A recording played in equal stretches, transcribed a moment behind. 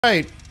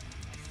Right.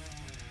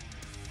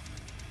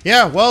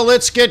 Yeah, well,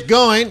 let's get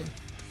going.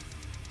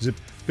 Zip,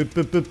 hey,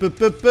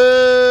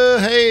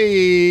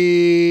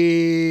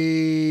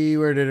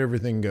 where did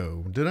everything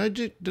go? Did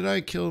I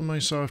kill my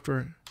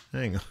software?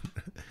 Hang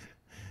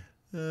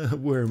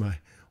on. Where am I?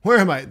 Where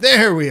am I?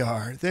 There we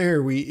are.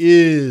 There we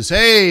is.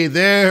 Hey,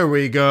 there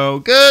we go.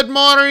 Good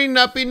morning.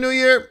 Happy New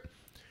Year.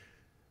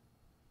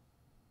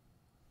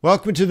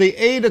 Welcome to the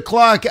 8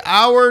 o'clock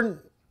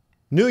hour,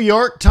 New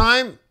York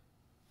time.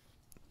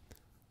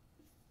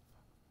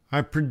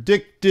 I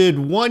predicted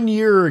 1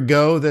 year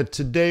ago that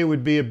today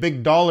would be a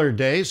big dollar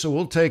day, so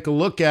we'll take a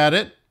look at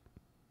it.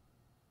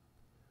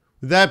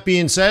 With that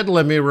being said,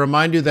 let me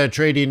remind you that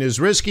trading is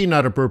risky,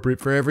 not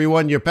appropriate for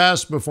everyone. Your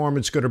past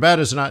performance, good or bad,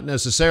 is not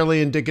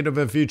necessarily indicative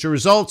of future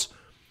results.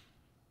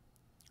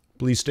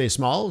 Please stay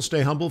small,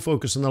 stay humble,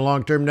 focus on the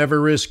long term,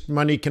 never risk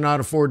money cannot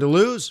afford to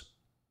lose.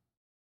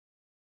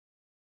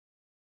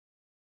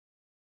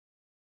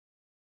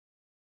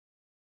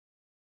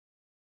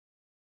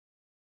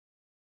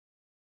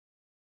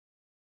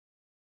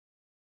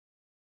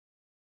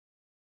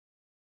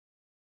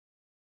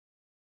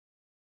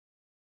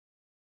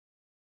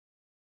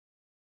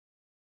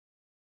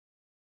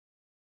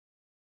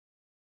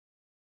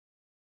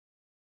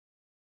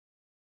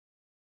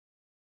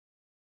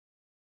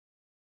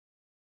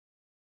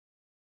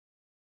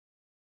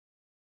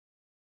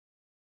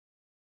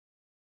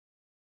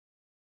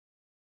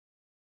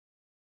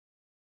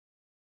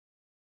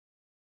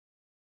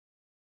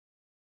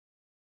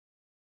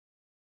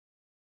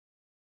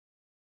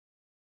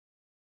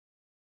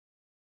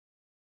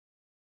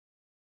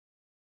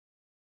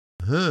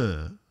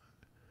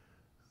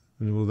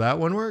 Will that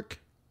one work?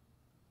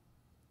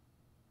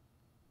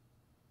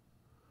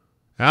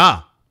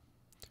 Ah.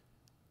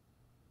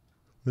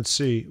 Let's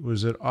see.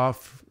 Was it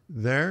off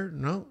there?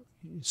 No.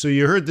 So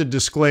you heard the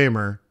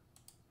disclaimer.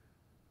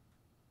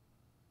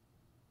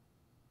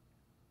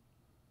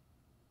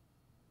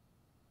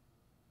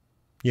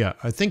 Yeah,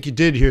 I think you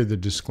did hear the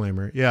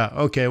disclaimer. Yeah,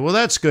 okay. Well,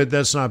 that's good.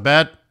 That's not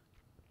bad.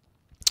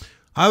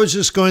 I was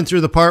just going through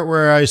the part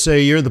where I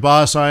say, you're the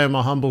boss, I am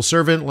a humble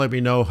servant. Let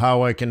me know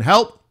how I can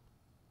help.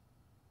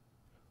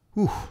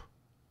 Whew.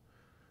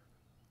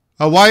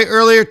 Why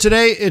earlier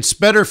today? It's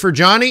better for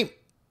Johnny.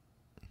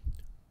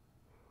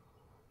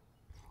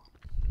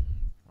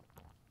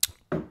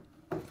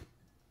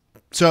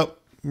 So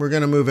we're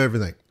going to move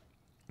everything.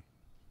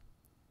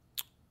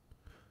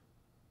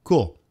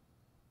 Cool.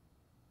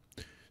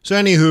 So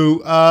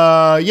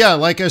anywho, yeah,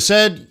 like I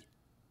said,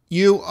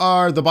 you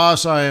are the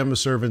boss, I am a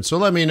servant. So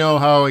let me know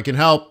how I can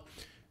help.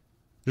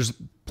 There's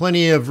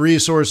plenty of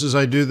resources.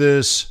 I do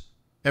this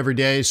every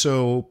day,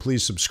 so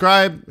please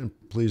subscribe, and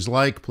please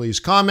like, please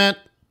comment.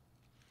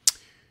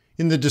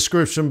 In the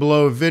description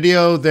below a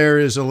video, there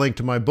is a link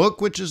to my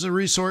book, which is a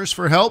resource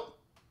for help.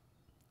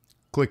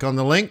 Click on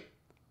the link.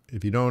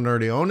 If you don't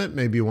already own it,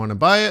 maybe you want to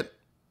buy it.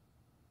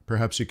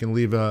 Perhaps you can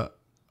leave a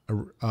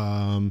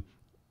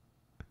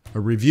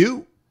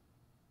review.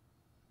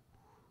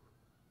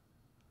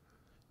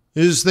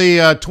 Is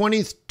the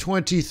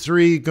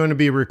 2023 going to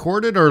be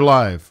recorded or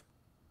live?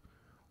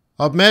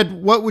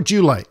 Ahmed, what would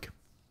you like?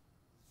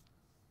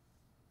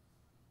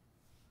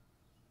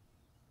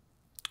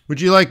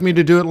 Would you like me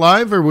to do it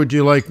live, or would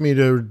you like me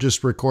to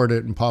just record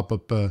it and pop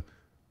up a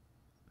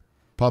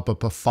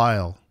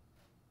file?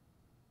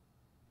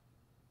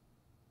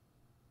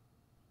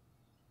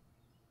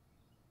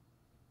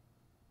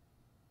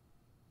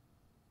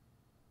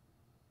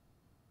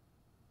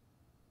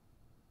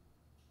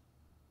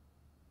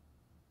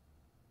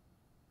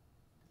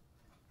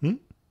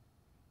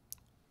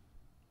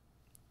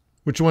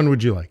 Which one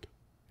would you like?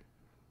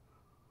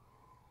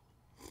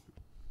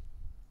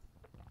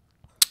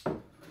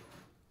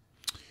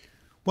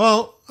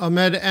 Well,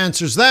 Ahmed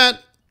answers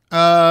that.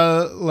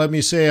 Let me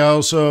say I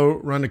also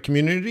run a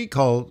community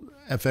called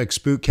FX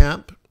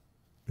Bootcamp.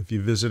 If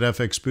you visit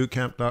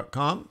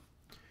fxbootcamp.com.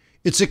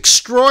 It's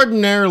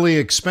extraordinarily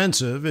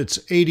expensive. It's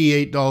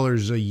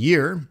 $88 a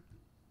year.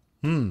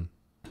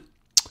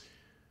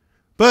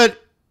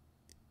 But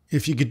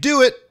if you could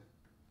do it,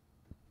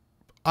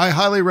 I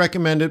highly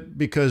recommend it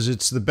because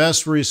it's the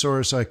best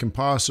resource I can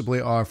possibly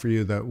offer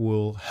you that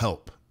will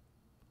help.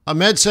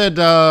 Ahmed said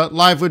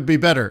live would be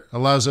better.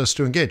 Allows us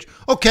to engage.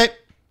 Okay,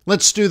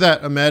 let's do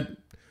that, Ahmed.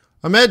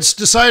 Ahmed's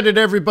decided,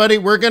 everybody.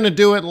 We're going to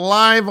do it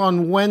live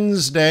on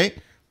Wednesday.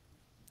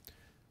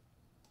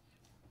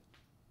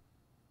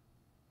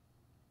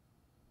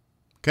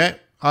 Okay,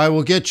 I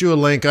will get you a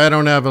link. I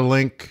don't have a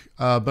link,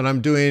 but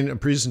I'm doing a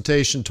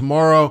presentation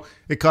tomorrow.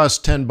 It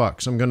costs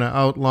 $10. I'm going to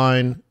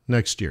outline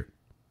next year.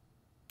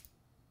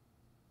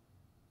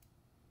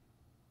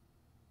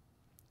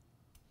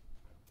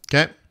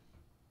 Okay.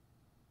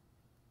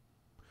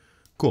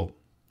 Cool.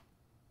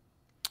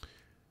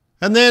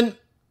 And then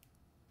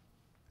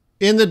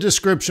in the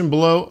description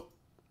below,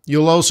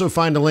 you'll also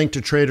find a link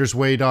to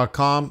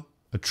tradersway.com,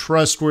 a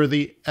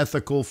trustworthy,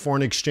 ethical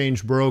foreign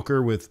exchange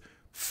broker with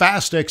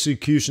fast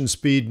execution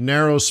speed,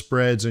 narrow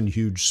spreads, and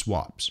huge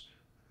swaps.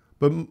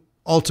 But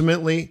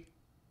ultimately,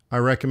 I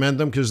recommend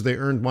them because they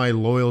earned my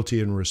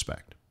loyalty and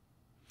respect.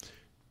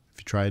 If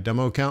you try a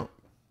demo account,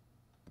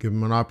 give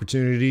them an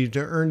opportunity to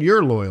earn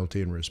your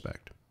loyalty and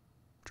respect.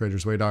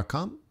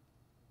 Tradersway.com.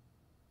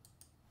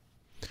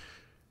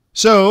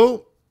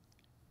 So,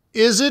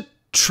 is it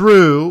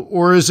true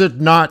or is it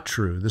not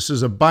true? This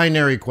is a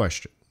binary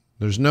question.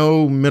 There's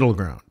no middle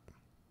ground.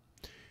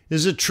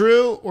 Is it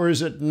true or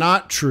is it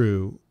not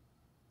true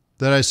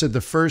that I said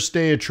the first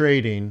day of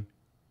trading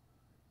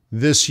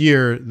this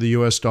year, the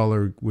US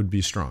dollar would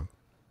be strong?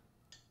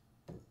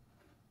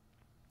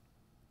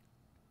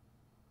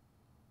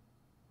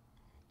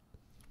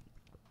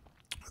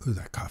 Ooh,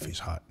 that coffee's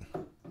hot.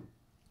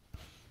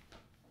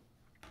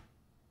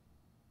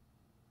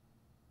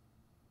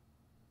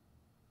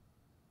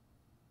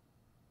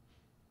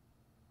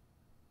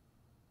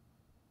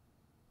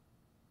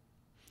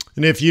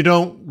 And if you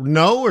don't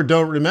know or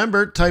don't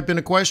remember, type in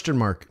a question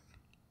mark.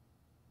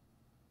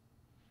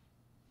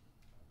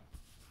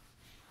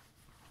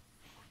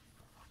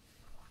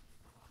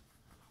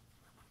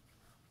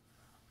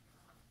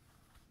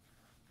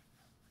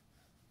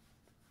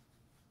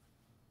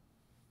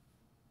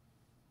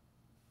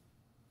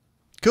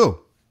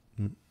 Cool.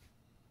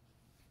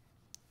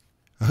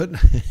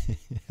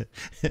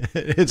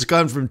 It's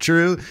gone from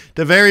true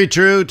to very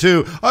true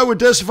to I would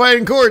testify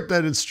in court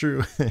that it's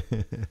true.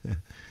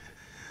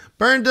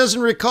 Burn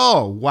doesn't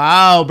recall.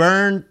 Wow,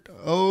 Burn.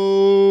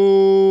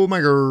 Oh my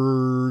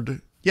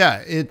God.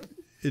 Yeah,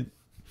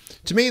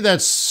 to me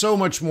that's so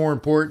much more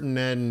important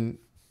than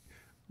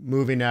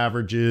moving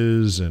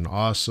averages and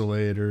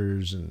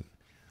oscillators and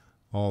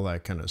all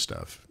that kind of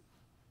stuff.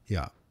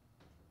 Yeah.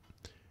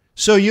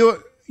 So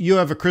you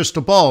have a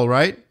crystal ball,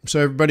 right? So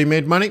everybody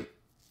made money?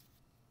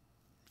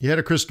 You had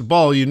a crystal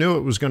ball. You knew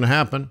it was going to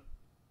happen.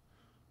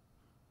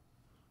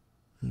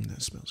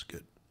 That smells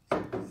good.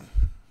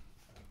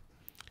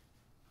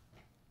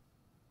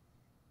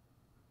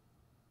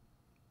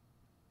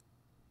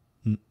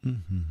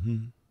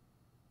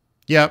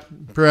 Yeah,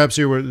 perhaps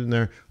you were in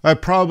there. I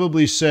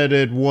probably said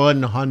it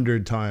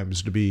 100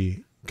 times to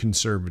be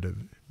conservative.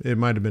 It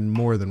might have been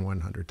more than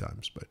 100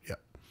 times, but yeah.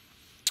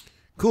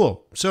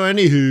 Cool. So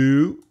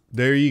anywho,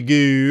 there you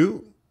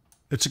go.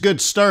 It's a good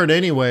start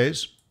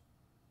anyways.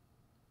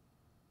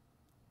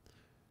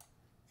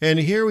 And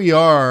here we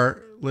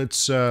are.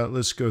 Let's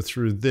go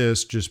through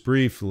this just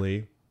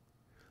briefly.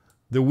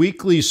 The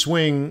weekly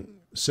swing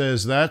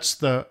says that's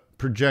the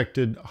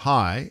projected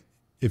high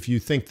if you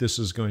think this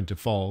is going to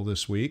fall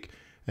this week.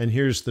 And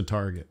here's the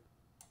target.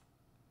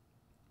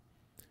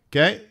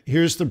 Okay,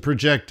 here's the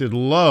projected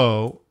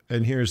low,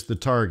 and here's the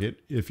target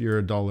if you're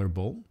a dollar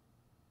bull.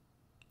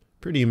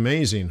 Pretty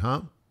amazing,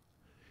 huh?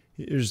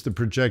 Here's the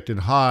projected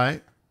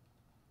high,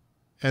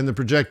 and the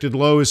projected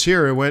low is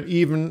here. It went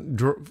even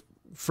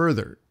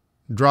further,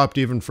 dropped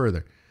even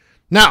further.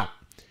 Now,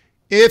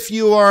 if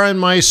you are in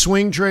my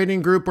swing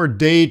trading group or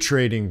day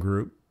trading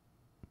group,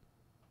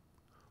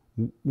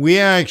 we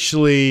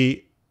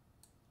actually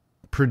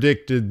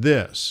predicted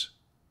this,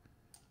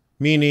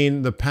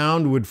 meaning the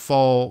pound would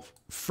fall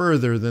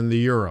further than the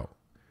euro.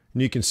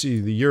 And you can see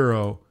the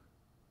euro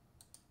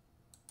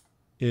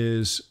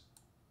is,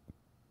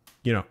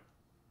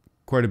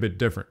 quite a bit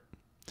different.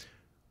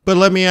 But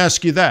let me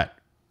ask you that.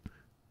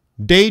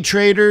 Day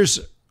traders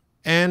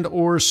and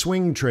or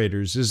swing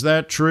traders, is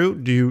that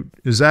true?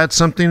 Is that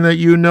something that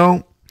you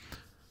know?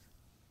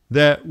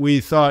 That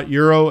we thought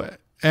euro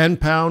and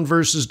pound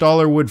versus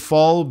dollar would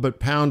fall, but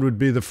pound would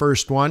be the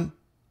first one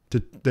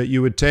that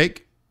you would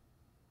take?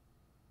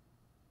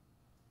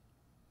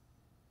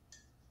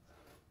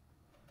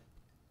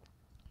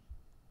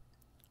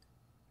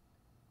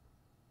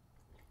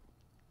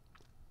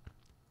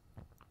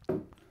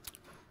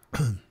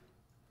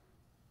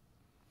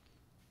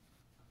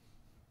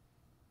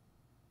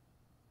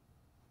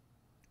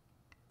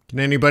 Can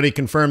anybody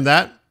confirm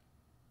that?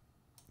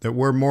 That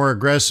we're more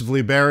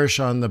aggressively bearish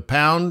on the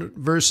pound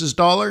versus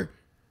dollar?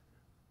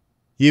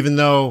 Even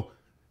though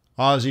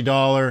Aussie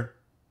dollar,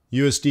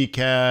 USD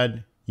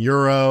CAD,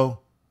 Euro,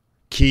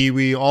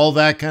 Kiwi, all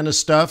that kind of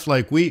stuff,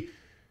 like we're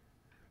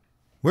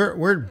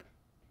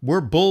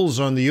bulls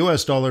on the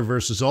US dollar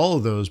versus all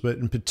of those, but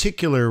in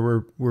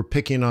particular we're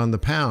picking on the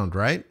pound,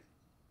 right?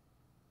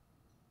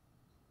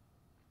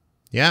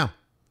 Yeah.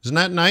 Isn't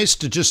that nice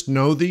to just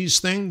know these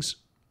things?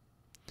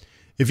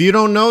 If you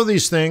don't know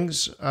these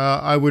things,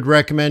 I would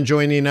recommend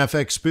joining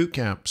FX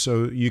Bootcamp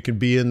so you can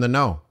be in the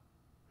know.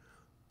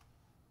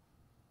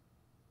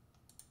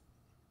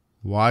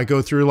 Why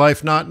go through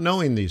life not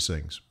knowing these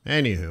things?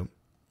 Anywho,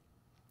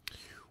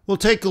 we'll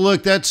take a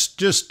look. That's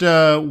just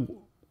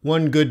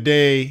one good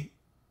day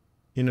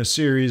in a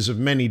series of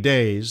many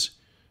days.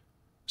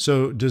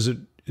 So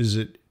is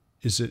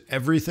it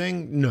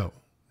everything? No.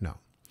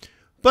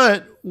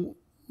 But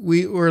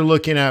we were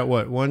looking at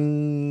what,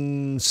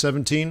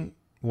 117?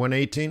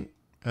 118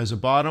 as a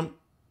bottom,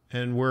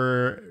 and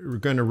we're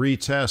going to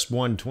retest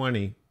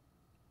 120.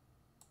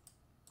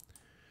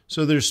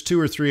 So there's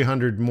 200 or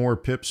 300 more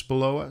pips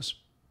below us.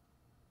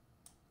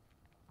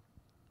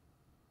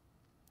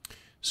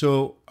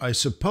 So I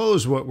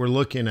suppose what we're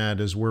looking at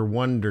is we're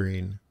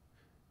wondering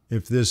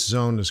if this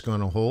zone is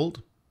going to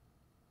hold.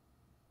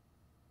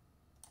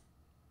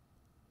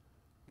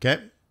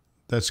 Okay,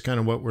 that's kind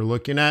of what we're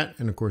looking at.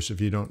 And of course,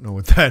 if you don't know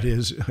what that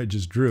is, I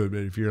just drew it.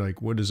 But if you're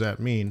like, what does that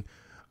mean?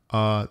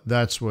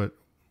 That's what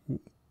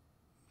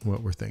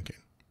we're thinking.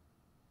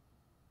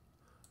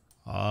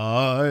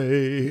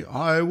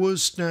 I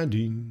was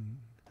standing,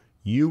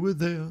 you were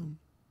there.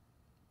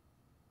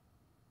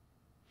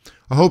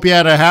 I hope you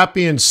had a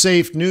happy and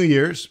safe New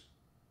Year's.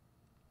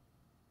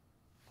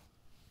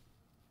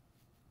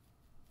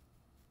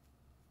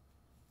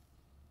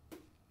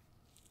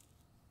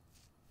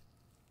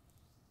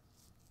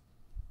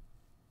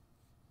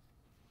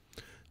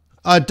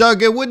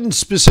 Doug, it wouldn't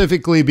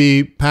specifically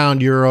be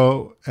pound,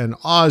 euro, and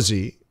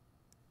Aussie.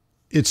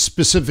 It's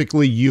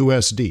specifically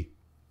USD.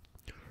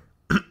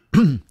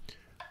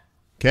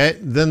 Okay,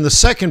 then the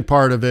second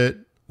part of it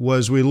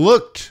was we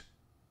looked,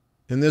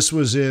 and this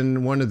was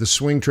in one of the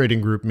swing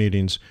trading group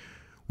meetings,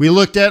 we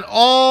looked at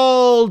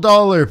all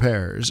dollar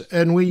pairs,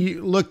 and we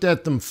looked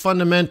at them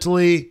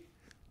fundamentally,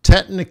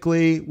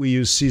 technically, we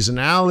used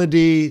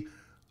seasonality,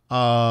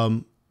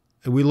 and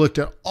we looked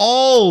at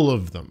all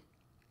of them.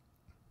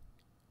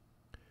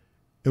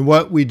 And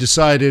what we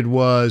decided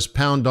was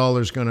pound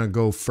dollar is going to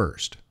go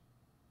first.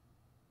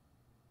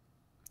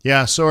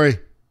 Yeah, sorry.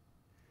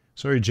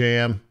 Sorry,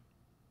 JM.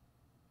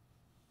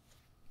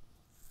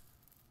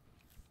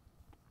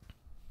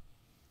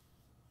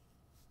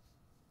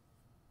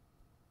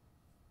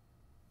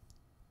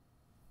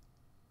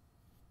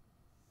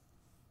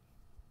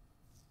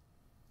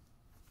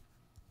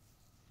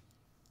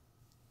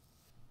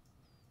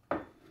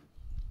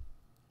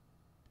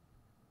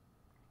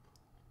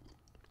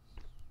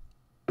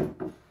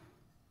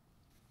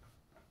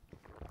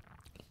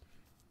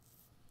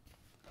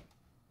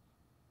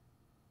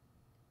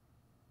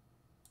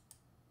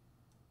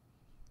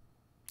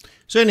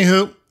 So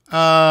anywho,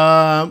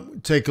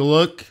 take a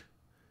look.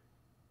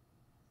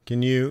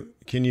 Can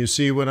you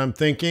see what I'm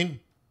thinking?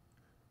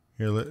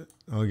 Here,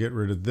 I'll get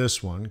rid of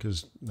this one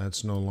because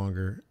that's no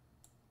longer.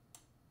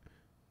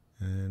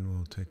 And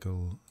we'll take a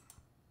look.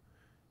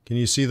 Can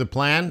you see the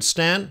plan,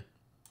 Stan?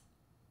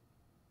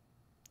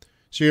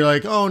 So you're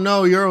like, oh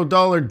no, euro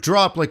dollar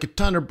dropped like a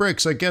ton of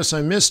bricks. I guess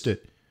I missed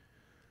it.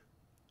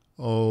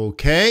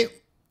 Okay.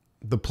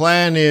 The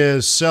plan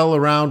is sell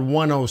around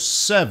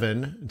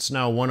 107. It's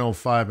now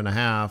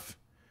 105.5.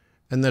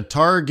 And the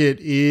target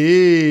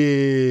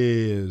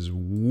is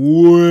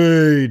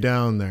way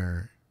down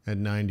there at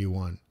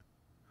 91.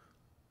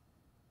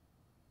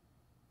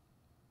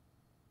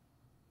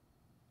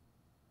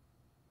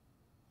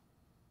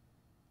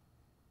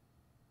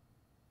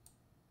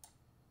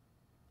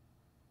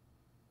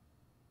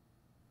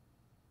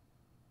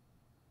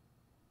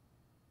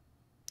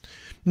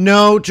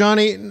 No,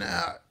 Johnny,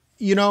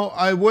 you know,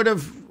 I would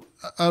have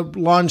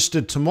launched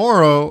it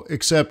tomorrow,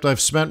 except I've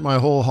spent my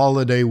whole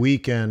holiday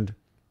weekend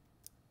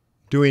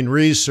doing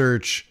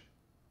research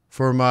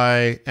for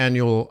my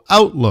annual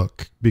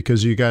outlook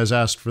because you guys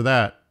asked for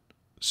that.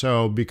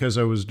 So because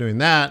I was doing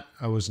that,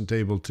 I wasn't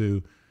able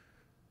to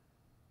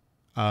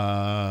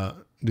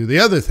do the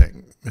other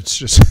thing. It's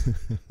just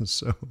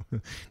so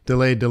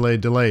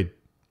delayed.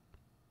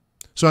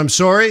 So I'm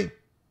sorry,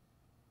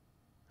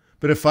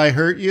 but if I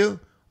hurt you,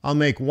 I'll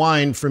make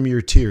wine from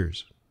your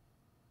tears.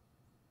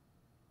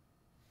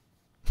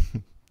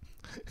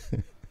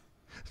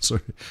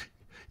 Sorry,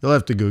 you'll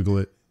have to Google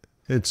it.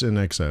 It's in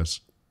excess.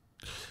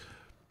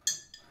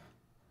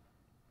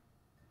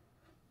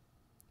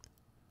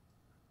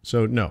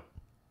 So no.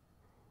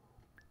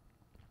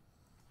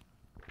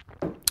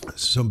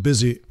 So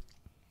busy.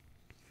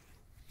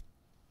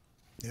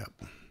 Yep.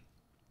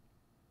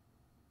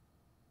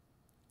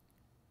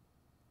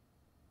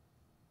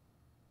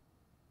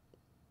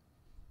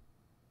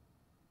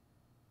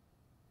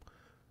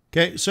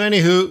 Okay, so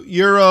anywho,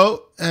 euro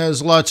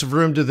has lots of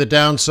room to the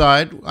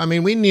downside. I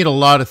mean, we need a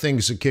lot of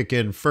things to kick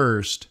in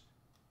first.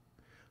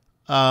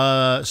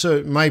 So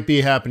it might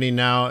be happening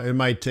now. It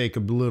might take a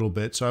little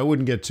bit, so I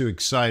wouldn't get too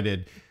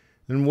excited.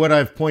 And what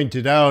I've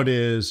pointed out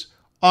is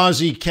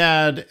Aussie,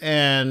 CAD,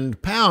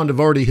 and pound have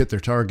already hit their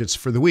targets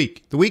for the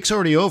week. The week's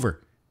already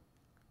over.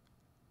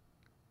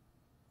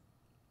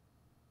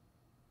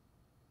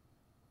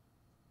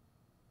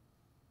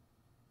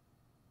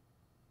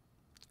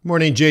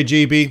 Morning,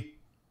 JGB.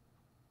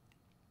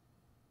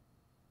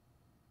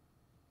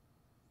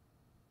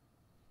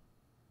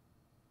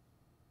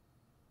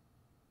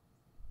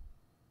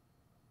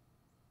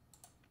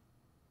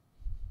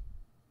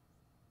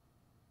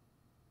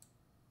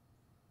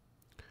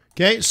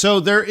 Okay, so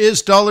there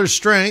is dollar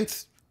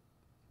strength.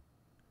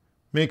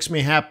 Makes me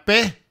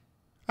happy.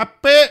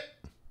 Happy.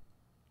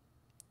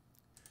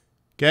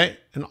 Okay,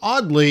 and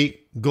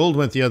oddly, gold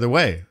went the other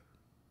way.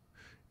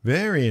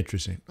 Very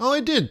interesting. Oh,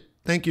 it did.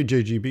 Thank you,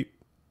 JGB.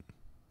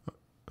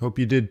 Hope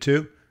you did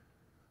too.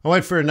 I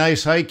went for a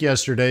nice hike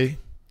yesterday.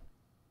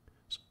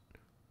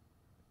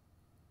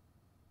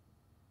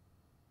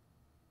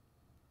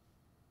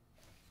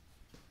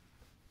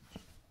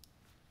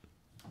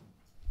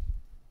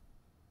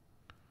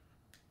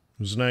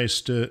 was nice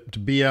to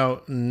be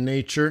out in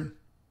nature,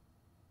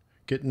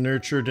 get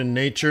nurtured in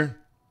nature.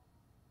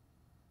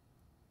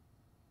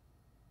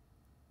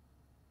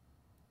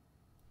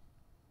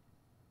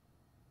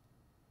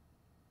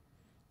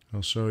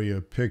 I'll show you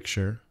a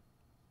picture.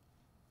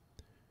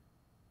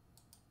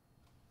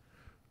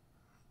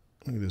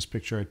 Look at this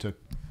picture I took.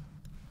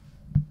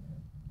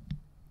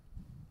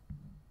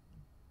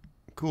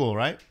 Cool,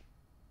 right?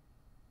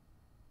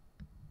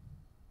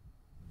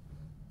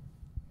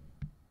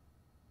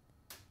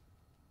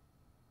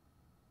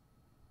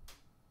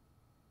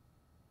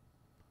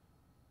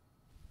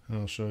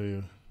 I'll show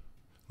you.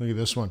 Look at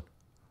this one.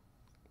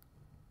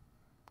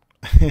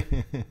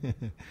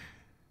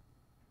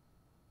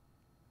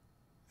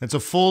 It's a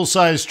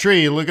full-size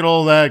tree. Look at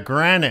all that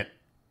granite.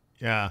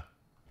 Yeah.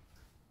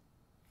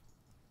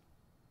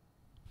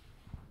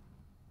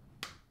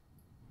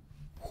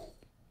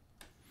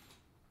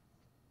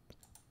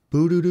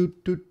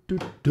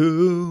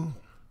 Boo-doo-doo-doo-doo-doo.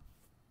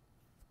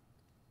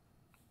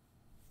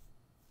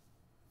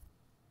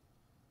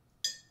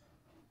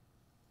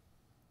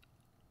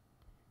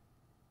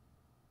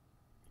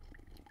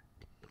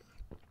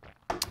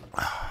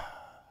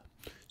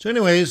 So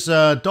anyways,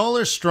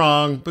 dollar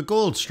strong, but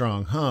gold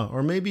strong, huh?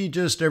 Or maybe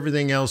just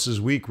everything else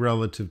is weak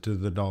relative to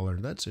the dollar.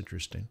 That's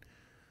interesting.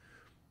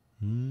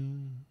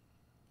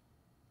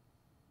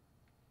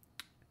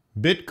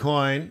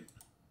 Bitcoin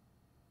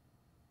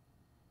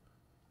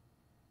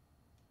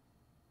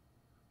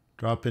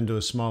drop into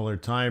a smaller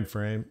time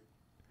frame.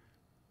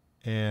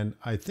 And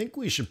I think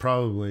we should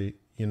probably,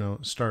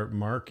 start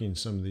marking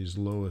some of these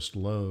lowest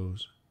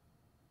lows.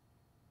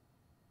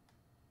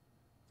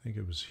 I think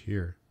it was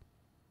here.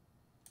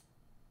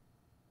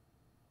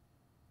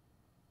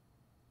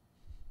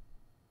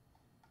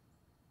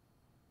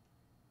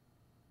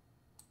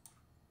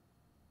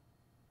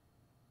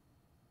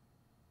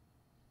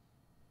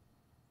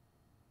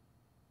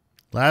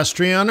 Last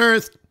tree on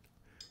earth.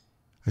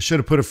 I should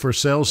have put a for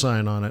sale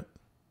sign on it.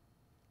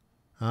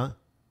 Huh?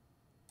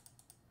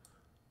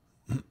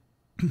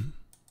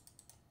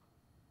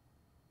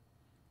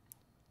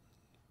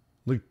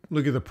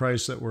 Look at the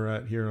price that we're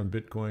at here on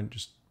Bitcoin.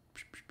 Just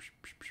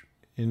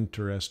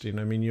interesting.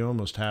 I mean, you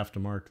almost have to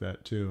mark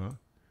that too, huh?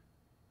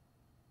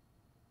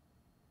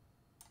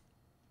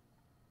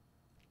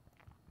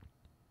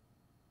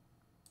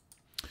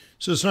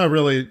 So it's not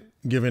really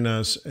giving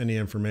us any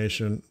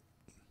information.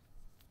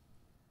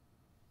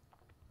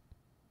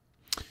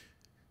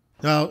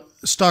 Now,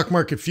 stock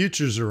market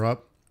futures are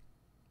up.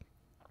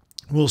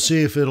 We'll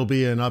see if it'll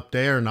be an up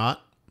day or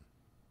not.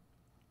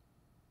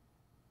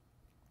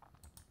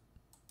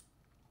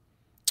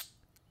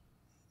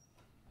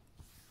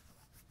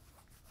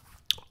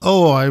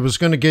 Oh, I was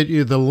going to get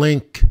you the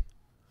link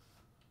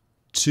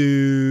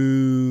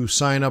to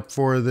sign up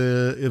for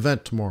the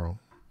event tomorrow.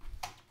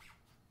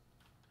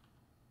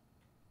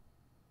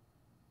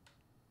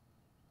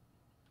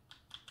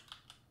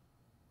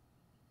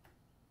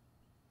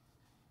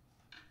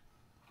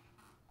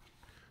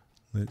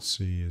 Let's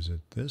see, is it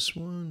this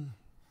one?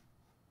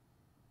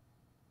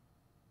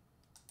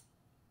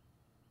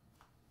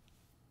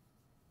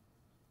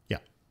 Yeah.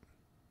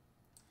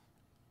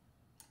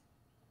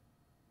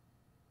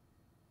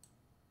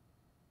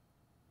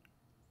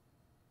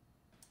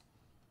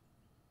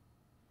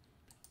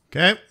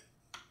 Okay.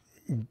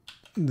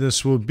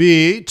 This will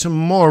be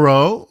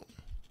tomorrow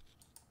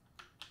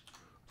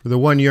for the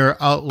 1-year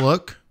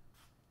outlook.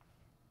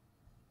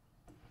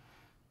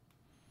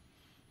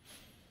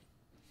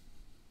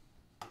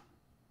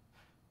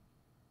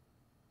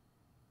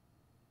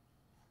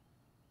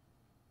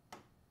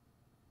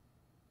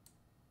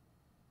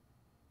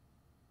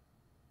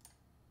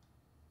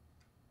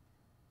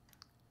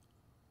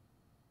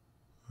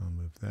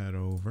 That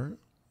over.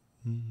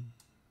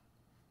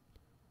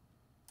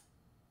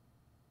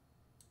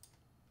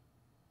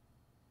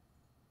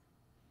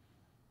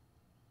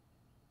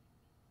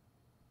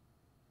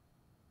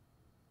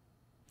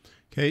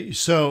 Okay,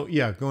 so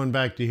yeah, going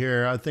back to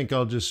here, I think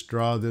I'll just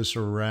draw this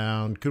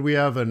around. Could we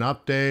have an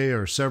update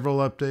or several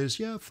updates?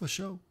 Yeah, for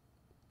sure.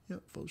 Yeah,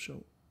 for sure.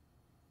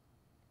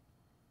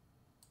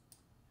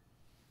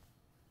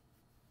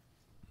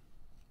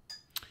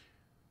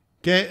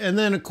 Okay, and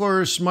then of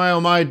course, my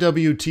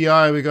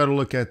WTI, we got to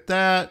look at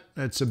that.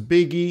 That's a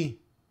biggie.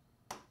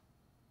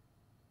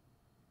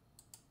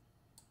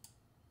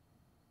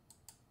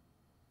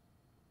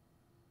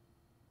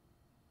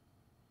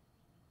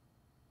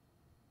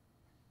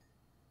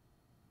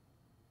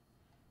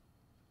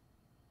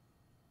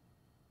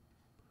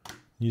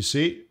 You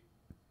see,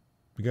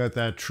 we got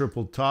that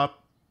triple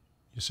top.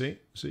 You see,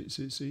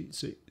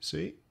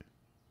 see.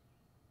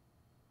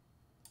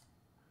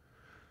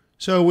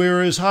 So we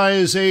were as high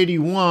as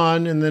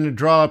 81, and then it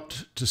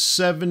dropped to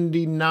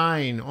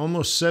 79,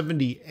 almost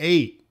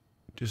 78.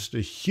 Just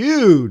a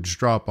huge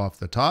drop off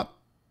the top.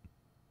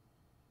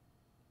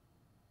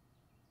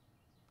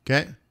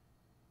 Okay.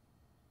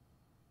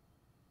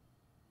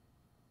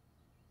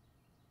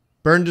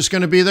 Burn just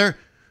going to be there.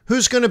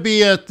 Who's going to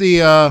be at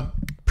the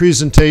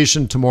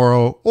presentation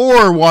tomorrow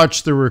or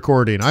watch the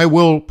recording. I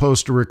will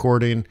post a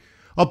recording.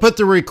 I'll put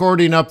the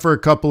recording up for a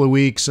couple of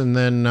weeks and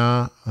then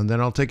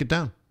I'll take it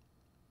down.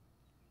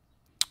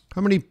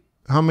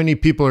 How many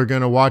people are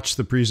going to watch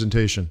the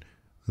presentation?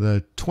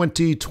 The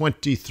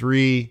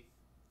 2023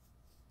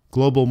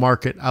 Global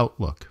Market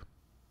Outlook.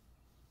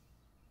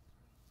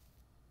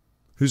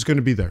 Who's going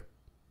to be there?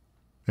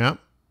 Yeah.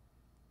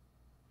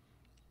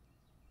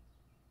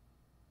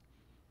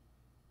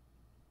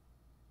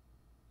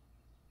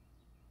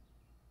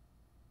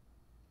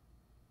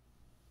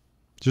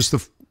 Just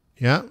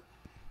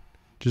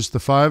the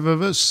 5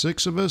 of us,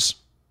 6 of us.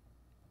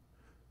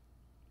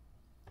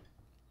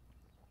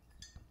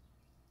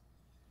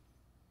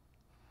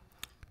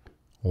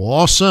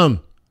 Awesome.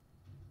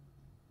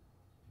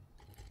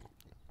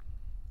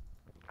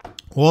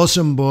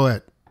 Awesome,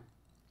 boy.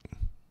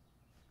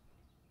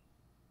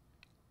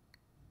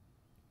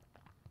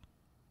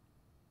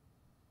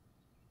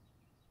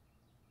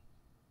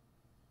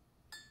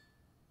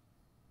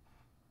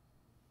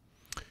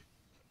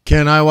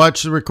 Can I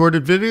watch the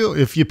recorded video?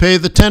 If you pay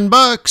the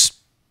 $10,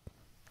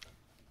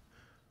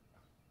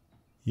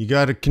 you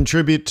got to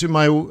contribute to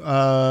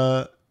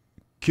my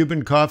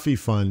Cuban coffee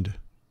fund.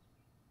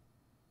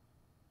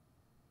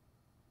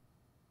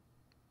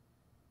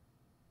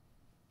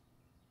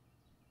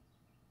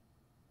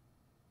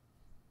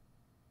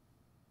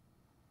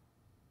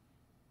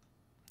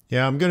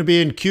 Yeah, I'm going to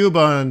be in Cuba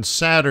on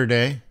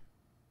Saturday.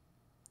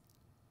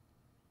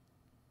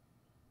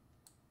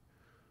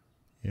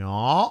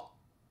 Yeah.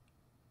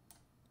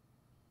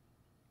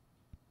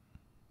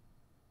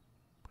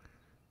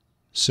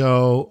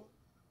 So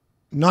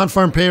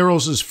non-farm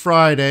payrolls is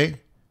Friday,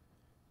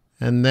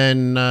 and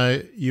then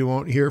you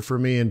won't hear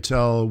from me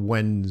until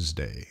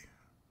Wednesday.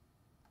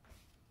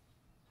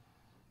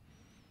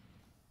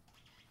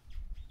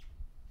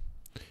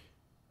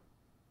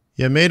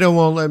 Yeah, Maida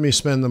won't let me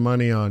spend the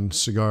money on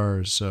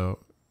cigars, so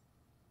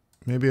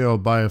maybe I'll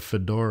buy a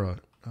fedora.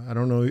 I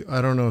don't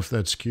know if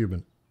that's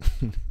Cuban.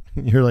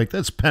 You're like,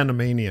 that's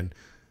Panamanian.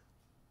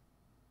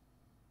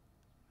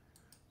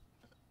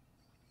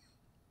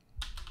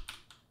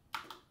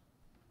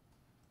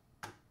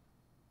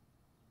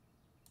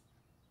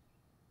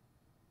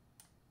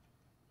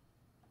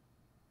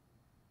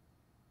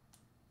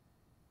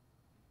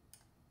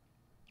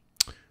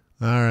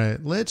 All right,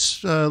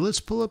 let's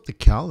pull up the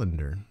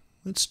calendar.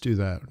 Let's do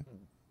that.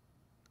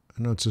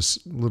 I know it's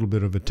a little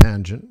bit of a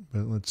tangent,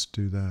 but let's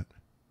do that.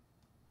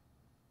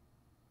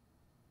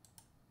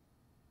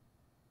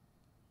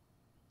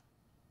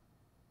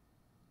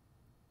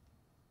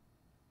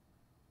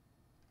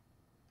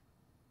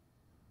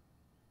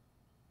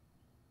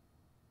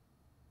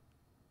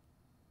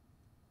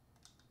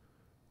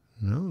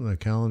 No, the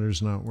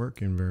calendar's not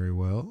working very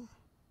well.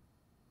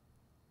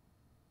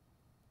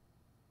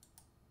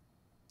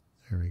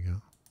 There we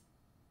go.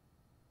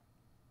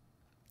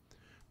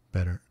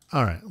 Better.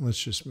 All right, let's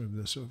just move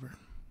this over.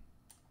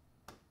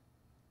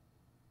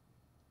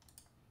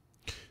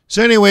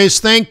 So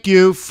anyways, thank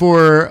you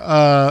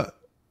for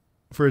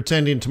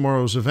attending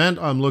tomorrow's event.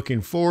 I'm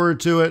looking forward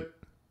to it.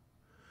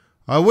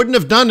 I wouldn't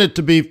have done it,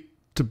 to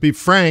be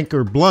frank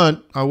or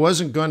blunt. I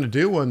wasn't going to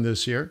do one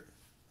this year.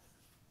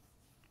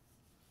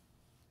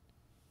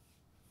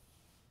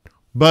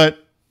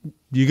 But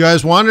you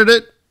guys wanted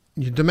it,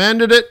 you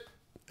demanded it,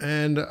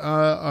 and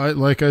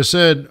like I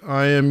said,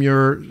 I am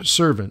your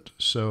servant.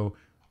 So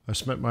I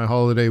spent my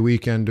holiday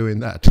weekend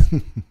doing that.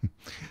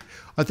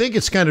 I think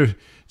it's going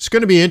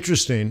to be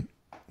interesting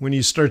when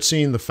you start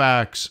seeing the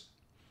facts.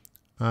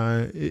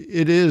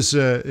 It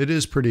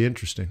is pretty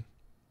interesting.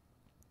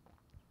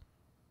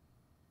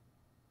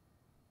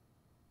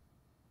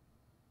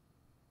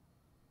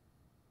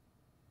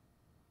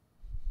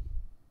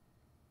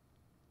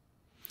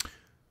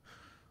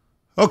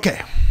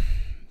 Okay,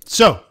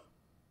 so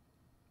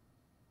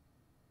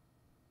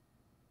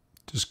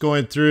just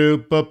going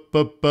through,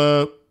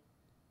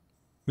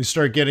 we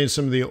start getting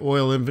some of the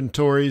oil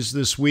inventories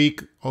this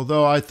week.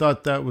 Although I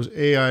thought that was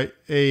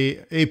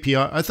API.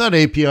 I thought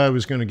API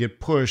was going to get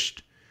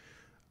pushed,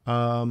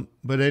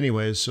 but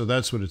anyways, so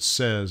that's what it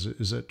says.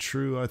 Is that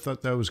true? I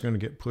thought that was going to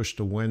get pushed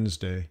to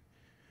Wednesday,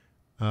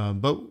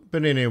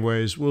 but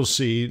anyways, we'll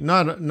see.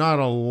 Not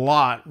a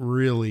lot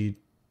really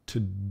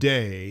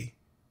today.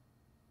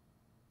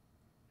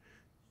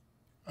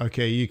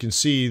 Okay, you can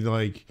see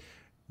like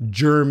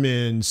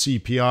German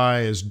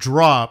CPI has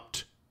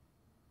dropped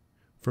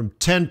from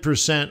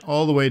 10%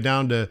 all the way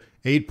down to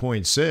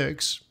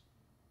 8.6.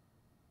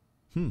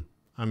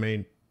 I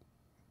mean,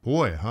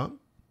 boy, huh?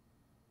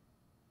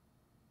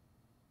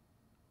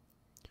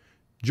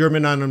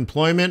 German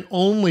unemployment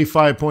only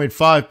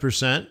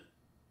 5.5%.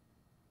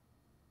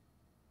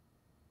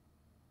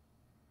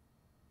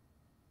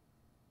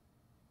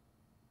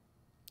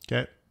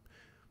 Okay.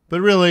 But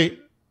really,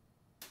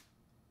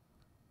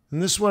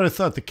 and this is what I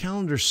thought, the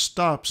calendar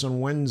stops on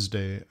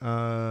Wednesday.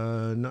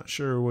 Not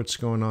sure what's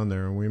going on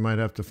there. We might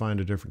have to find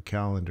a different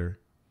calendar.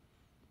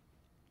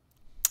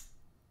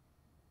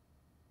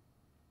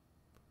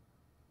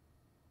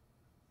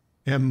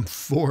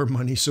 M4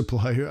 money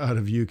supply out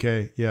of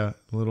UK. Yeah,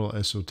 a little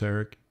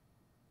esoteric.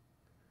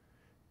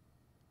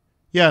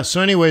 Yeah, so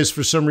anyways,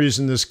 for some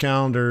reason this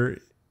calendar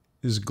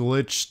is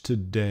glitched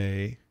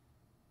today.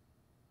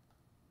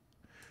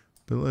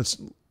 But let's...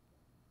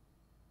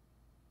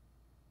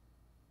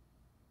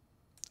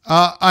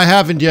 I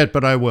haven't yet,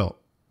 but I will.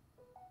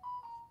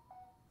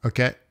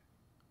 Okay?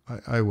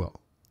 I will.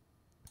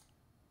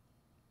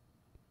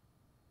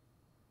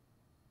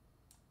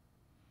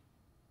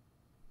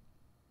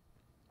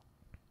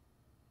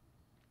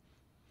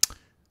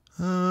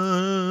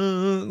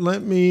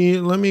 Let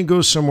me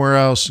go somewhere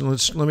else.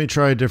 Let me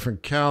try a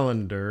different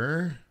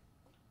calendar.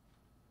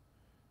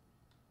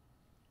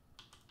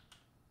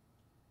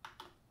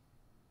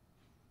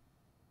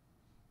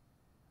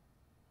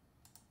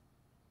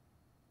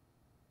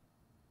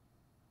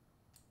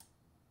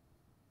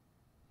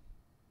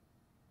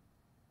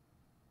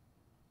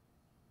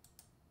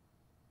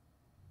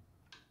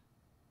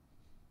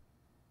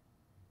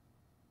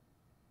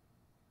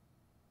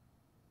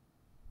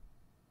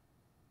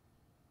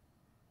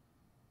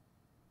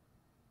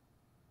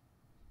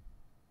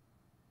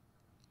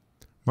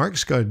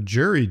 Mark's got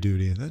jury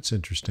duty. That's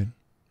interesting.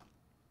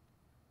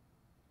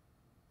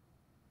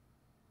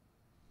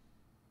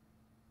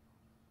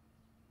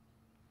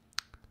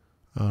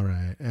 All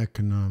right,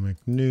 economic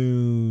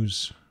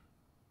news.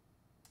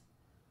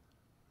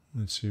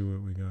 Let's see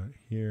what we got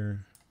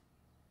here.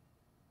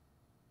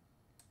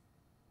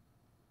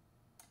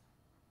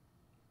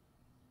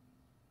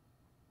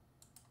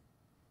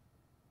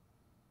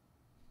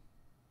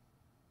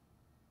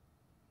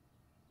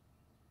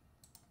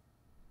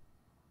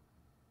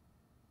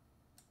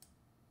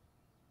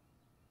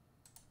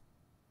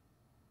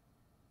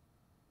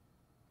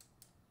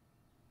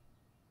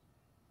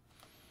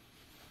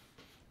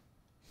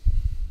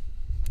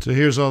 So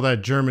here's all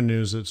that German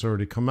news that's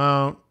already come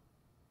out.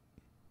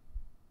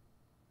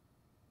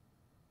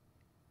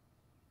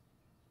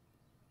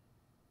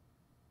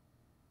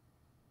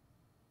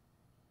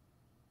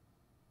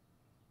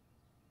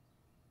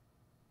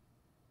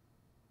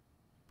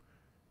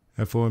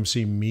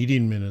 FOMC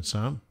meeting minutes,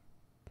 huh?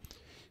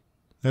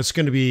 That's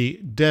going to be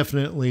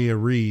definitely a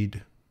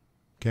read.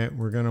 Okay,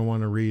 we're going to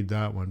want to read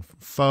that one.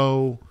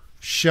 Faux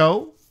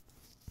show.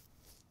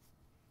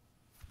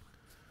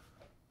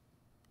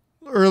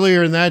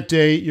 Earlier in that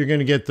day, you're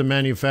going to get the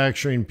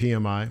manufacturing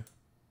PMI.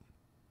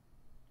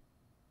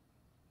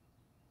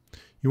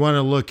 You want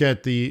to look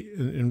at the,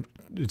 and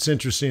it's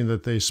interesting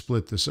that they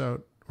split this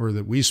out, or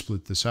that we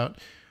split this out.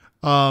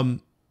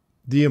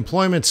 The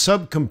employment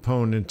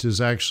subcomponent is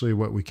actually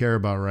what we care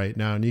about right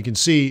now. And you can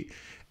see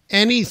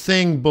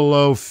anything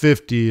below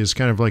 50 is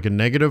kind of like a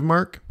negative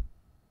mark.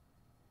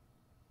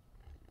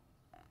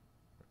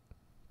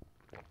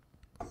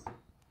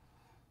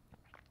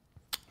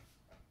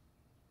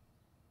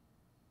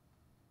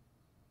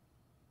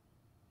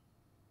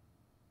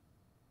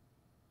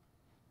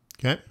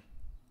 Okay.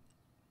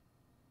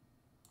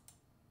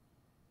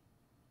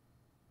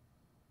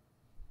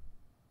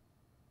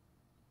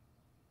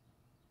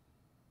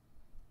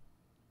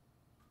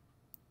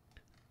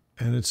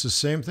 And it's the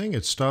same thing.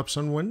 It stops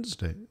on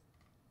Wednesday.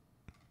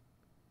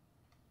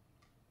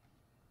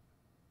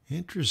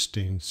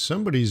 Interesting.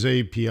 Somebody's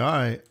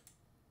API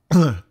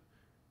is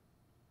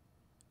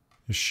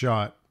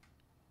shot.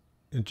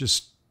 It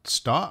just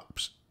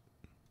stops.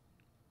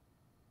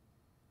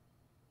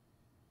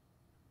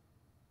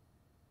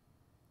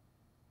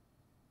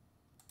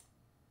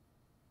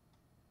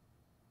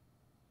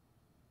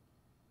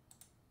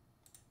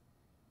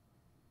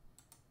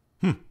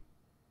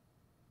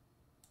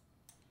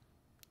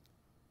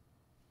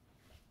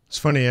 It's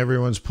funny,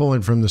 everyone's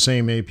pulling from the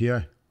same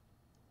API.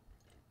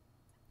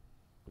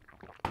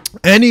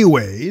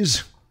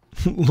 Anyways,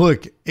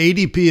 look,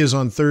 ADP is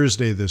on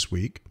Thursday this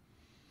week,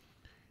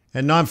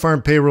 and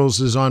non-farm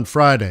payrolls is on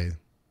Friday.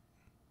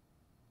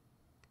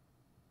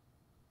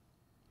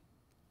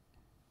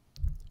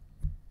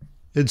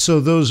 And so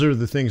those are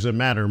the things that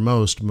matter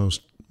most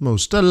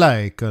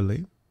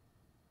likely.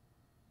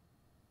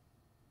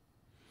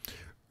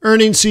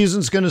 Earnings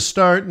season's going to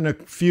start in a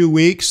few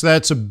weeks.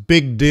 That's a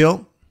big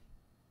deal.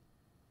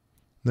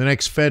 The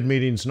next Fed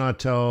meeting's not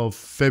till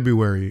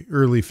February,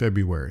 early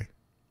February.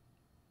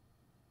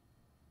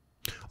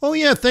 Oh,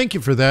 yeah, thank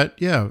you for that.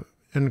 Yeah,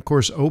 and of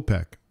course,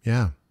 OPEC.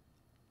 Yeah.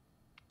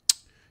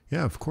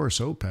 Yeah, of course,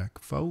 OPEC.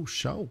 Faux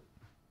show.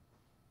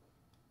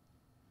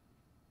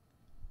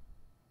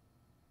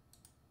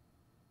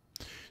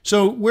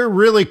 So we're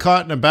really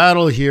caught in a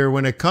battle here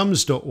when it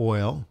comes to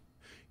oil,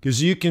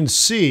 because you can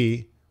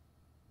see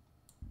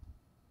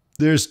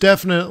there's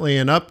definitely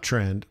an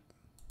uptrend.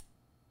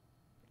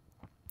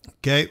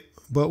 Okay,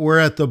 but we're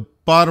at the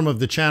bottom of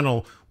the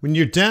channel. When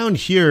you're down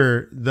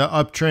here, the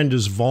uptrend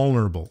is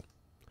vulnerable.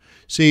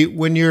 See,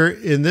 when you're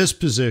in this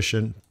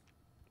position,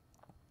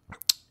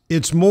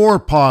 it's more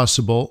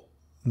possible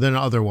than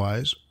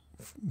otherwise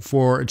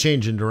for a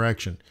change in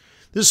direction.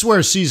 This is where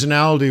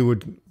seasonality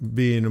would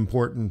be an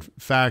important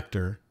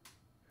factor.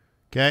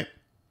 Okay,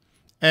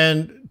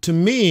 and to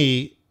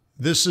me,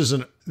 this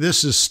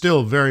is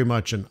still very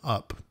much an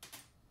up.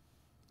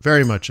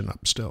 Very much an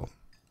up still.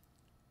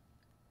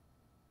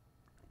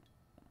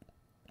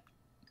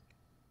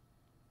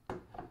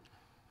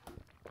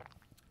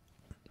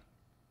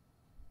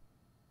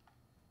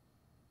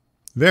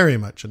 Very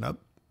much an up.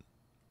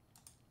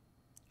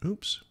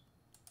 Oops.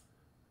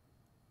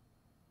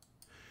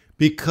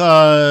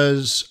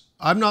 Because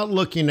I'm not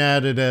looking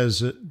at it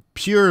as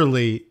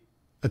purely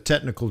a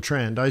technical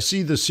trend. I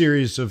see the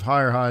series of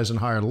higher highs and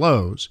higher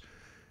lows,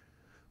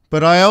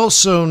 but I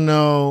also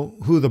know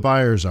who the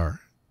buyers are.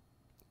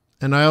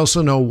 And I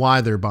also know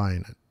why they're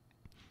buying it.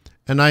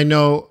 And I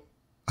know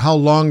how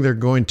long they're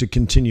going to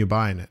continue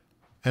buying it.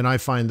 And I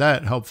find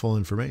that helpful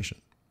information.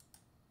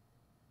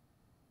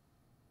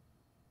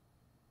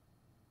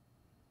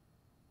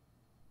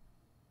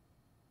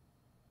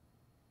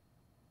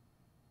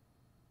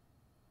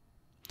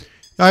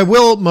 I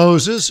will,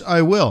 Moses,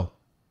 I will.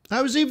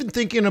 I was even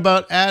thinking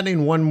about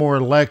adding one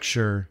more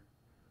lecture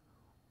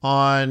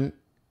on,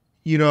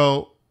 you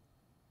know,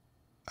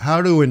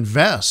 how to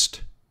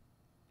invest,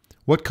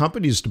 what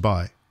companies to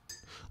buy.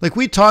 Like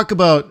we talk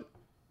about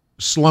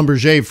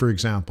Schlumberger, for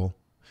example,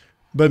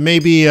 but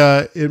maybe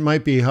it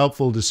might be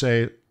helpful to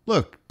say,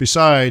 look,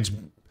 besides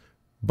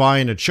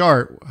buying a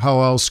chart,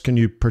 how else can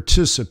you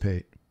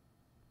participate?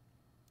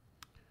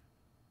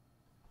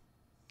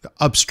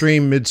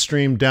 Upstream,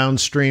 midstream,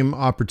 downstream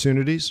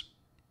opportunities.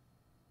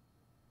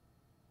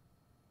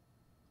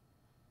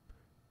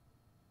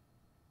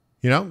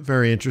 You know,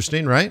 very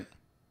interesting, right?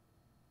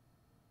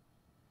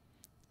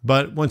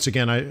 But once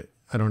again, I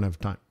don't have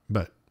time,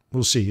 but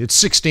we'll see. It's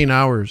 16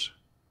 hours.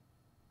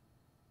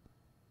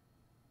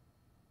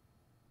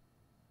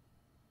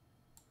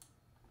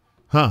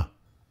 Huh.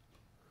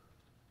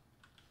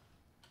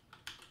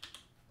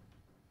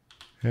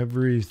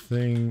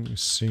 Everything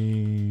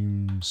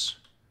seems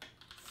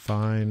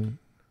fine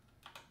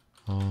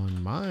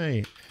on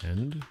my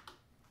end.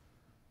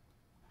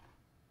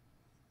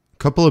 A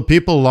couple of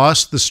people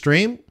lost the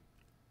stream.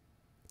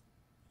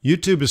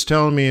 YouTube is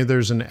telling me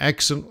there's an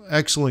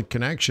excellent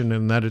connection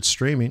and that it's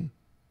streaming.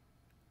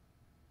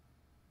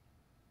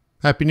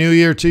 Happy New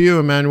Year to you,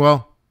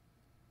 Emmanuel.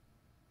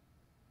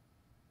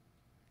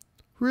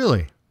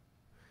 Really?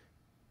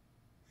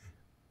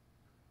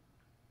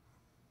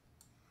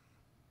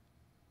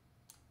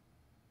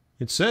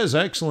 It says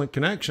excellent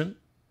connection.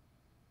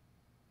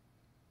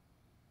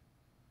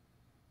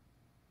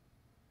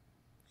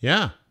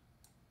 Yeah.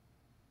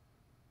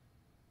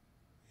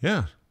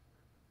 Yeah.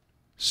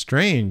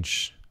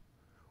 Strange.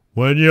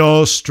 When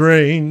you're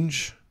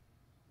strange.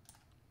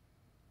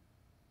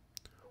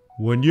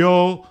 When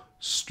you're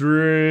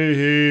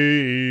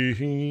strange.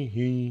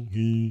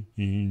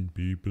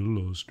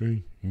 People are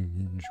strange.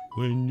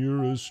 When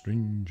you're a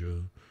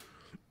stranger.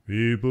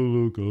 People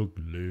look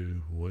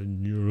ugly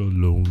when you're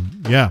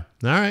alone. Yeah.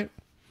 All right.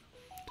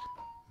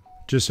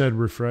 Just had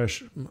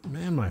refresh.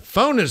 Man, my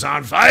phone is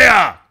on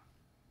fire.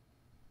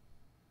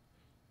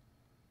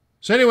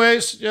 So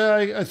anyways, yeah,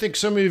 I think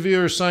some of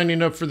you are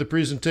signing up for the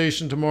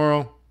presentation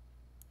tomorrow.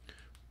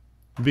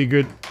 It'll be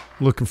good.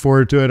 Looking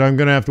forward to it. I'm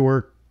going to have to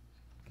work,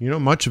 you know,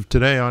 much of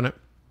today on it.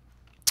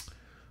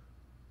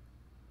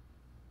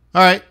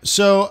 All right.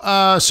 So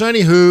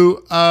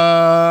anywho,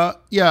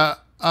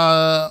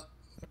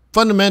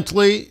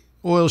 fundamentally,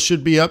 oil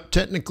should be up.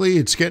 Technically,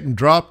 it's getting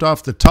dropped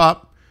off the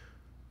top.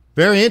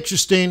 Very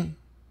interesting.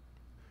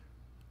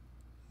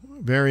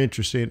 Very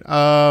interesting.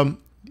 Yeah.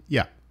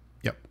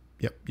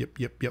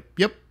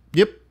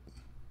 Yep.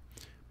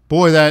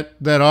 Boy,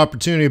 that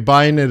opportunity of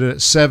buying it at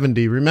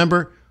 70.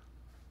 Remember,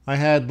 I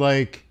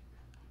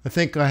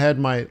think I had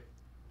my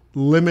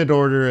limit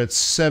order at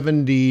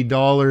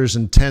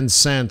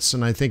 $70.10,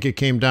 and I think it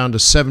came down to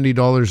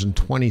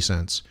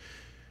 $70.20.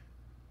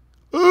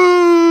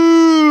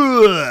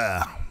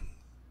 Ooh!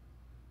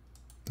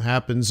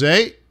 Happens,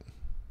 eh?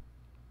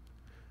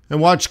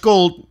 And watch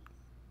gold.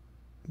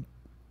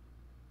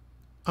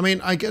 I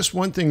mean, I guess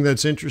one thing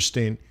that's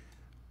interesting,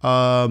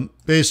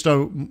 based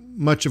on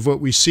much of what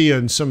we see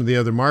in some of the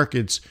other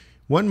markets,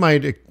 one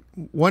might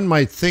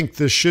think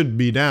this should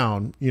be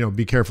down. You know,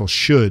 be careful.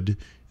 Should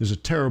is a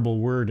terrible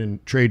word in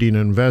trading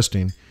and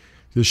investing.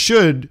 The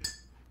should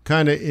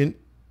kind of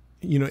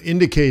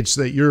indicates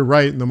that you're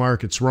right and the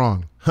market's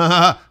wrong.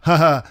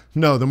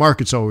 No, the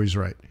market's always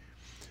right.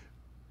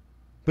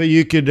 But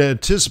you could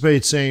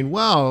anticipate saying,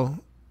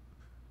 well,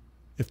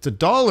 if the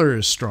dollar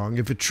is strong,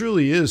 if it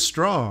truly is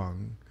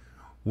strong,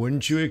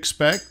 wouldn't you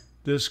expect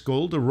this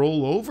gold to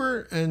roll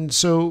over? And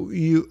so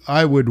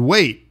I would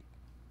wait.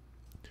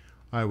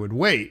 I would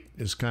wait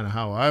is kind of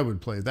how I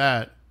would play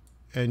that.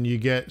 And you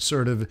get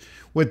sort of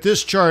what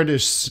this chart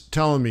is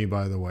telling me,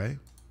 by the way.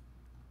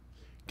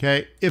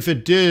 Okay, if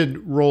it did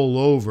roll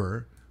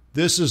over,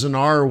 this is an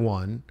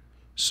R1,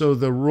 so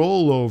the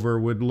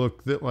rollover would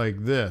look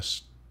like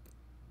this.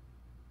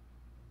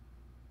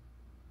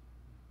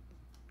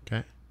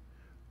 Okay,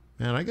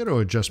 man, I got to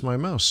adjust my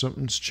mouse.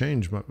 Something's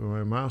changed.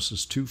 My mouse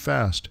is too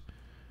fast.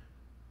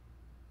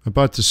 I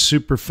bought this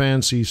super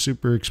fancy,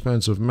 super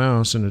expensive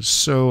mouse, and it's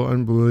so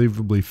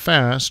unbelievably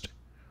fast.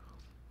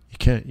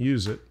 can't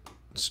use it.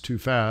 It's too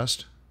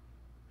fast.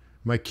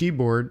 My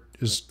keyboard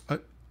is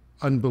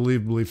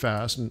unbelievably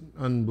fast and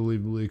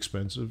unbelievably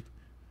expensive.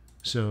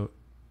 So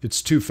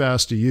it's too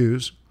fast to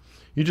use.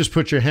 You just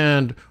put your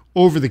hand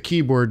over the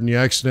keyboard and you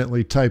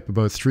accidentally type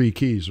about 3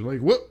 keys. You're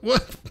like,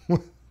 what?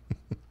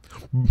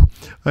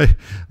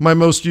 My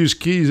most used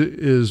key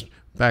is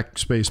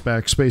backspace,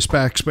 backspace,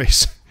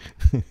 backspace.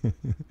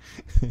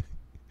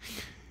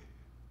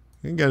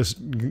 You got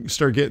to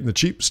start getting the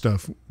cheap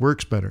stuff.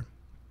 Works better.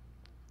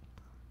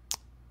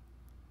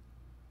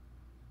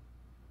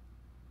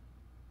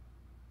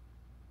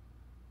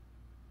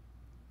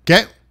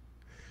 Okay.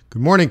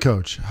 Good morning,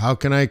 Coach. How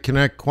can I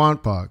connect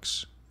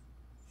QuantBox?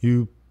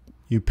 You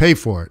pay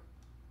for it.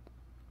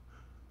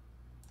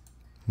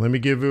 Let me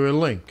give you a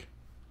link.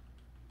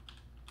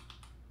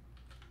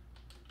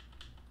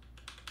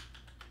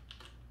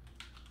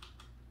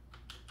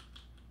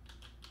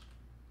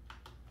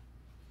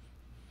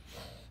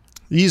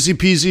 Easy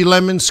peasy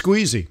lemon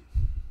squeezy.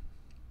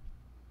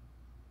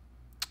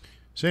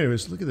 So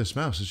anyways, look at this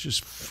mouse. It's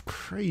just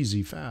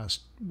crazy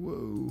fast.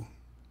 Whoa.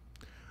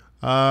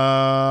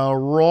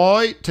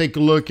 Right. Take a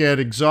look at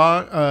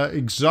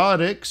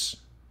exotics.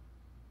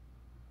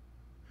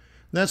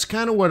 That's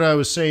kind of what I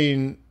was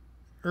saying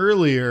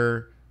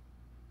earlier.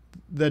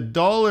 The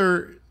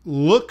dollar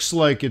looks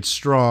like it's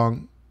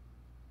strong,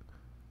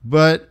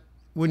 but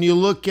when you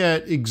look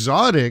at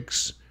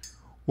exotics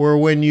or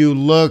when you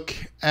look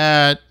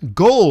at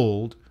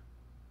gold,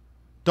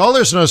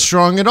 dollar's not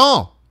strong at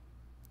all.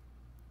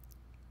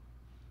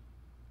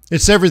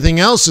 It's everything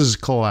else has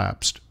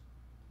collapsed.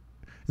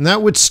 And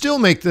that would still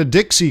make the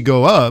Dixie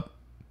go up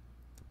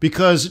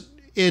because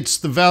it's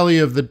the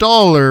value of the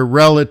dollar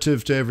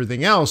relative to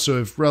everything else. So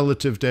if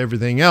relative to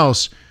everything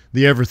else,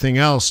 the everything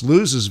else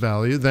loses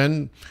value,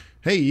 then,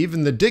 hey,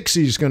 even the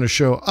Dixie is going to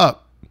show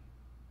up.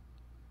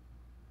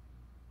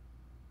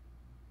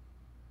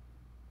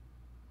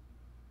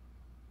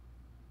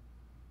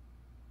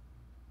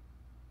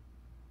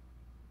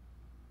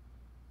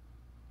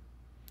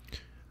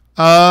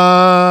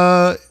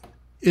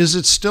 Is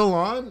it still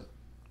on?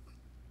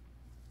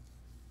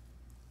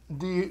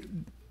 Do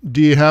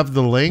you have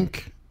the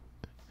link?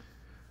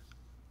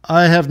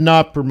 I have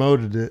not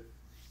promoted it.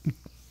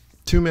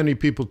 Too many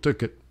people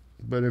took it.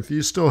 But if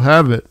you still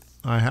have it,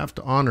 I have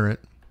to honor it.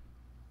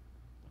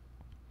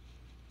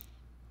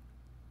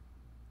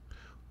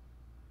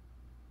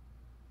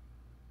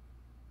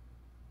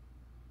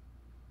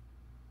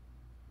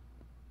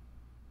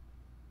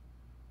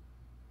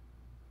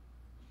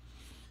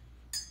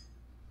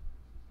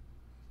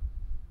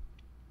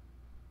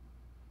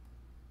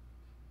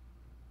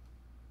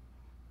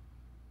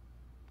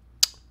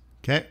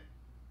 Okay.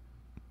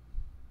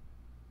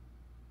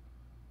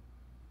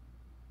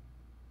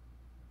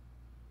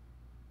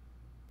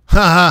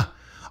 Haha,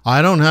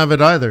 I don't have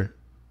it either.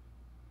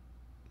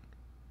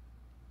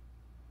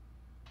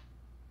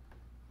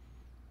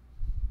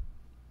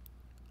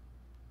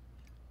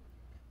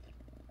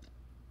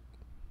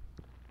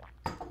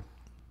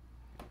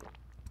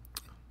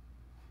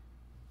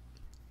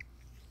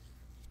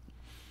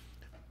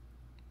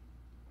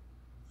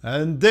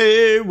 And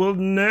they will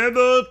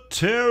never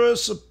tear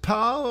us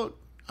apart.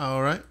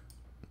 All right.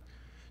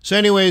 So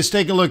anyways,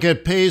 take a look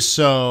at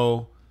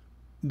peso.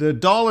 The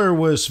dollar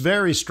was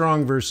very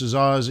strong versus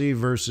Aussie,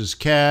 versus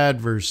CAD,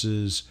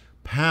 versus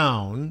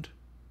pound.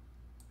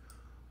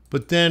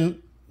 But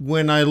then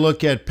when I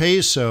look at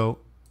peso,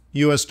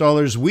 US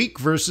dollar's weak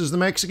versus the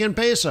Mexican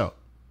peso.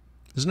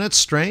 Isn't that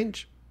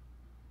strange?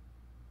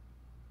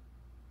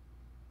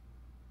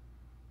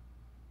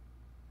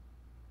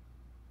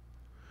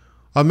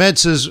 Ahmed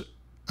says, you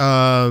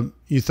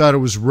thought it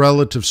was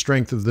relative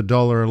strength of the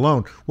dollar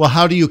alone. Well,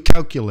 how do you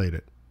calculate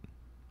it?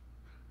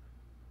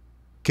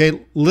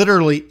 Okay,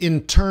 literally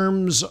in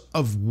terms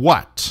of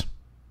what?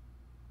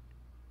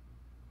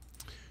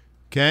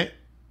 Okay,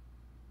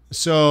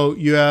 so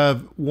you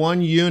have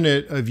 1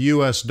 unit of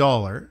US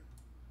dollar.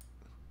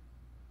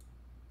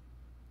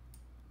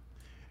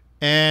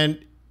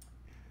 And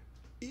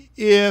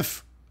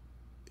if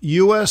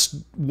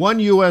 1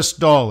 US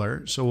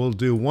dollar, so we'll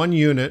do 1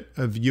 unit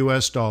of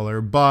US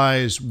dollar,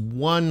 buys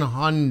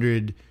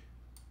 100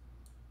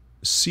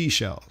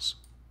 seashells.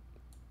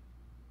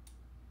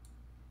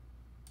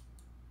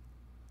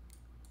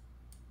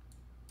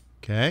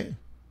 Okay.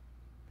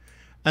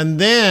 And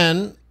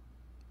then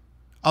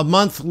a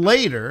month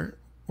later,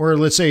 or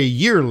let's say a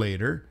year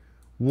later,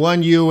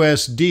 1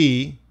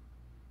 USD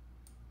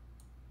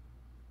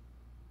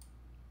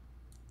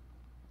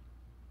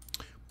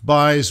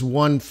buys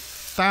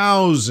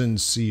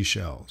 1,000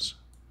 seashells.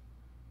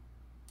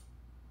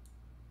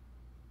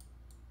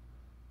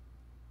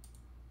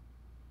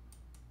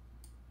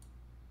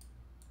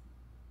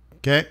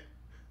 Okay.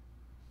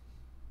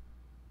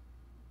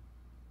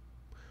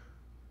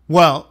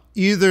 Well,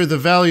 either the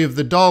value of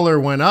the dollar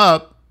went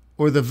up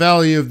or the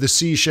value of the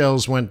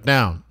seashells went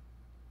down.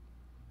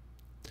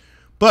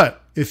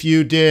 But if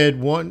you did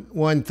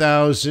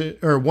 1,000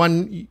 or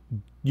 1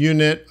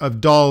 unit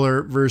of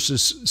dollar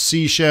versus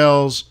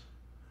seashells,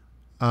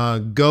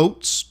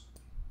 goats,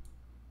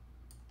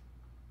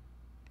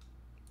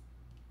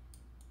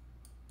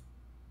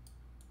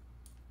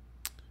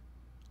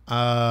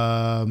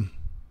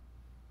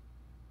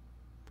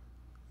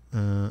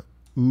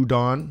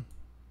 udon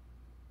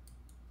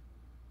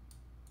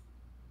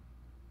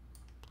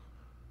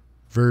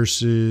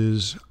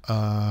versus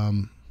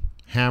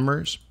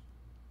hammers.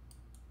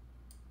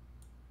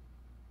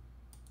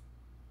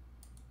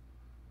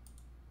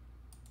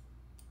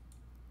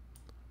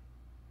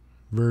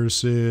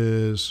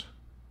 Versus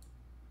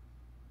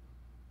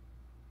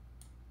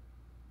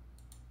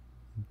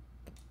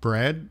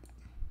bread.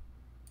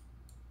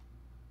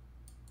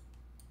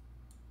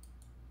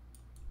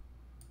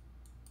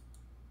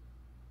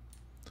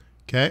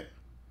 Okay.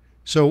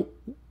 So,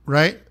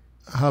 right.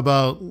 How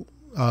about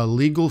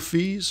legal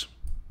fees?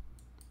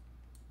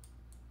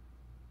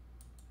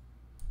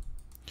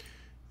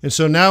 And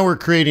so now we're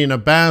creating a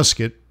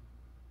basket,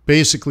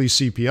 basically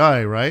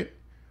CPI, right?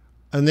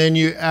 And then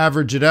you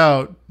average it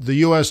out. The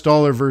US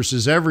dollar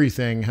versus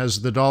everything,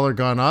 has the dollar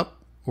gone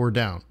up or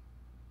down?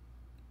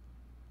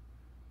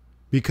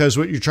 Because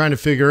what you're trying to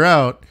figure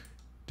out,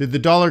 did the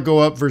dollar go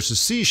up versus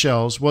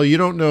seashells? Well, you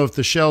don't know if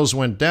the shells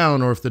went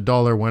down or if the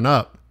dollar went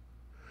up.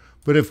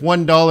 But if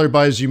 $1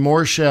 buys you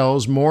more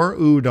shells, more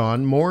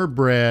udon, more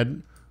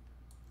bread,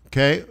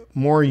 okay,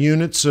 more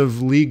units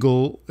of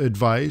legal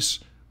advice,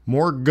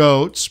 more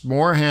goats,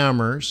 more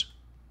hammers,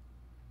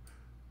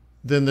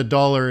 then the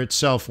dollar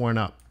itself went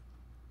up.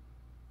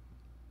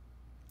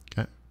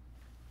 Okay.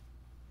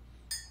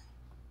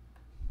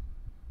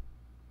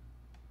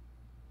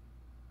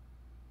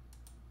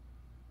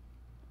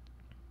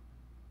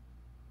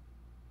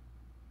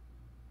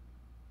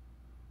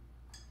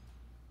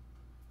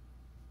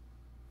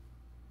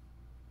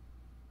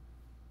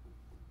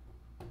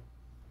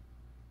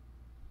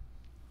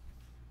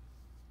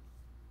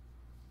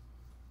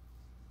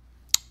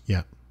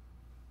 Yeah.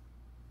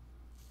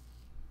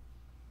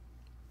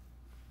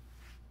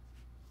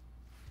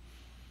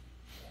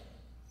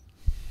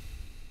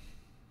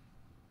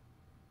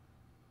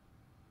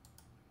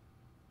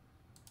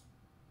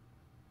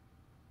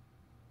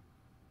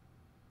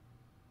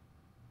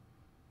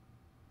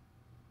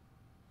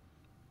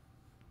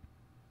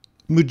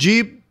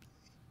 Mujib,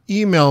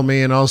 email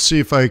me and I'll see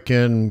if I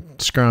can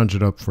scrounge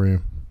it up for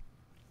you.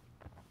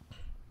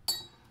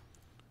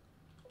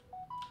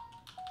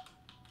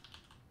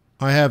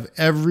 I have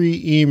every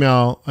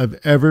email I've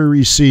ever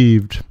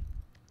received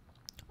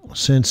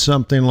since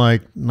something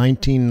like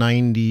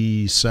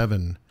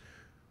 1997,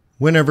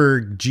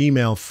 whenever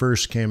Gmail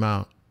first came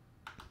out.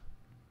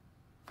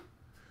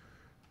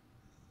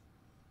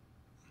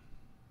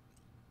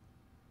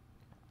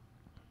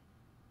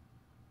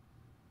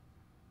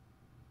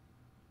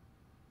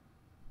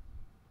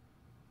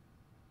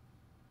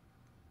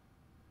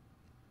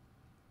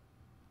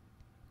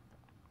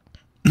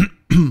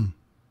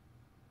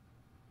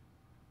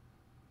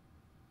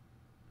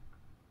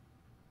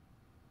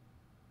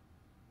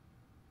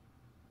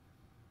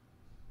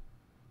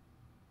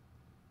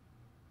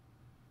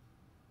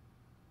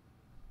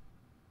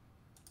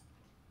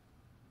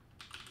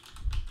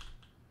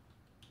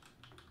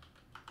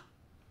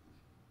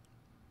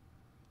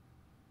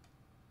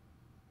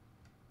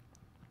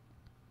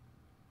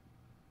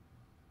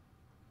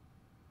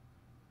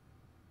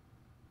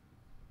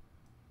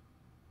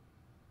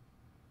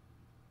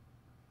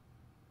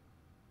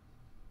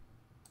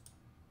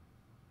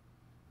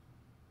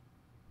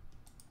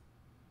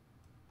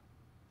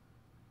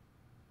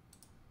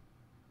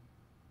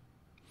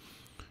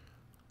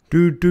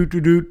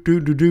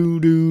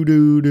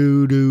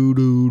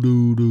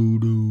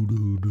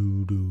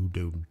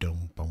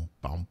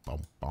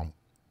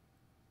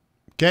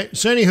 Okay,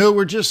 so anywho,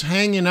 we're just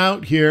hanging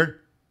out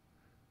here.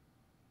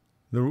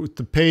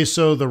 The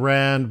peso, the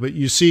rand, but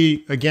you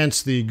see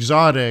against the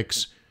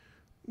exotics,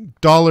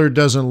 dollar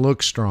doesn't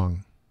look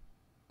strong.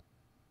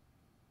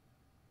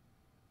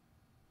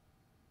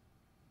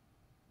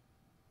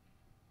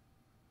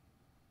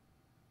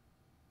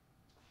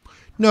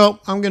 No,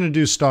 I'm going to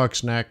do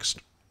stocks next.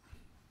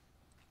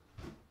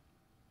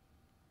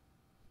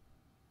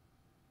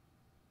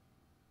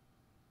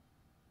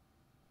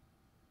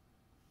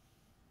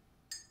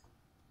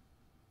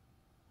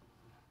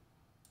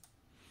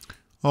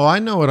 Oh, I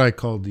know what I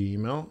called the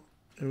email.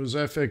 It was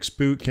FX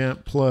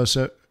Bootcamp plus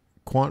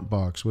Quant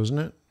Box, wasn't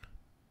it?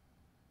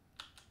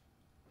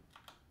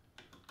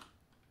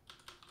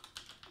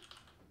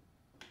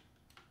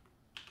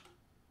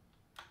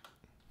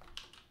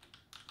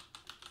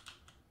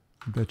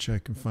 I bet you I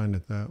can find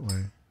it that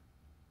way.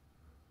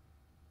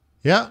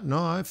 Yeah,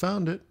 no, I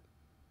found it.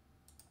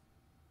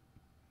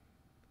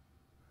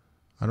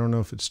 I don't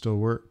know if it still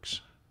works.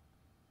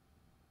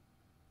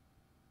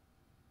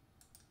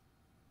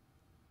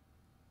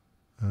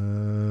 I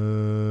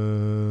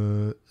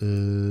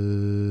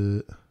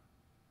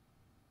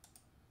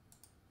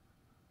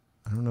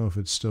don't know if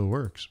it still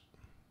works.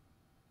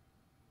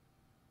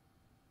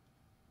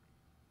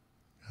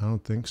 I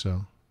don't think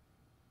so.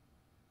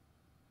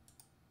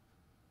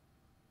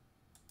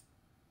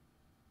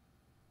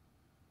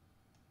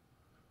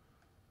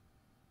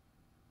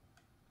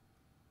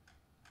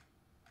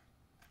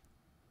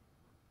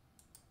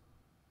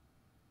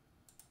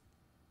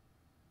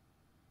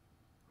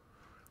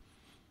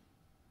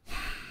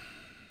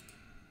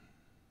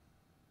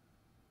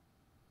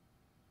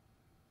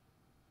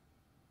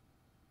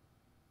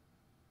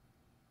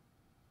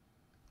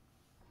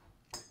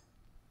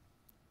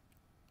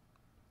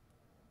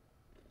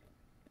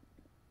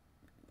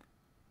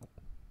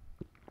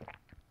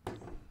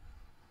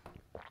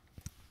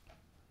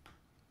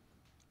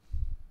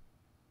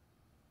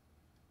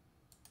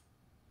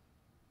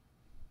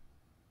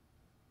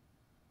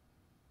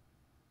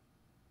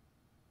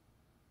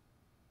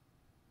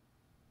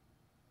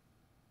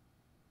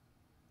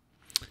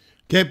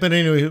 Okay, but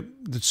anyway,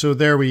 so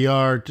there we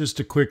are. Just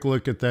a quick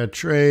look at that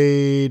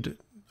trade.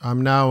 I'm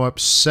now up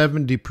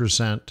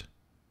 70%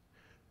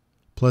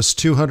 plus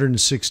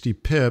 260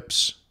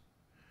 pips.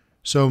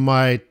 So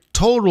my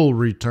total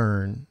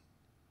return,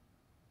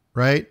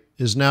 right,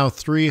 is now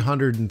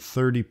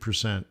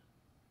 330%.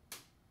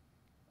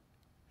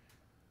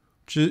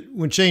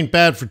 Which ain't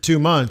bad for 2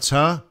 months,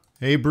 huh?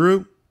 Hey,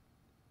 Brew?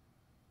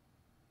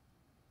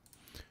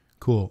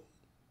 Cool.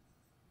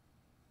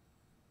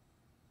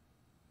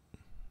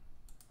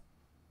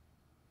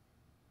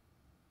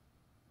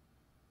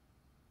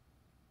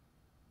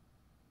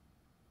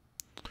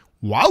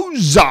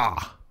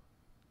 Wowza!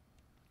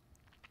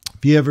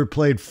 If you ever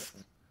played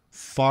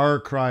Far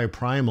Cry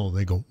Primal,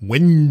 they go,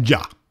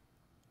 Winja.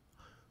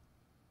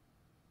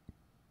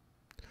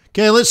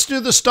 Okay, let's do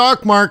the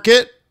stock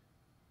market.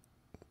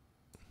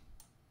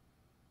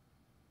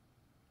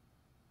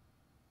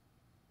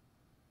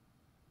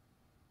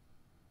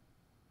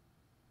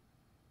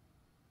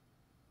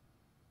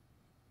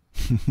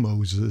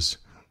 Moses,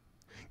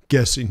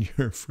 guessing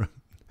you're from.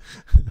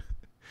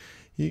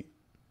 Be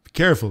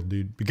careful,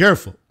 dude. Be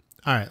careful.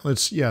 All right,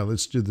 let's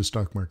do the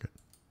stock market.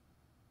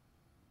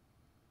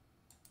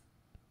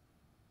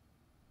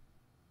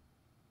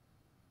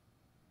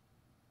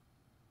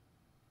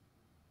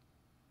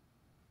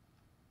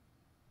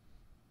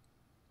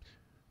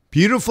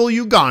 Beautiful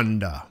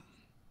Uganda.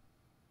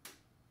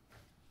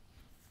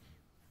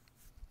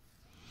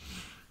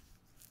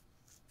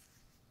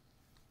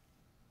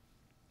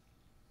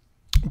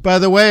 By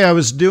the way, I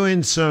was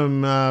doing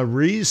some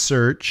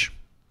research.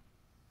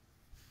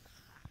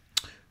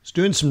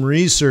 Doing some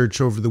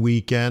research over the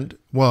weekend.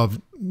 Well,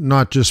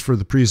 not just for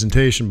the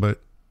presentation, but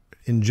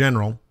in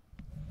general.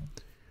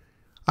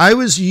 I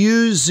was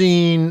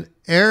using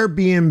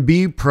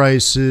Airbnb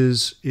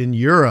prices in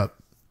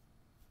Europe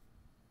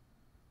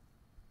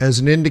as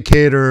an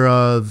indicator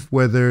of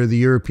whether the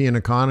European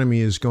economy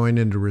is going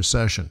into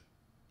recession.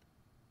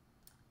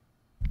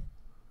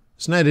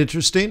 Isn't that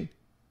interesting?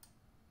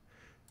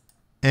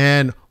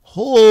 And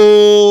holy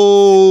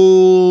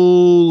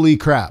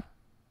crap.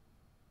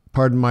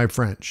 Pardon my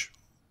French.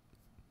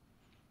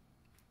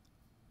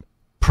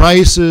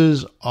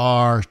 Prices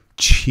are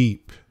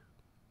cheap.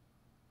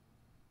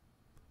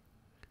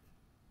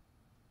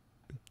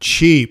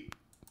 Cheap.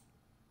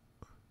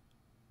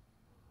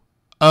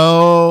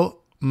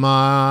 Oh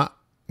my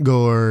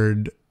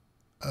God.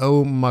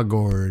 Oh my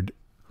God.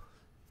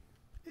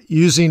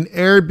 Using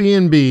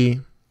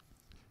Airbnb,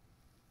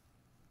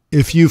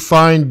 if you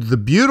find the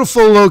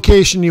beautiful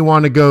location you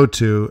want to go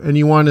to and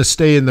you want to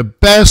stay in the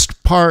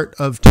best part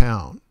of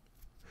town,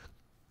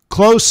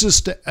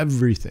 closest to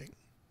everything,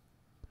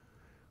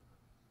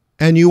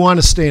 and you want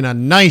to stay in a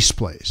nice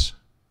place,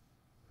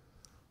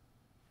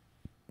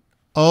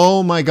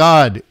 oh my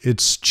God,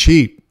 it's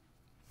cheap.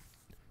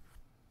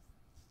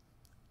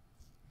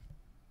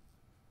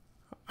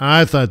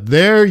 I thought,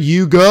 there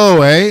you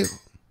go, eh?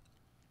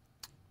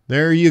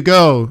 There you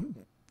go.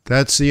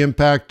 That's the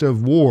impact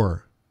of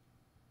war.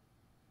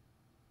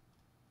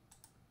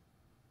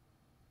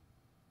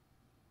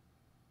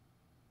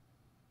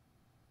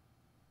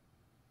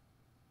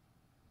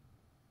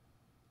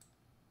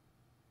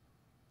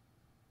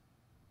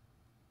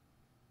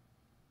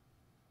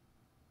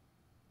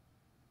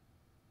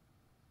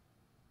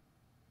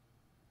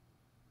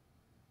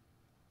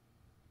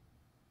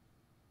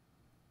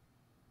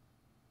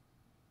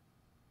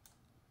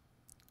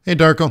 Hey,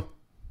 Darko.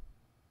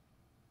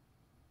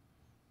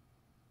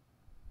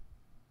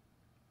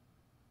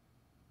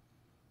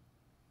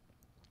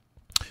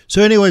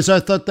 So anyways,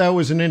 I thought that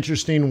was an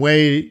interesting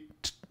way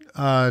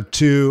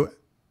to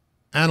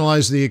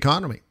analyze the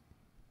economy.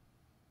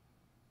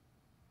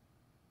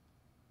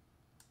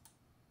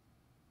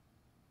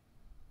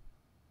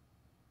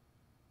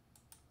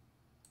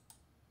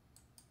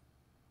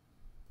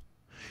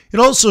 It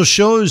also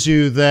shows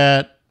you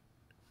that,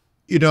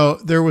 you know,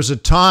 there was a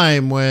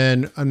time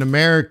when an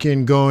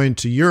American going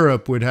to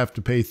Europe would have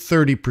to pay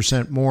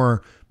 30%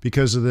 more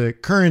because of the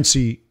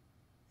currency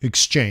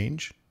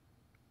exchange.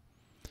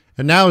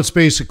 And now it's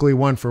basically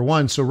 1 for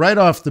 1. So right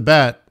off the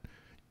bat,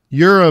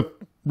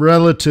 Europe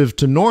relative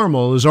to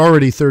normal is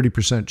already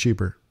 30%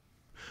 cheaper.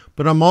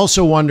 But I'm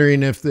also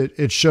wondering if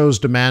it shows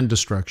demand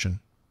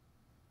destruction.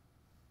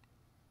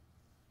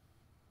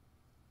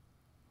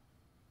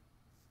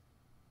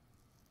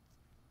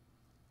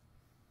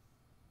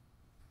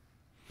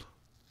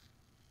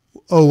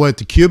 Oh, what,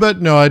 the Cuba?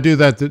 No, I do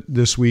that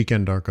this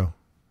weekend, Darko.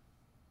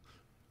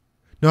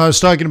 No, I was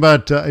talking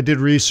about, I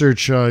did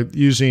research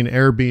using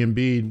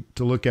Airbnb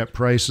to look at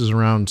prices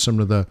around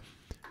some of the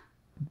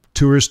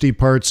touristy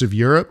parts of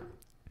Europe.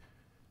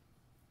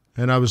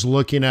 And I was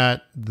looking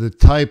at the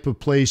type of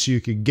place you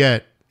could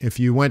get if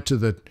you went to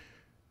the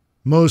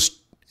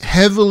most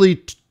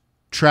heavily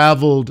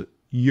traveled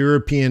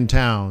European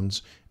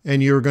towns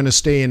and you were going to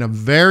stay in a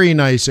very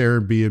nice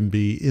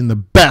Airbnb in the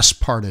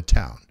best part of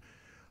town.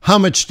 How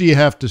much do you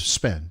have to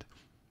spend?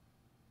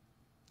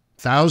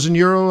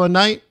 €1,000 a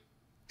night?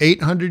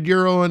 800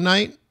 euro a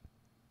night?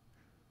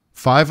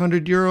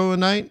 500 euro a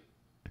night?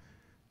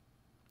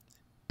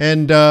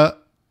 And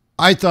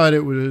I thought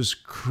it was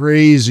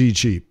crazy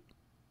cheap.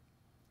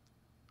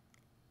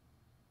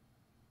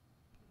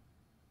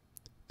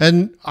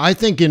 And I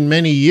think in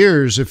many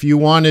years, if you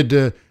wanted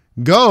to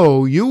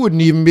go, you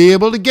wouldn't even be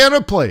able to get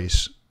a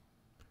place.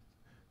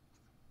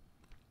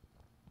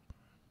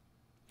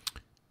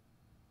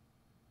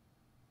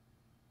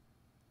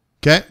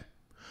 Okay.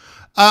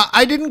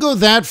 I didn't go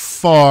that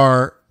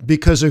far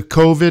because of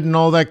COVID and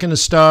all that kind of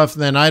stuff.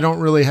 Then I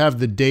don't really have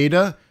the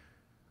data.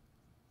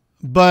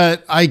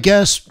 But I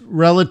guess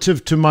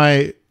relative to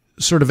my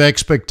sort of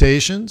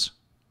expectations,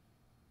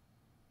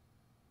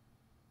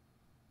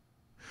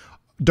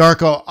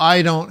 Darko,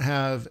 I don't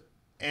have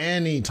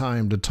any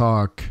time to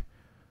talk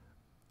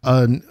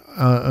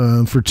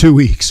for 2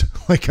 weeks.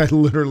 Like, I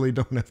literally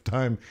don't have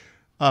time.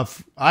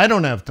 I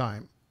don't have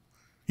time.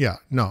 Yeah,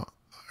 no.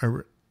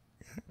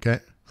 Okay.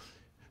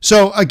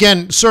 So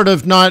again, sort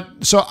of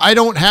not, so I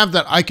don't have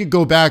that. I could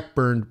go back,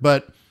 Burned,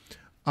 but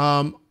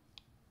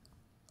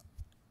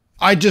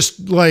I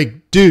just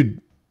like,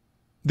 dude,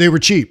 they were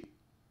cheap.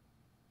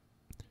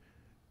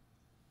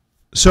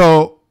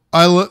 So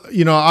I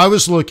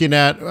was looking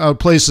at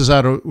places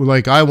that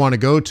like I want to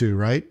go to,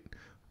 right?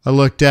 I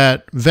looked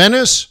at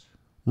Venice,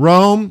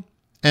 Rome,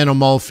 and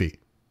Amalfi.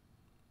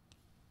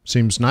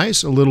 Seems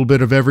nice. A little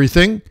bit of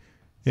everything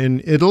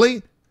in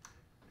Italy.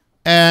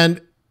 And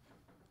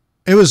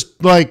it was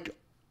like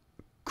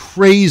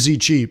crazy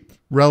cheap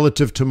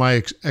relative to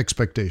my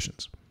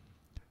expectations.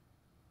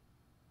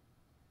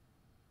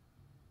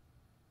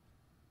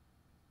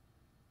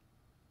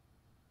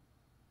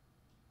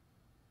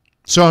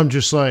 So I'm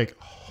just like,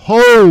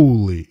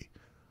 holy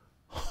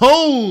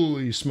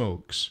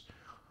smokes.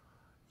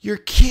 You're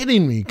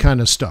kidding me kind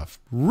of stuff.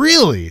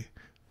 Really?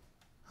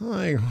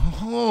 Like,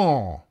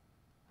 oh,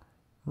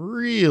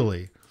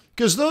 really?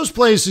 Because those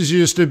places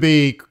used to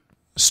be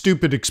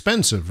stupid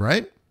expensive,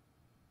 right?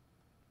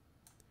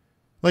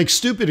 Like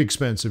stupid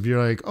expensive.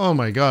 You're like, oh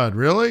my God,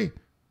 really?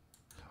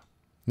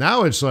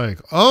 Now it's like,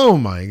 oh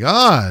my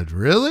God,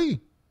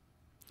 really?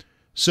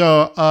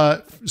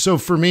 So, so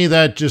for me,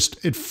 that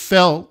just, it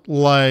felt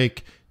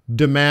like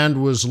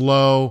demand was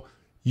low.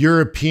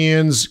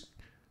 Europeans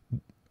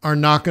are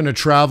not going to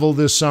travel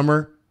this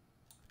summer.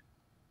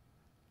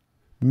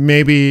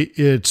 Maybe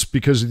it's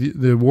because of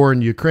the war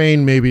in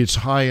Ukraine. Maybe it's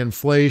high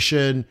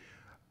inflation.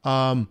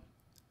 So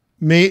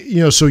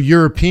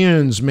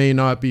Europeans may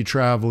not be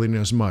traveling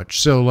as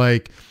much. So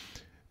like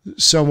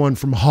someone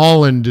from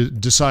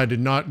Holland decided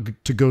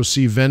not to go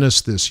see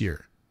Venice this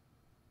year.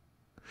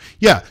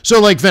 Yeah, so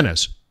like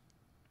Venice.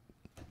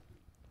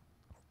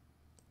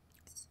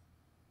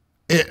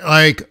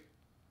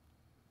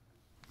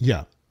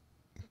 Yeah,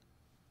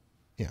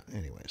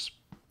 anyways.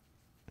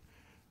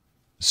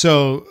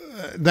 So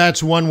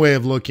that's one way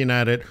of looking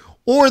at it.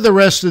 Or the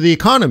rest of the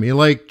economy,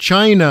 like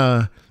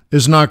China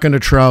is not going to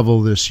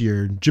travel this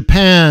year.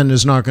 Japan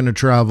is not going to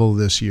travel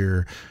this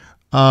year.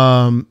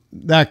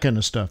 That kind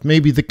of stuff.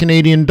 Maybe the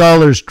Canadian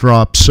dollar's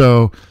dropped,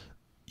 so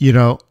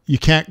you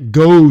can't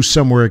go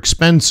somewhere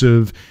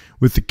expensive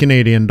with the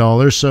Canadian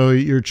dollar, so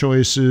your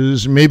choice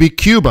is maybe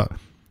Cuba,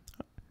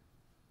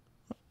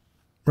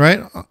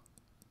 right?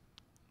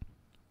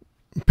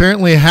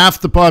 Apparently half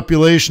the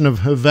population of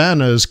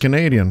Havana is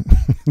Canadian.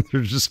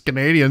 There's just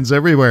Canadians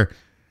everywhere.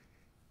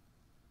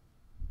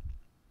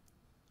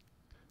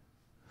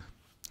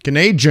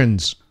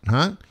 Canadians,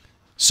 huh?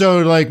 So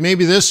like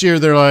maybe this year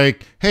they're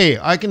like, hey,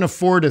 I can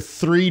afford a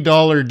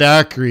 $3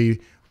 daiquiri,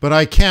 but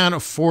I can't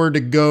afford to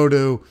go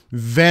to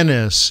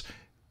Venice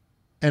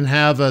and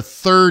have a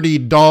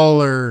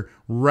 $30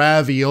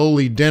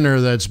 ravioli dinner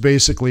that's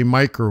basically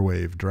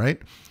microwaved, right?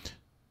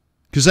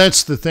 Because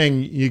that's the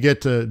thing. You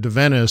get to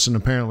Venice and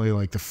apparently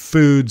like the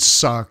food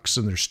sucks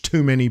and there's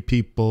too many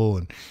people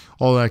and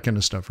all that kind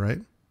of stuff,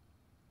 right?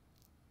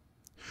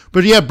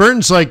 But yeah,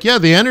 Burton's like, yeah,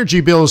 the energy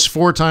bill is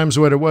 4 times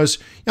what it was.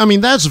 I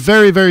mean, that's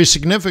very, very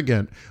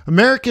significant.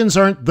 Americans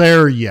aren't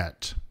there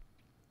yet.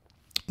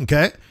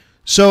 Okay?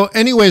 So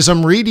anyways,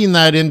 I'm reading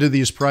that into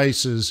these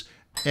prices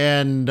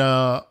and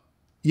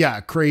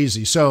yeah,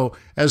 crazy. So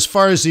as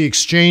far as the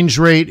exchange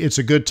rate, it's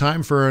a good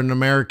time for an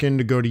American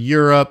to go to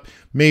Europe.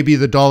 Maybe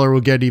the dollar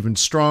will get even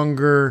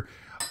stronger.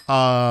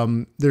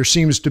 There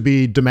seems to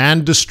be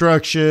demand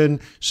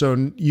destruction,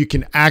 so you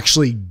can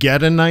actually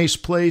get a nice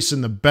place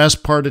in the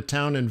best part of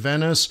town in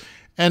Venice,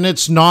 and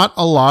it's not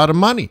a lot of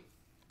money.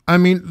 I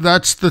mean,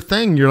 that's the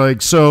thing. You're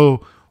like,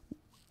 so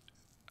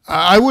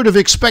I would have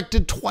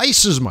expected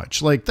twice as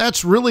much. Like,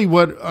 that's really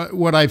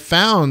what I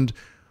found.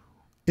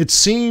 It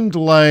seemed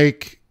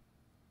like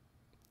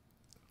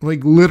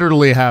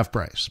literally half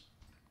price.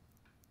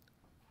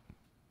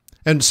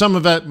 And some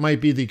of that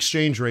might be the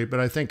exchange rate, but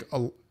I think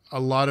a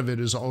lot of it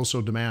is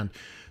also demand.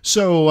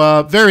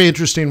 So very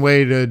interesting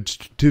way to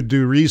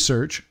do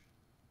research.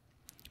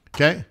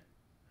 Okay.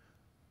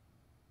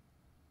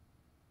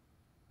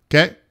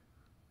 Okay.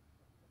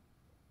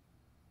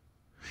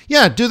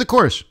 Yeah, do the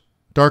course.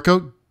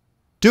 Darko,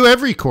 do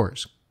every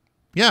course.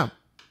 Yeah,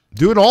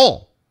 do it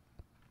all.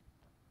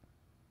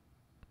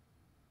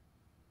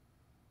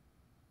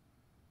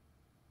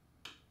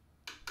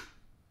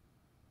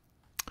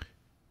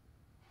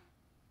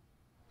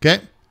 Okay.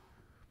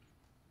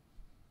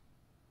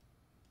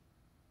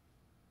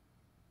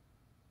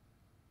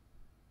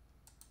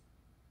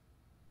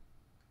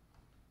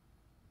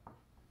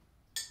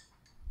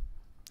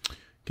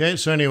 Okay,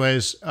 so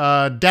anyways,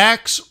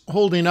 DAX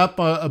holding up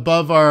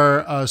above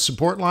our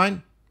support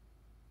line.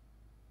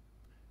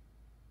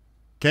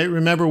 Okay,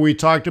 remember we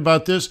talked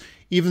about this.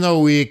 Even though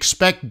we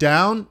expect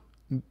down,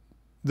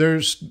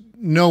 there's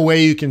no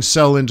way you can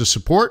sell into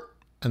support,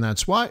 and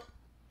that's why.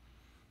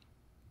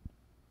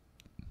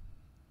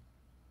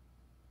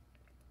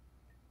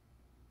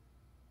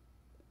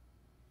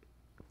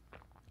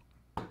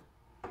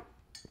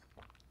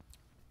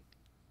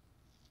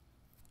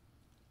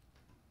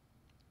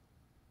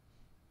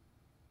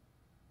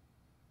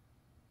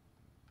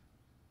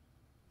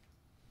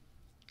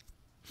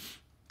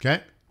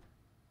 Okay.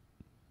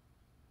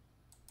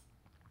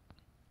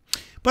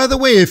 By the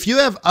way, if you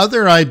have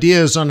other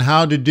ideas on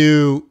how to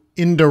do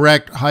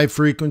indirect high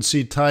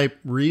frequency type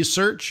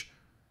research,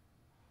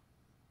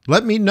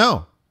 let me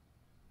know.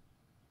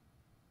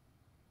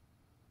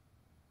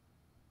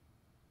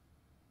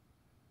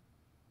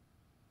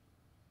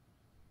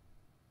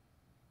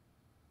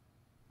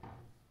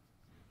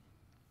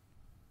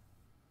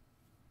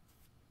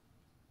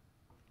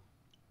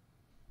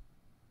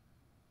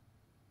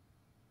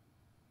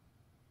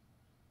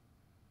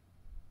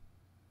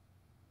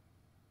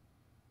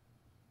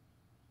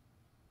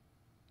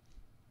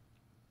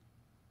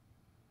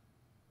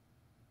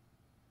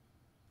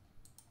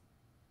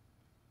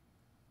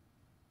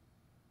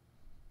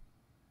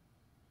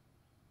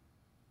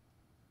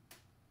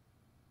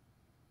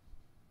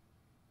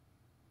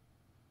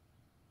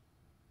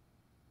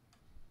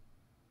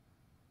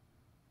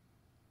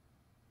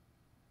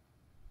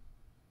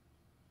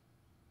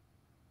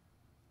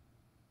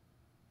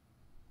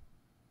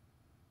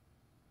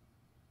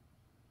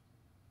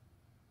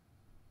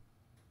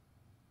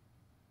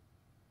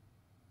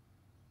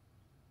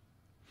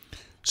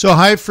 So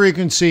high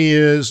frequency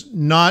is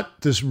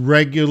not this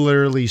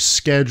regularly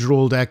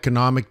scheduled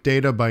economic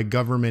data by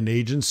government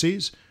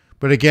agencies.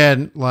 But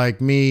again,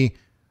 like me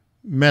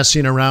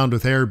messing around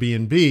with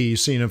Airbnb,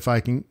 seeing if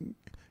I can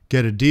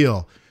get a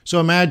deal. So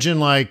imagine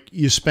like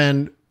you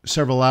spend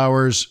several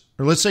hours,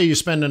 or let's say you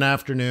spend an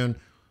afternoon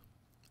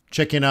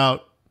checking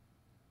out,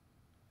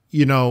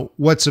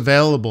 what's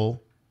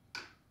available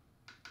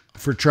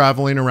for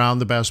traveling around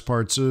the best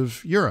parts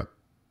of Europe.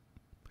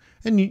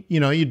 And,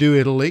 you do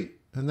Italy.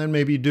 And then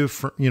maybe you do,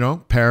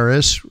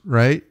 Paris,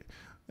 right?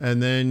 And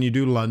then you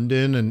do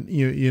London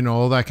and,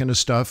 all that kind of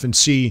stuff and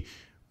see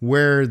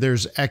where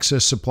there's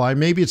excess supply.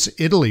 Maybe it's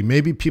Italy.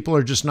 Maybe people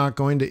are just not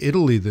going to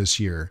Italy this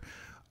year.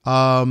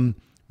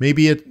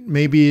 Maybe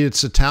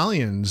it's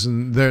Italians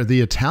and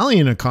the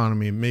Italian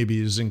economy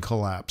maybe is in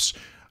collapse.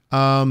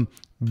 But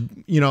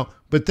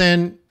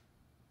then,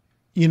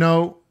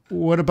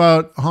 what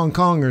about Hong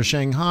Kong or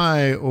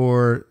Shanghai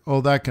or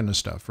all that kind of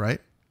stuff, right?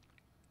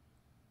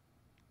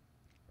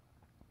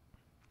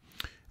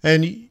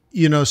 And,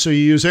 so you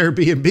use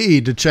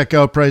Airbnb to check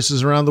out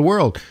prices around the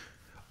world.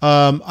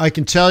 I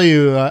can tell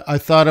you, I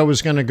thought I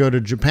was going to go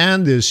to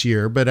Japan this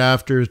year, but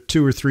after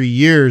 2 or 3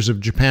 years of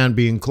Japan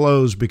being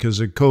closed because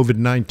of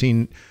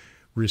COVID-19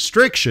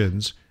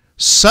 restrictions,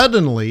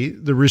 suddenly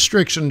the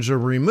restrictions are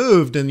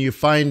removed and you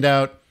find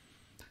out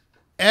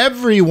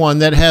everyone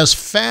that has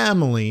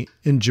family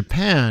in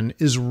Japan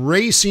is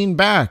racing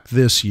back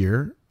this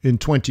year in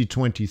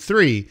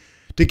 2023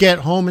 to get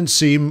home and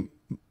see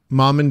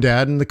mom and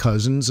dad and the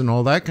cousins and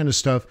all that kind of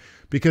stuff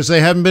because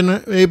they haven't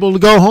been able to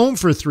go home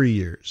for 3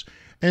 years.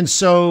 And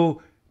so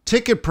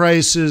ticket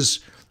prices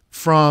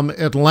from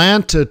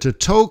Atlanta to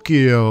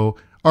Tokyo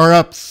are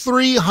up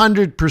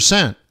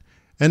 300%.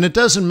 And it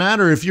doesn't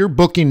matter if you're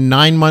booking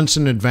 9 months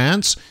in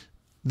advance,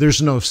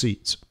 there's no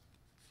seats.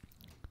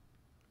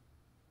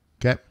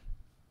 Okay.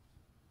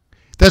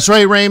 That's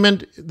right,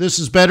 Raymond. This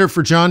is better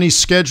for Johnny's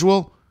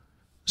schedule.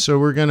 So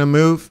we're going to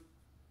move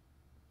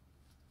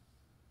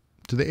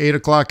to the 8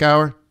 o'clock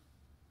hour.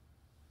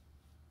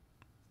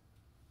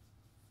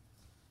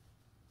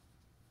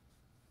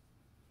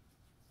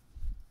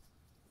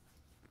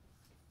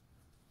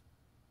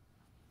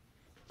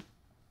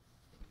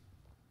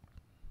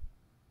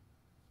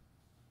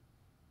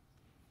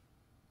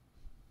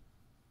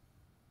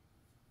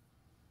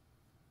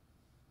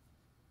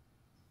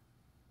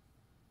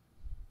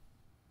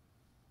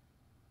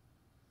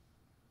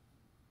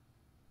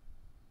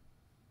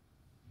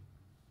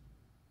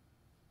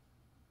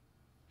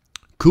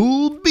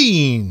 Cool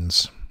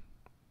beans.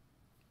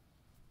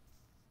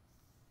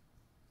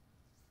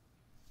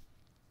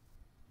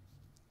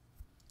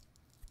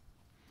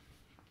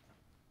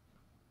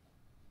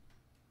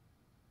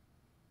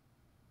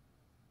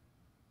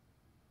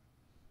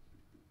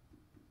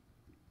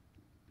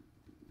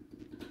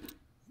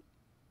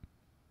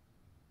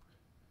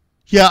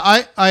 Yeah,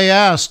 I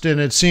asked, and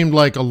it seemed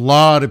like a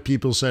lot of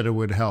people said it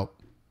would help.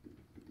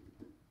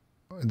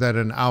 That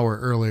an hour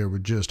earlier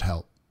would just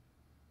help.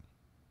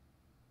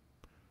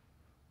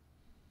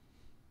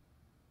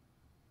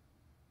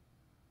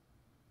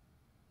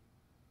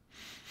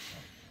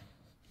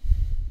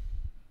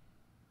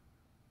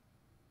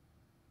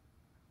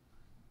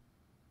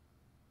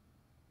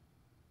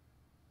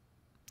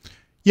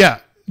 Yeah.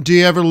 Do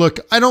you ever look?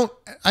 I don't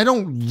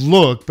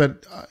look,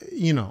 but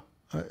you know,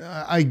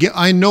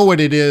 I know what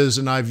it is,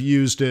 and I've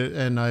used it,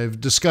 and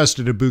I've discussed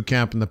it at boot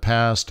camp in the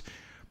past.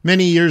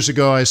 Many years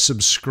ago, I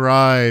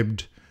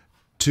subscribed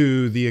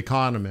to The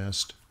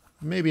Economist.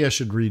 Maybe I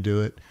should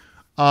redo it.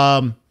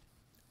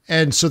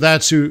 And so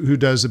that's who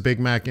does the Big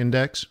Mac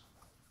Index.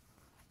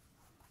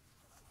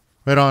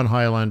 Right on,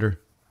 Highlander.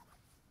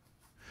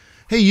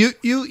 Hey, you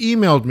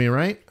emailed me,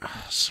 right?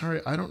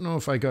 Sorry, I don't know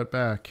if I got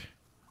back.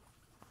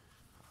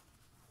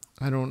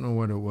 I don't know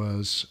what it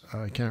was.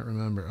 I can't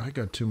remember. I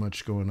got too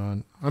much going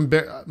on.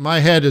 My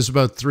head is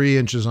about 3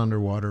 inches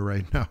underwater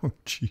right now.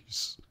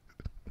 Jeez.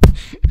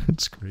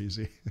 It's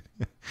crazy.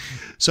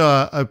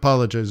 So I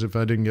apologize if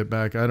I didn't get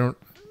back. I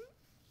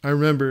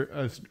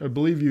remember, I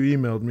believe you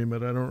emailed me,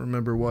 but I don't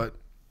remember what.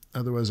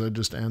 Otherwise, I'd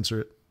just answer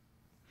it.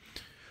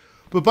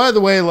 But by the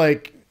way,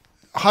 like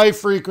high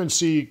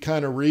frequency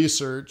kind of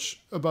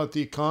research about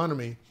the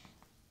economy.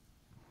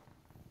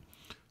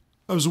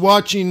 I was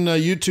watching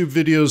YouTube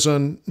videos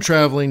on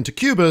traveling to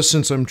Cuba,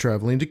 since I'm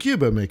traveling to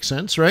Cuba. Makes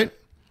sense, right?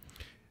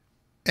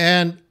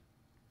 And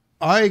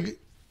I,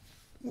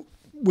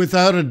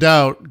 without a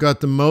doubt, got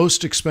the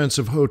most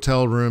expensive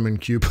hotel room in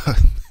Cuba.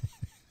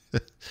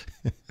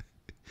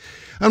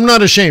 I'm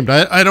not ashamed.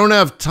 I don't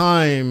have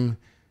time.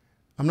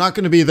 I'm not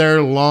going to be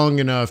there long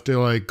enough to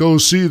like go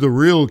see the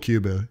real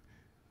Cuba.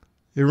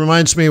 It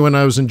reminds me when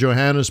I was in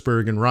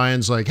Johannesburg and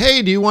Ryan's like,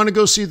 hey, do you want to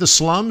go see the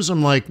slums?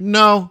 I'm like,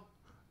 no.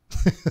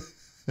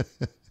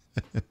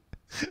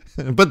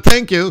 But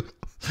thank you.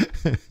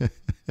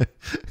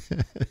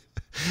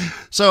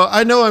 So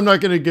I know I'm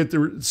not going to get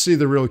to see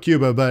the real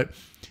Cuba, but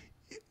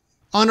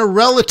on a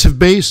relative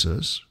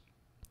basis,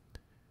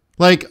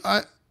 like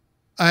I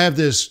have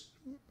this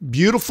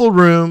beautiful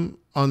room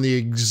on the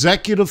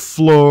executive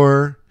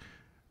floor.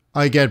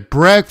 I get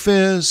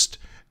breakfast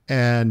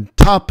and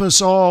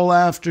tapas all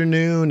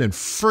afternoon and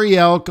free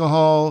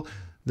alcohol.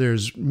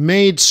 There's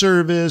maid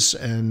service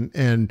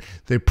and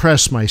they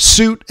press my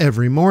suit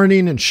every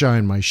morning and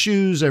shine my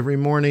shoes every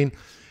morning.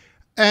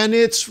 And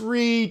it's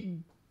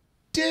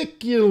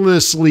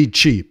ridiculously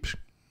cheap.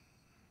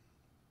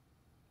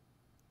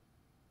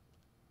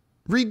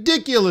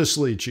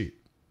 Ridiculously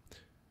cheap.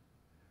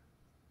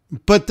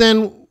 But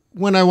then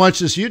when I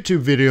watched this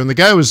YouTube video, and the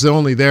guy was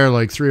only there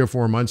like 3 or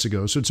 4 months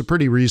ago, so it's a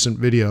pretty recent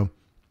video.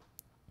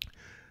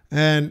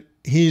 And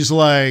he's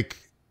like,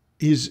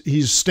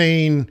 he's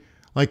staying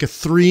like a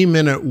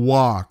 3-minute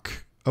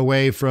walk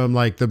away from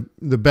like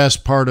the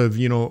best part of,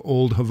 you know,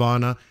 old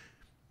Havana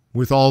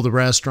with all the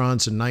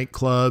restaurants and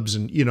nightclubs.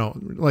 And, you know,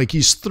 like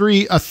he's a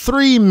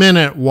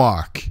 3-minute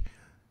walk,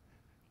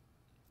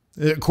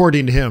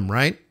 according to him,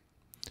 right?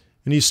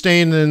 And he's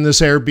staying in this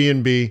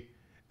Airbnb,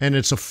 and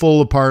it's a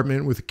full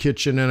apartment with a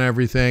kitchen and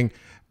everything.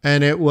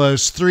 And it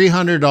was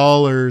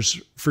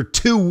 $300 for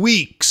 2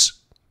 weeks.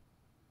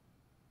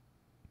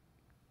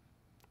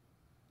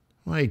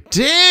 Like,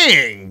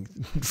 dang,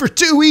 for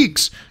 2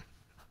 weeks.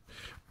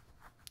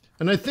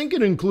 And I think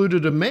it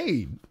included a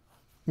maid,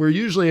 where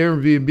usually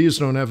Airbnbs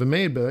don't have a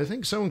maid, but I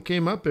think someone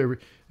came up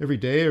every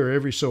day or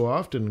every so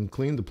often and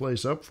cleaned the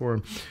place up for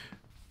him.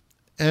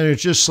 And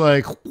it's just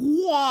like,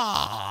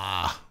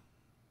 wow.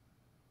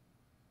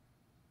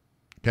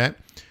 Okay.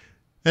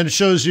 And it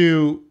shows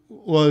you,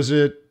 well, is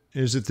it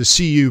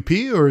the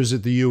CUP or is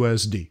it the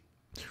USD?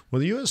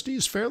 Well, the USD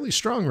is fairly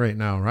strong right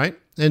now, right?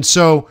 And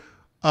so,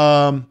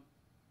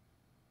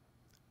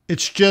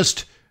 it's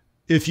just,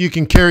 if you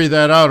can carry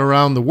that out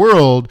around the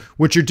world,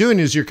 what you're doing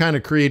is you're kind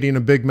of creating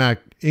a Big Mac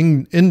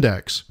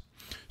index.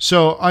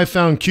 So I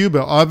found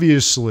Cuba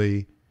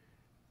obviously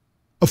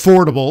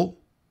affordable.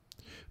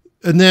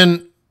 And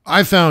then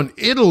I found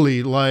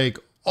Italy, like,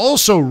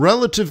 also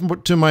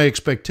relative to my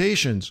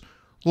expectations,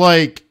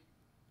 like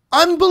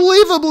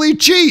unbelievably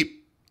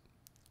cheap,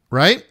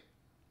 right?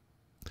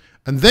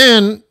 And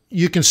then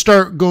you can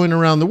start going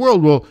around the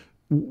world. Well,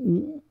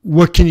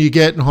 what can you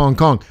get in Hong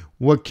Kong?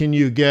 What can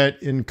you get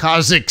in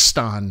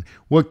Kazakhstan?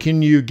 What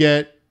can you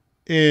get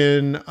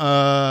in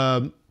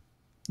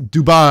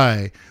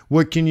Dubai?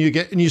 What can you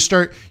get? And you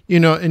start, you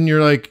know, and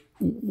you're like,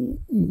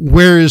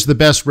 where is the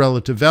best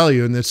relative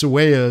value? And it's a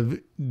way of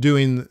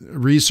doing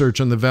research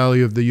on the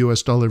value of the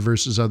US dollar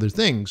versus other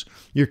things.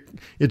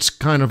 It's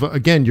kind of,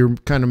 again, you're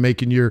kind of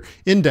making your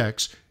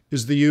index.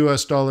 Is the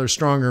US dollar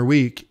strong or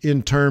weak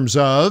in terms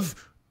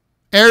of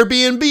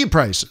Airbnb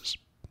prices?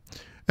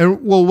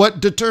 And well, what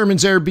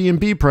determines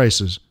Airbnb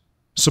prices?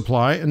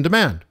 Supply and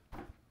demand.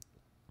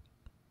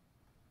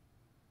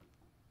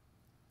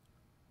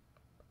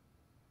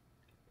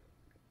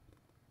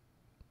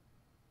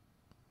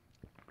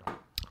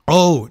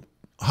 Oh,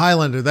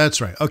 Highlander,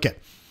 that's right. Okay.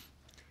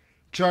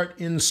 Chart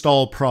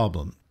install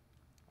problem.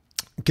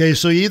 Okay,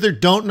 so you either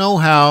don't know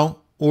how,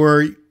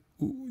 or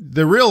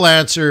the real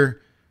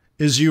answer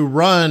is you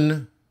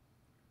run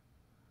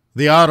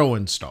the auto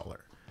installer.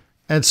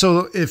 And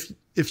so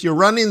if you're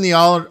running the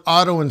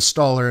auto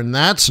installer and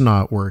that's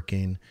not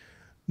working,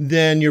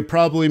 then you're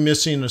probably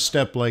missing a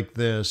step like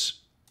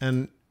this.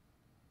 And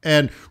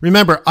And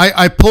remember,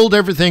 I pulled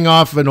everything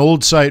off of an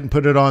old site and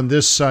put it on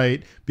this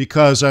site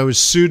because I was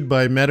sued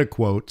by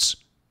MetaQuotes.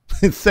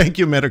 Thank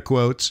you,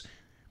 MetaQuotes.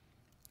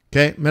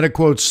 Okay,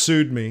 MetaQuotes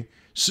sued me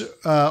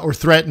or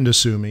threatened to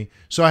sue me.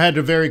 So I had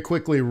to very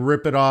quickly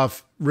rip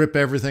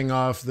everything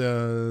off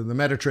the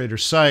MetaTrader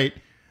site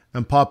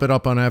and pop it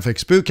up on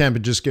FX Bootcamp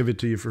and just give it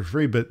to you for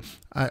free. But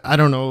I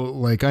don't know,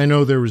 like I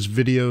know there was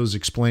videos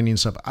explaining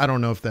stuff. I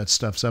don't know if that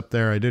stuff's up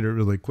there. I did it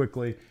really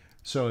quickly,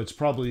 so it's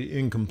probably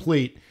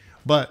incomplete.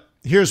 But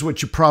here's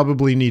what you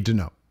probably need to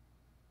know.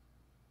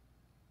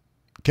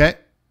 Okay?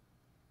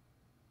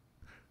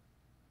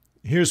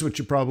 Here's what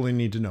you probably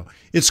need to know.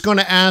 It's going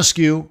to ask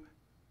you,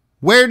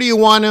 where do you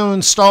want to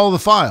install the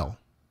file?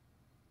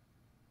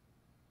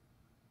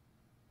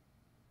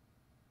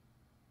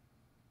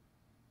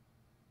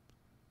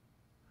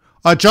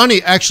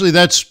 Johnny, actually,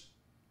 that's,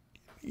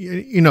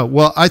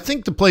 well, I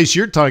think the place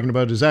you're talking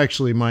about is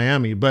actually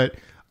Miami. But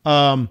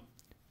yeah,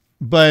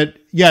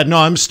 no,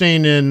 I'm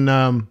staying in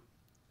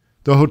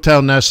the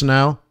Hotel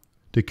Nacional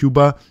de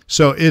Cuba.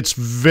 So it's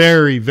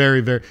very,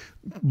 very, very...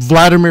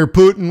 Vladimir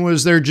Putin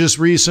was there just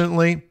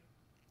recently,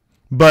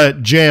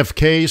 but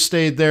JFK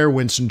stayed there.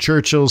 Winston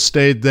Churchill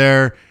stayed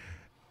there.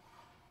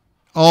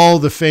 All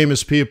the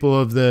famous people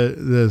of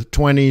the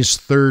 20s,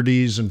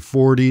 30s, and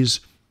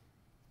 40s,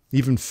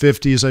 even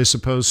 50s, I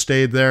suppose,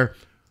 stayed there.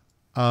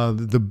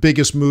 The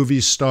biggest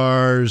movie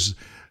stars,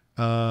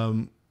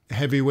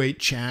 heavyweight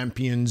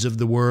champions of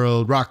the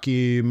world,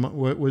 Rocky,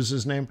 what was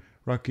his name?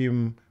 Rocky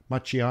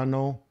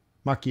Macchiano,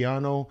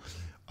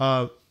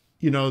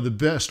 the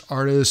best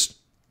artist.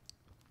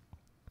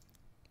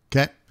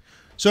 Okay.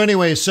 So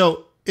anyway,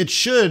 so it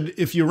should,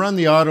 if you run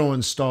the auto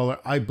installer,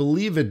 I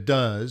believe it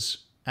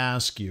does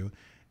ask you.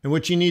 And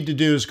what you need to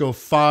do is go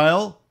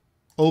File,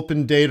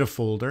 Open Data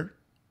Folder.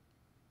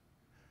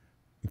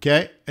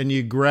 Okay. And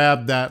you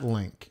grab that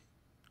link.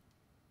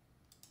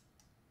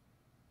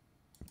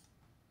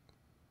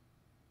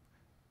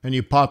 And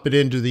you pop it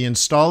into the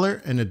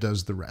installer and it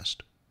does the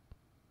rest.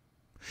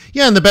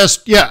 Yeah, and the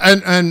best, yeah,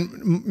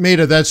 and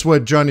Meta, that's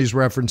what Johnny's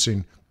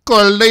referencing.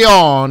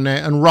 Corleone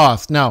and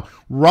Roth. Now,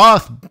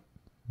 Roth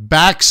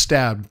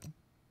backstabbed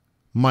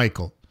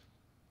Michael.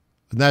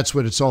 And that's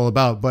what it's all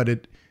about.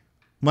 But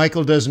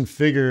Michael doesn't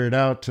figure it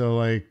out till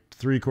like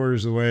 3/4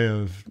 of the way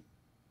of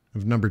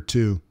number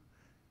 2.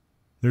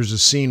 There's a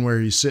scene where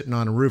he's sitting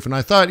on a roof. And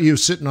I thought he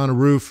was sitting on a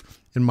roof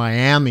in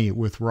Miami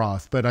with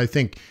Roth. But I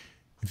think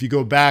if you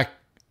go back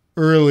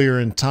earlier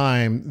in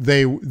time,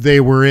 they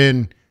were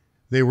in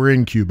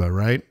Cuba,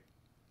 right?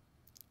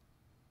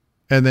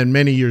 And then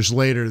many years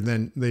later,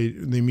 then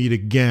they meet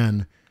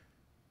again,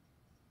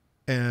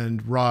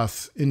 and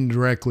Roth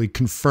indirectly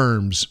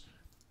confirms,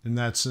 and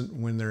that's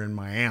when they're in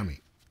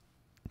Miami,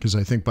 because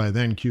I think by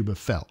then Cuba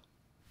fell,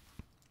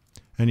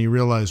 and he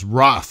realized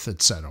Roth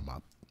had set him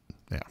up.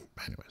 Yeah.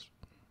 Anyways,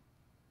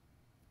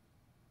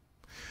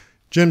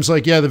 Jim's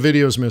like, yeah, the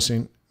video's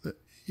missing.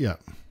 Yeah.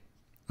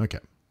 Okay.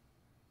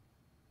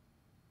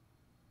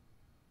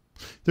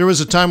 There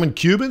was a time when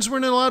Cubans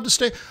weren't allowed to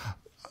stay.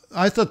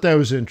 I thought that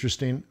was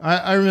interesting.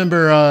 I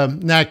remember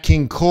Nat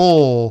King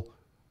Cole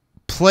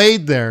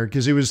played there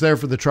because he was there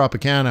for the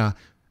Tropicana,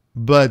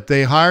 but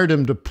they hired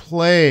him to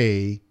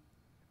play,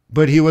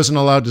 but he wasn't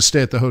allowed to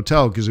stay at the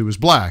hotel because he was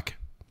black.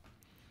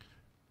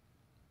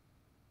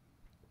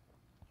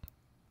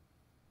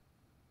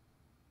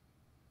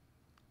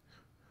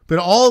 But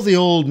all the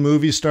old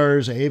movie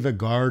stars, Ava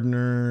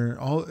Gardner,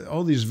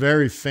 all these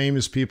very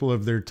famous people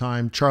of their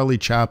time, Charlie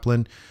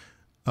Chaplin,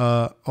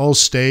 all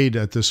stayed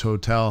at this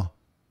hotel.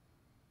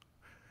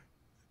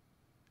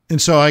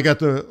 And so I got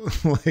the,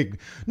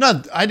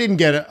 I didn't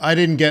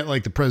get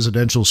like the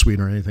presidential suite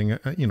or anything.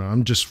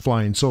 I'm just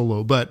flying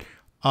solo, but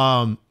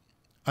I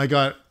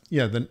got,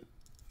 yeah, the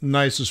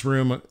nicest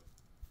room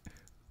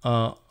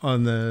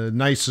on the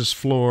nicest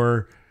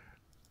floor,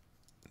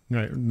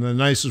 right, the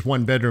nicest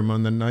one bedroom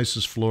on the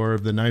nicest floor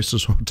of the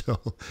nicest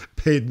hotel,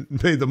 paid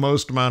the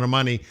most amount of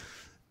money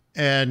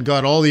and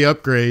got all the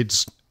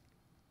upgrades,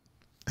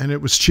 and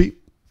it was cheap.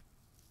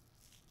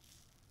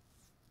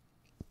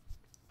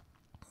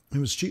 It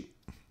was cheap.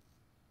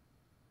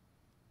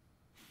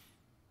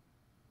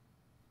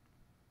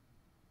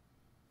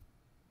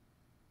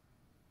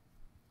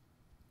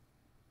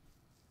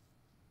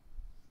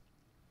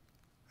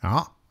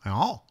 Yeah.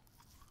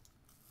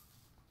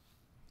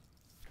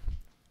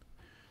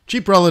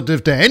 Cheap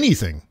relative to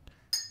anything.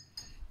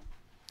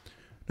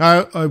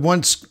 Now, I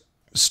once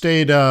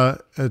stayed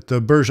at the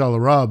Burj Al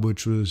Arab,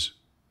 which was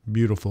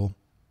beautiful.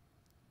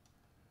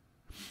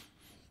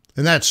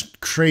 And that's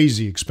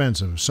crazy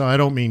expensive. So I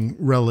don't mean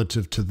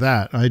relative to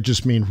that. I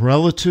just mean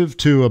relative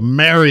to a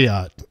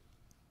Marriott.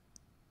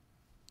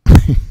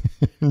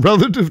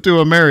 Relative to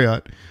a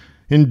Marriott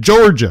in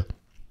Georgia.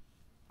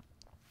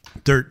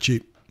 Dirt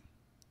cheap.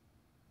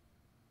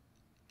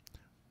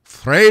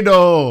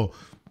 Fredo.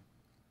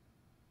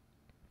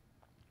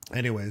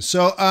 Anyway,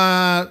 so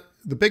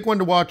the big one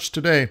to watch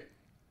today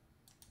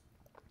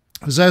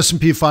is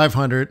S&P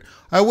 500.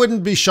 I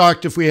wouldn't be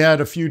shocked if we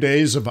had a few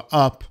days of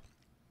up,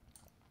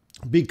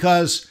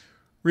 because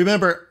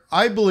Remember,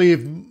 I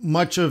believe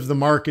much of the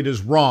market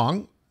is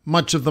wrong.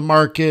 Much of the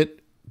market,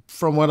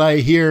 from what I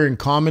hear in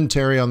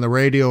commentary on the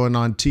radio and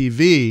on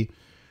TV,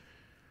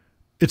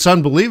 it's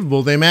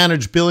unbelievable. They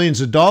manage billions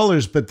of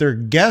dollars, but they're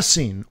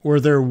guessing or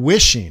they're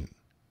wishing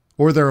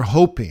or they're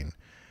hoping.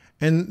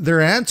 And their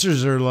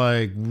answers are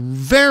like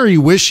very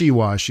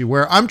wishy-washy,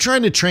 where I'm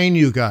trying to train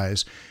you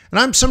guys. And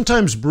I'm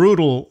sometimes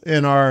brutal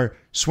in our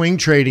swing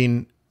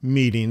trading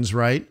meetings,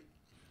 right?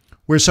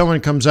 Where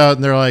someone comes out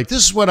and they're like,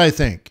 this is what I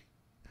think.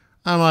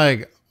 I'm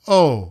like,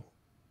 oh,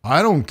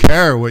 I don't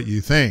care what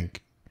you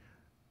think.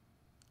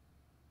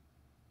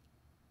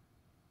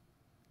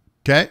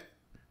 Okay?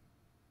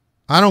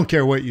 I don't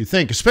care what you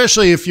think,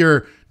 especially if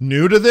you're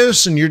new to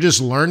this and you're just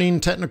learning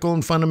technical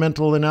and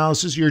fundamental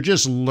analysis. You're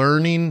just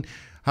learning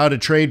how to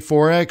trade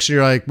Forex.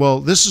 You're like, well,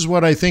 this is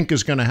what I think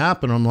is going to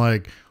happen. I'm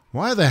like,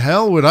 why the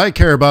hell would I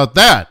care about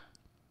that?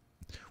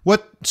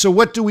 So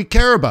what do we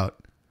care about?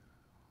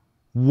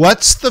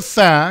 What's the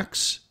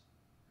facts?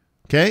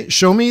 Okay,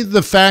 show me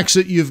the facts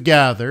that you've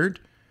gathered.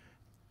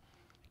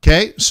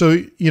 Okay,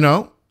 so,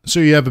 so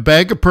you have a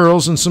bag of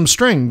pearls and some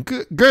string.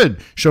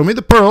 Good. Show me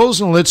the pearls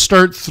and let's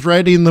start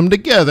threading them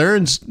together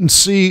and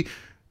see.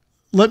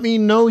 Let me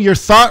know your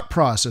thought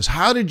process.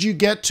 How did you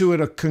get to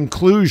a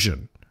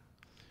conclusion?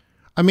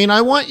 I mean,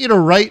 I want you to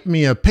write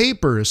me a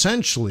paper,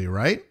 essentially,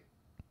 right?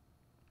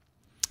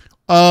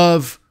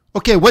 Of,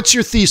 okay, what's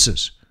your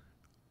thesis?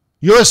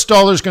 US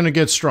dollar is going to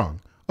get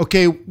strong.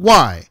 Okay,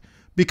 why?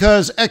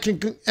 Because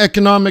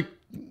economic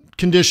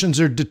conditions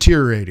are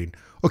deteriorating.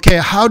 Okay,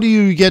 how do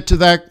you get to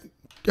that?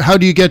 How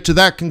do you get to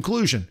that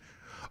conclusion?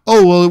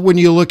 Oh, well, when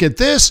you look at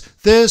this,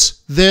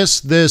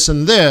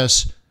 and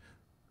this,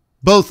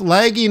 both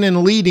lagging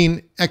and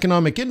leading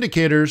economic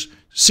indicators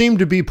seem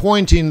to be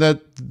pointing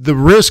that the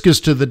risk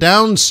is to the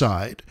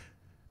downside.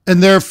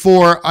 And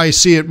therefore, I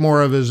see it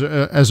more of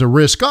as a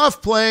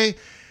risk-off play.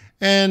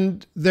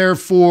 And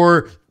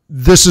therefore,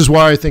 this is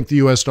why I think the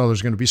US dollar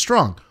is going to be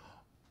strong.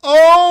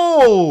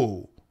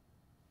 Oh,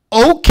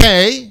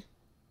 okay.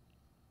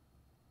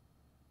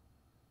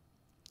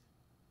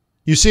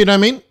 You see what I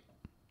mean?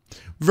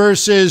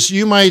 Versus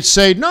you might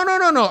say,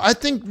 no. I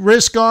think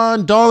risk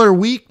on, dollar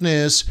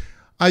weakness.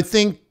 I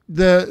think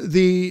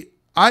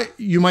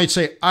you might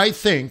say, I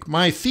think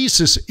my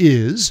thesis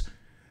is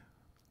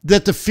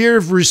that the fear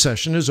of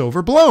recession is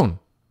overblown.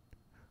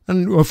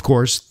 And of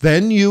course,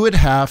 then you would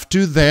have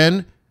to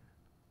then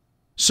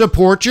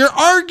support your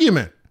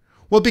argument.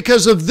 Well,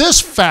 because of this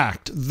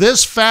fact, and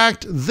this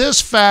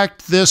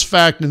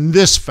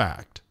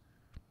fact,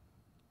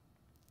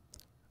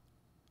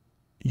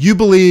 you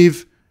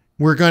believe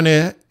we're going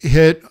to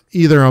hit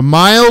either a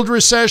mild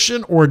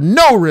recession or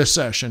no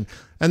recession,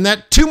 and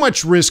that too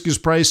much risk is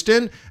priced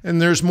in,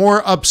 and there's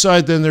more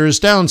upside than there is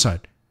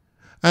downside.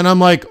 And I'm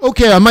like,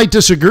 okay, I might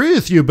disagree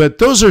with you, but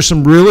those are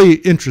some really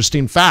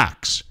interesting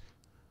facts.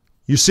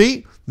 You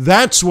see,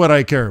 that's what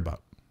I care about.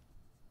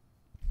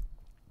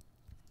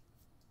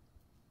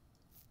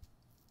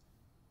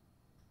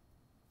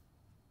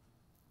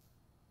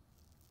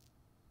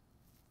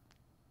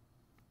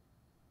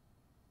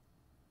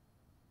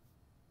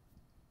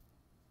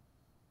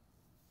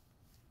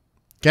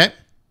 Okay?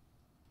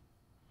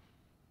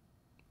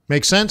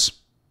 Make sense?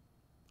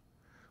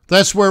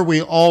 That's where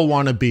we all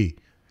want to be.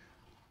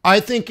 I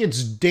think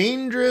it's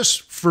dangerous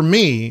for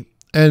me,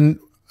 and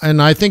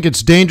I think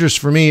it's dangerous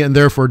for me and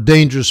therefore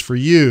dangerous for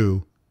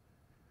you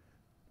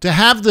to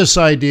have this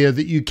idea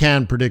that you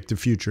can predict the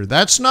future.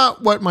 That's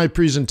not what my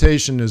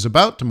presentation is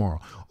about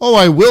tomorrow. Oh,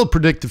 I will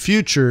predict the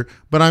future,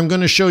 but I'm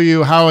going to show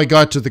you how I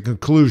got to the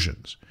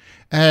conclusions.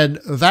 And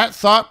that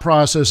thought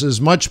process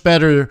is much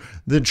better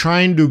than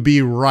trying to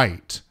be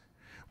right.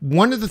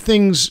 One of the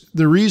things,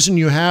 the reason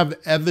you have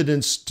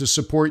evidence to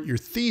support your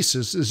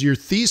thesis is your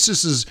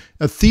thesis is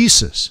a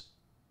thesis.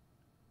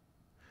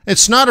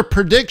 It's not a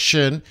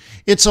prediction.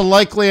 It's a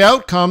likely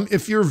outcome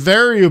if your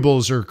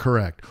variables are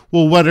correct.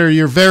 Well, what are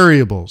your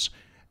variables?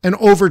 And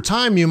over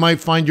time, you might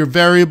find your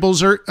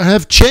variables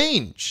have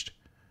changed.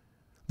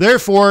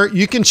 Therefore,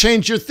 you can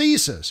change your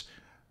thesis.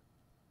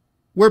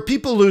 Where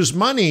people lose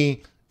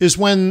money is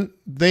when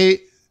their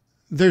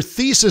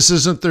thesis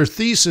isn't their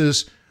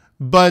thesis,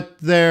 but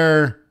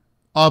their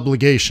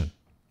obligation.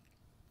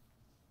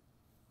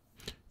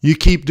 You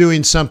keep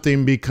doing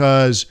something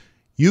because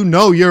you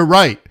know you're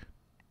right.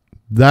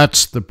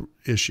 That's the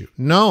issue.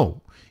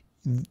 No.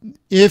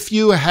 If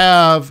you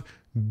have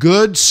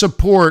good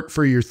support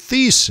for your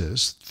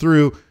thesis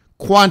through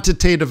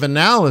quantitative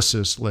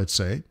analysis, let's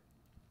say,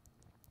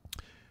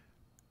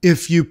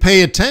 if you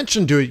pay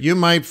attention to it, you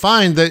might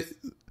find that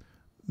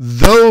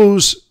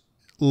those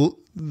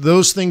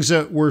things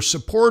that were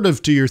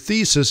supportive to your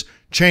thesis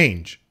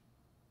change.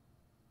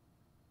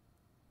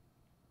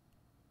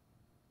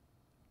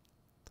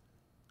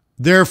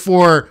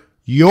 Therefore,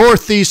 your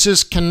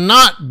thesis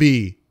cannot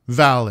be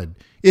valid.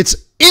 It's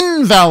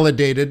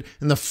invalidated,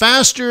 and the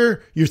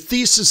faster your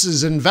thesis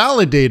is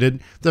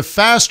invalidated, the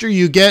faster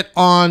you get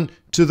on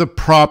to the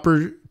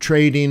proper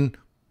trading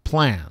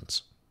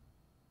plans.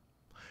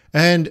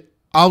 And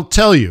I'll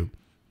tell you,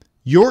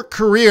 Your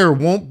career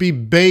won't be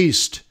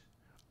based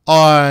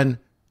on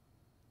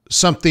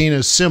something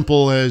as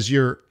simple as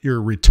your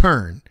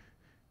return,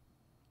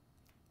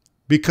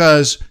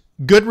 because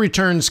good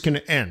returns can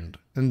end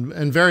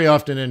and very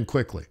often end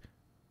quickly.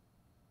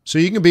 So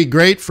you can be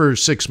great for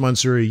 6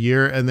 months or a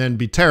year and then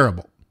be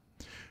terrible.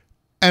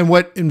 And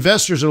what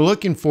investors are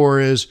looking for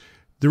is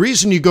the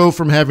reason you go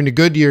from having a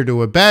good year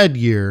to a bad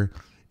year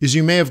is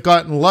you may have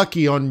gotten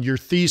lucky on your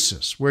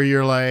thesis where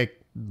you're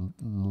like,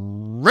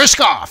 risk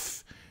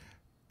off.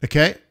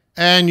 Okay.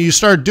 And you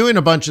start doing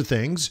a bunch of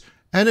things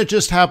and it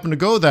just happened to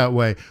go that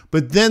way.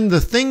 But then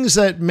the things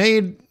that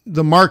made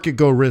the market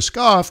go risk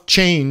off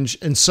change,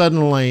 and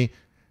suddenly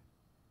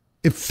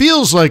it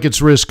feels like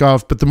it's risk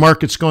off, but the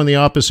market's going the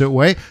opposite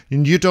way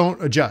and you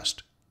don't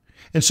adjust.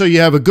 And so you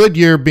have a good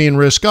year being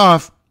risk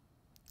off,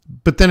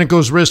 but then it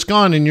goes risk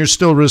on and you're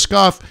still risk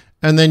off.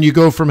 And then you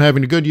go from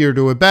having a good year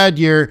to a bad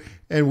year,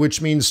 and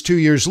which means 2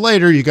 years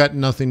later, you got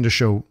nothing to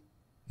show,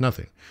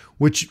 nothing.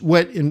 Which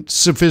what in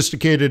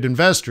sophisticated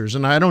investors,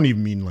 and I don't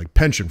even mean like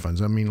pension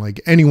funds, I mean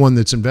like anyone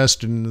that's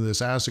invested into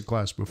this asset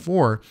class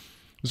before,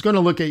 is going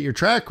to look at your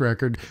track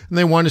record and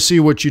they want to see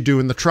what you do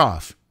in the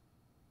trough.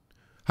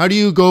 How do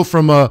you go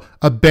from a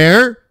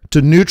bear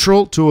to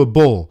neutral to a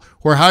bull?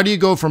 Or how do you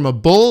go from a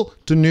bull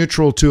to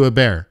neutral to a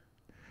bear?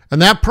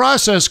 And that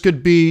process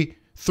could be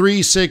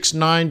 3, 6,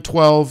 9,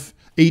 12,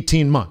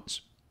 18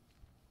 months.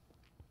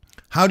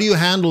 How do you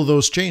handle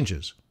those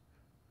changes?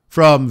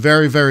 From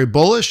very, very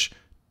bullish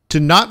to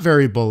not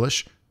very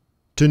bullish,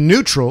 to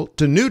neutral,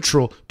 to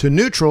neutral, to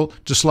neutral,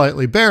 to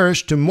slightly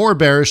bearish, to more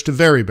bearish, to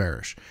very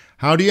bearish.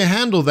 How do you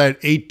handle that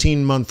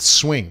 18-month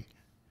swing?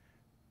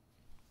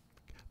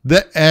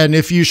 And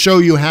if you show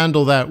you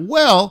handle that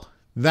well,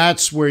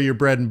 that's where your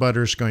bread and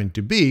butter is going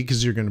to be,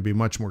 because you're going to be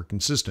much more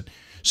consistent.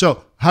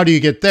 So how do you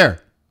get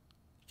there?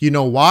 You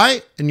know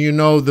why, and you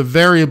know the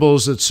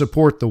variables that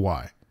support the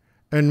why.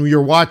 And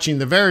you're watching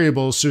the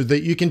variables so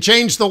that you can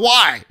change the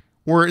why,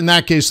 or in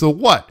that case, the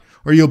what.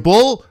 Are you a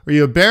bull? Are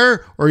you a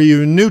bear? Or are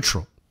you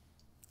neutral?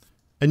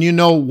 And you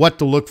know what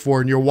to look for,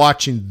 and you're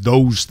watching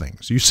those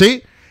things. You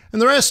see?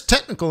 And the rest,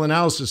 technical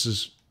analysis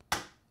is,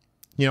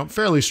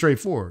 fairly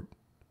straightforward.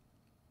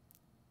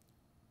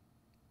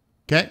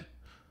 Okay?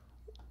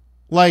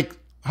 Like,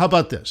 how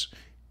about this?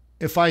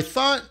 If I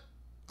thought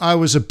I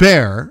was a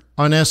bear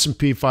on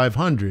S&P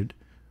 500,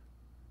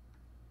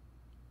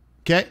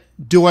 okay,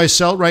 do I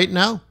sell right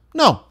now?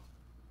 No.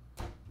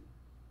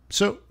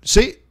 So,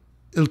 see?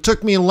 It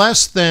took me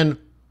less than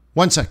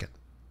 1 second.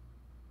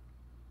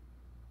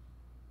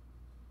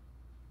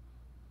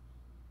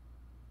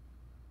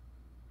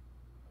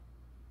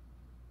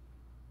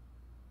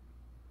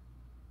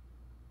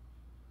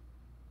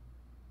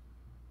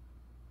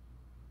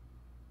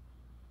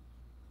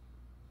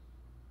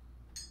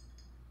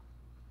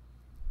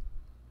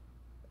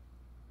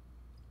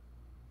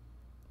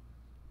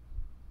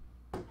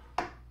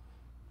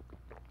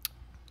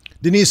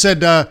 Denise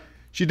said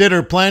she did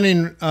her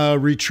planning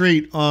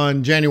retreat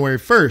on January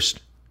 1st.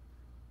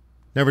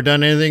 Never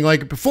done anything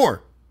like it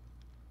before.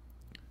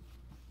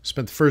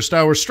 Spent the first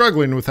hour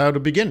struggling with how to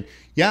begin.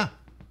 Yeah.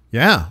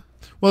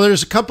 Well,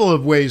 there's a couple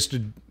of ways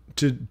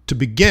to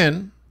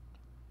begin.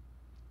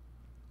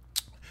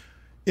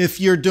 If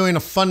you're doing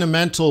a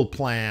fundamental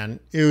plan,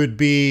 it would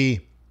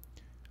be,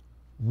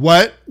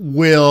 what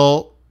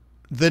will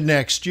the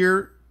next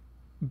year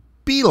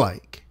be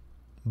like?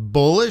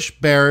 Bullish,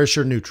 bearish,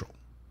 or neutral?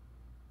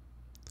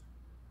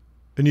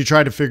 And you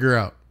try to figure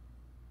out.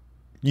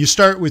 You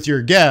start with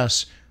your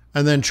guess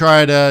and then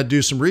try to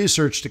do some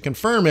research to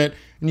confirm it.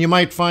 And you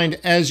might find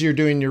as you're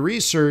doing your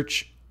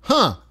research,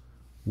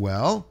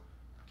 well,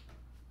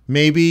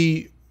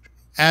 maybe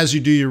as you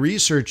do your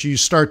research, you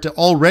start to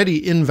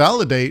already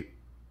invalidate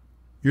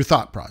your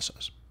thought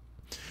process.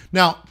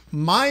 Now,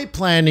 my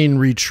planning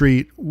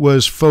retreat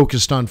was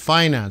focused on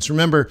finance.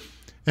 Remember,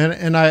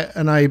 and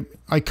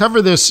I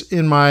cover this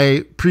in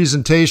my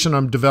presentation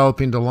I'm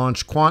developing to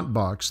launch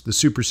QuantBox, the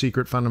super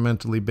secret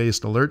fundamentally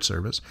based alert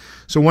service.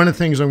 So one of the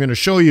things I'm going to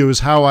show you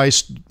is how I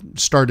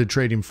started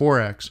trading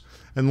Forex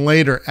and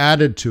later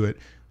added to it.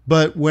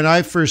 But when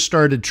I first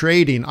started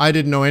trading, I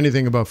didn't know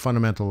anything about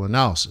fundamental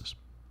analysis.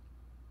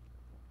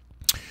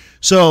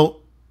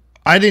 So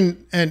I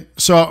didn't, and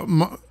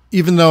so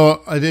even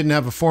though I didn't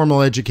have a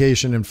formal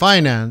education in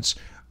finance,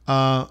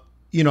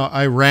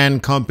 I ran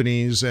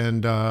companies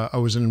and I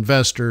was an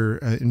investor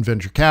in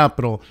venture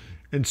capital.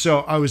 And so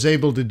I was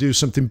able to do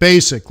something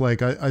basic.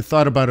 Like I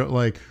thought about it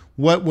like,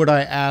 what would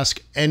I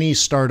ask any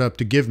startup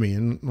to give me?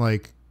 And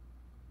like,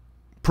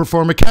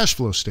 perform a cash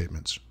flow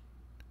statements.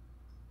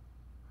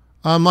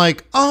 I'm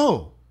like,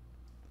 oh,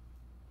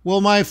 well,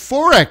 my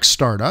Forex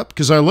startup,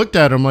 because I looked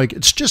at it, I'm like,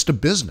 it's just a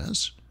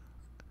business,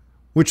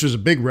 which was a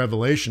big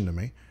revelation to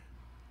me.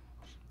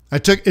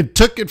 It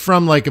took it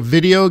from like a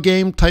video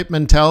game type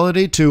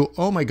mentality to,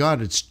 oh my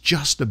God, it's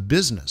just a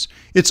business.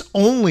 It's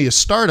only a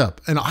startup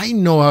and I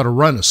know how to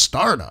run a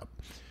startup.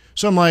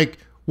 So I'm like,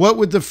 what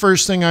would the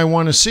first thing I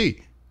want to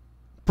see?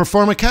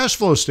 Perform a cash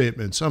flow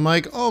statements. I'm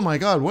like, oh my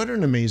God, what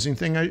an amazing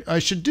thing. I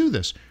should do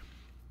this.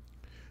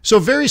 So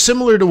very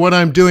similar to what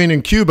I'm doing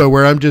in Cuba,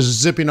 where I'm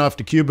just zipping off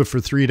to Cuba for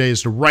 3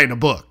 days to write a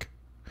book.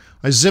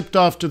 I zipped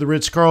off to the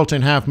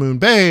Ritz-Carlton Half Moon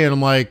Bay, and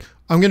I'm like,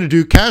 I'm going to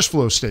do cash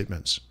flow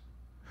statements.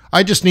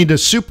 I just need to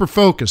super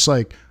focus.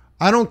 Like,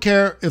 I don't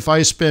care if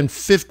I spend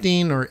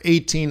 15 or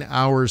 18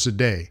 hours a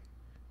day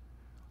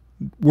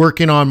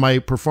working on my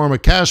perform a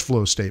cash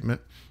flow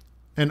statement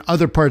and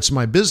other parts of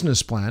my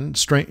business plan.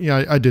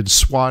 I did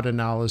SWOT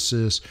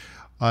analysis,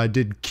 I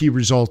did key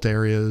result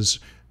areas,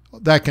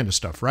 that kind of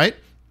stuff, right?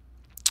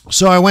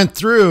 So I went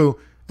through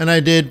and I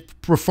did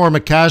perform a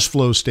cash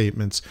flow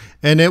statements,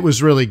 and it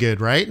was really good,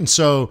 right? And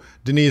so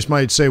Denise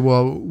might say,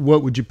 well,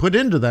 what would you put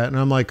into that? And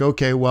I'm like,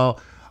 okay, well,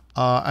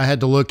 I had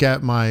to look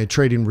at my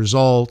trading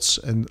results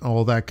and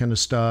all that kind of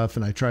stuff,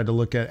 and I tried to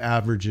look at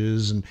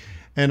averages,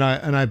 and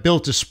I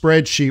built a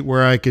spreadsheet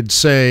where I could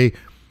say,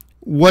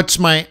 what's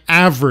my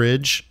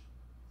average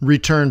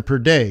return per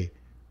day?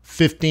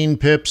 15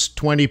 pips,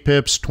 20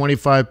 pips,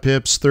 25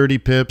 pips, 30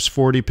 pips,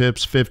 40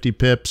 pips, 50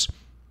 pips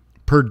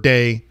per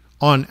day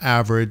on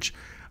average.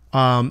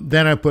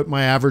 Then I put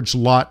my average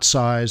lot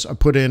size. I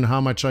put in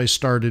how much I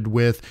started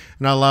with,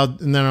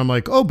 and then I'm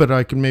like, oh, but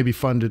I can maybe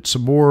fund it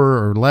some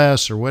more or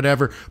less or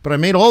whatever. But I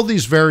made all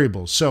these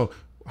variables. So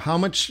how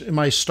much am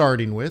I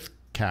starting with?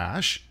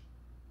 Cash,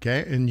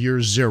 okay, in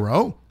year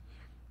 0.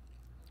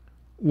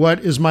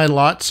 What is my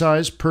lot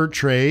size per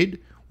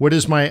trade? What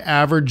is my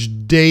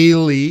average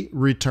daily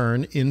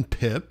return in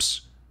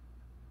pips?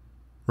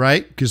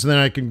 Right? Because then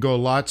I can go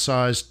lot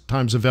size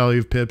times the value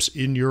of pips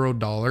in euro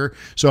dollar.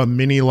 So a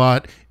mini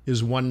lot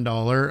is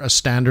 $1. A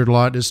standard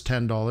lot is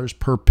 $10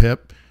 per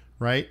pip,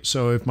 right?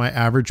 So if my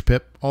average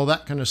pip, all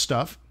that kind of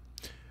stuff.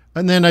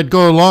 And then I'd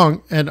go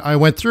along and I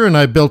went through and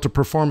I built a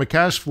perform a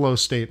cash flow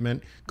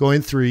statement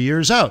going 3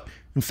 years out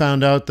and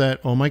found out that,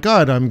 oh my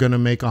God, I'm going to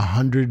make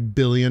 $100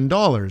 billion.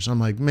 I'm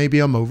like, maybe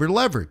I'm over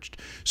leveraged.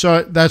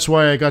 So that's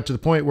why I got to the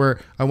point where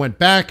I went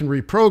back and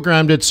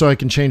reprogrammed it so I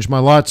can change my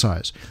lot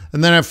size.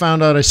 And then I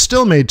found out I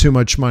still made too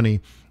much money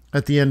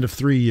at the end of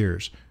 3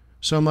 years.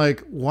 So I'm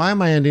like, why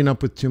am I ending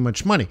up with too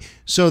much money?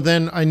 So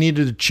then I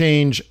needed to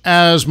change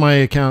as my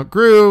account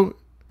grew.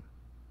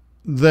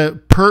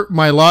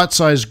 My lot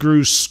size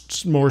grew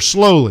more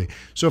slowly.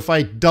 So if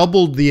I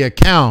doubled the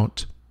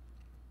account,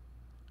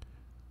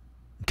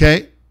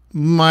 okay,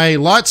 my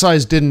lot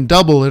size didn't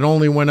double. It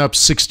only went up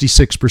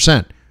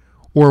 66%.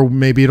 Or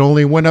maybe it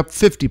only went up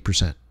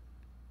 50%.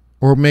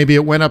 Or maybe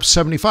it went up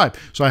 75%.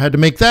 So I had to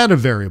make that a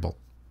variable.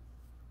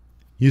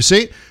 You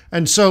see?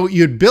 And so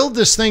you'd build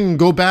this thing and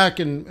go back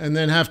and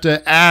then have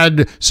to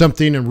add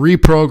something and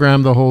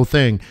reprogram the whole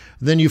thing.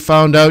 Then you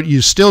found out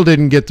you still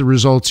didn't get the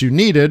results you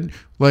needed.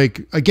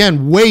 Like,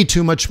 again, way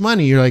too much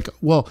money. You're like,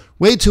 well,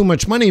 way too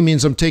much money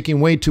means I'm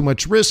taking way too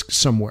much risk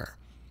somewhere.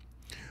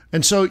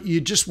 And so you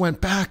just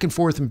went back and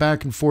forth and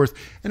back and forth.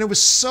 And it was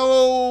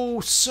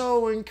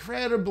so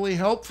incredibly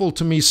helpful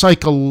to me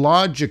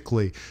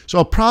psychologically. So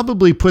I'll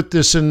probably put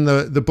this in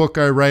the book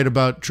I write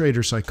about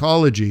trader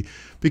psychology,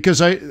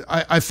 because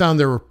I found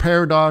there were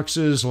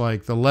paradoxes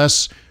like the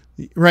less,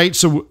 right?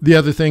 So the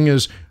other thing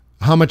is,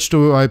 how much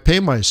do I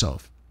pay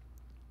myself?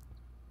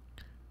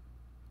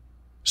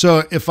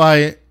 So if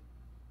at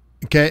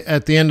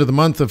the end of the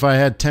month, if I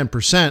had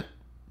 10%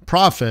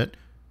 profit,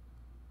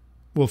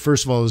 well,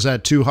 first of all, is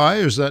that too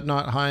high or is that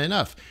not high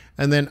enough?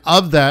 And then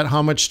of that,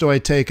 how much do I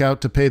take out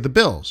to pay the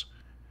bills?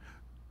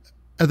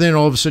 And then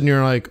all of a sudden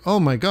you're like, oh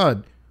my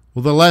God,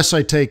 well, the less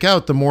I take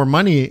out, the more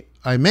money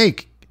I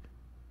make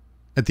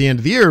at the end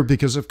of the year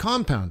because of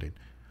compounding.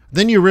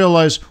 Then you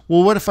realize,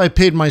 well, what if I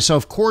paid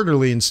myself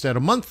quarterly instead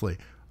of monthly?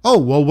 Oh,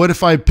 well, what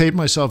if I paid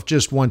myself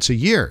just once a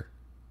year?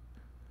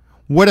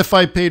 What if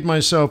I paid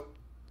myself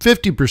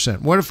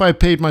 50%? What if I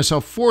paid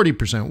myself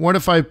 40%? What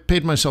if I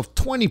paid myself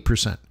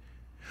 20%?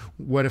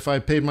 What if I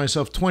paid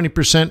myself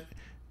 20%,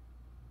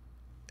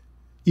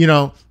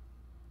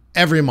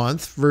 every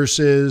month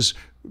versus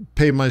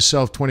pay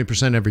myself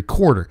 20% every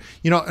quarter,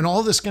 and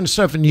all this kind of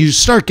stuff. And you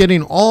start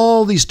getting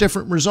all these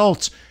different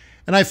results.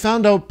 And I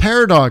found out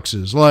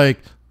paradoxes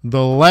like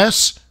the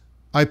less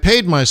I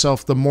paid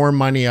myself, the more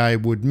money I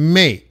would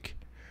make.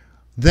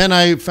 Then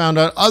I found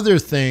out other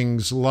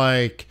things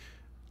like,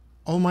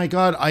 oh my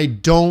God, I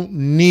don't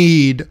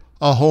need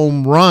a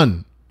home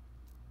run.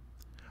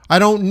 I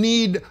don't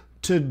need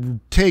to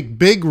take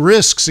big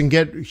risks and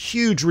get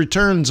huge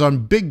returns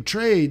on big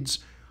trades.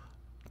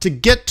 To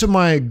get to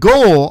my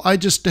goal, I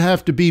just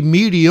have to be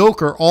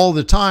mediocre all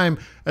the time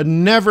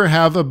and never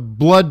have a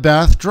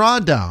bloodbath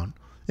drawdown.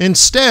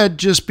 Instead,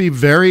 just be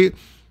very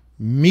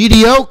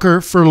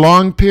mediocre for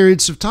long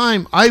periods of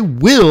time. I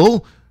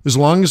will, as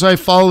long as I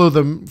follow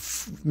the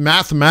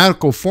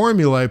mathematical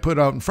formula I put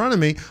out in front of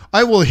me,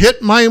 I will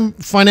hit my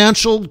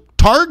financial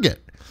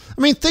target. I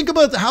mean, think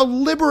about how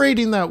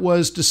liberating that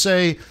was to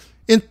say,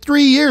 in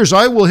 3 years,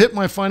 I will hit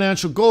my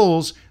financial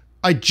goals.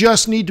 I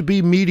just need to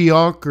be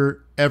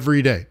mediocre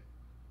every day.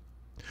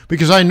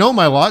 Because I know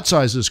my lot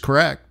size is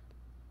correct.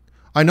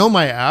 I know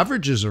my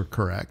averages are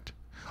correct.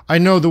 I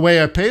know the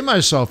way I pay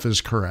myself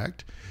is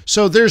correct.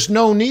 So there's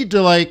no need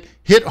to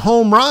hit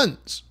home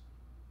runs.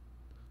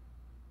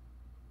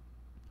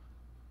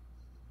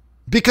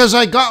 because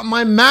I got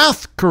my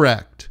math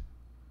correct.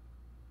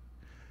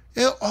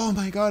 Oh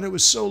my God, it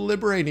was so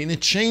liberating.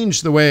 It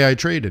changed the way I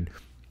traded.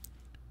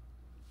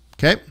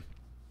 Okay.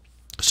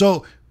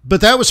 So,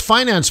 but that was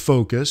finance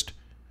focused.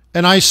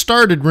 And I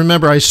started,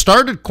 remember, I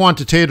started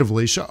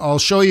quantitatively. So I'll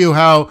show you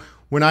how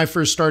when I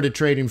first started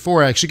trading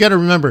Forex, you got to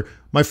remember,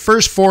 my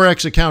first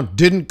Forex account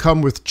didn't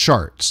come with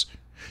charts.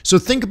 So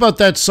think about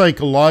that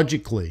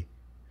psychologically.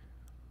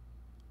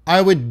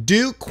 I would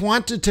do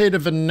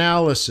quantitative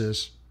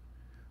analysis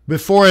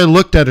before I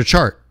looked at a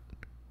chart.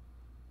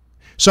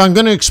 So I'm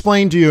going to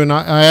explain to you, and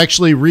I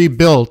actually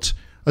rebuilt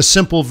a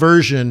simple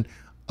version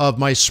of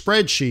my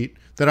spreadsheet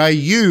that I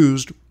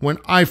used when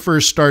I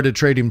first started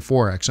trading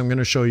Forex. I'm going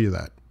to show you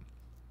that.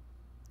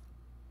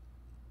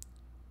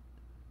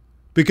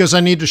 Because I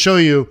need to show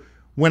you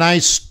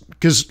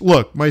because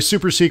look, my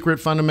super secret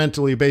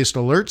fundamentally based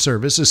alert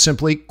service is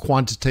simply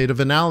quantitative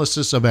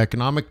analysis of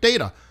economic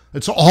data.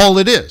 That's all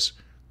it is.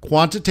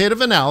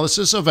 Quantitative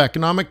analysis of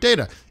economic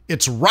data.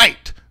 It's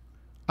right.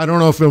 I don't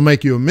know if it'll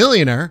make you a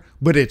millionaire,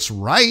 but it's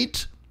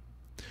right.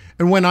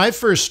 And when I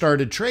first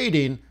started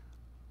trading,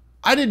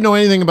 I didn't know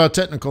anything about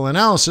technical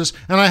analysis,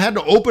 and I had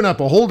to open up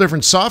a whole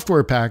different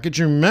software package.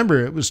 And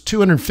remember, it was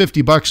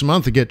 $250 a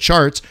month to get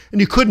charts,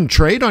 and you couldn't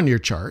trade on your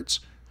charts.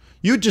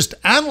 You would just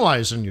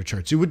analyze on your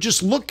charts. You would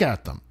just look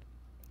at them.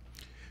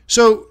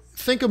 So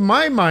think of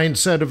my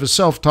mindset of a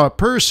self-taught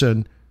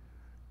person.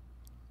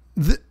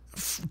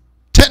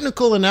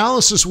 Technical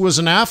analysis was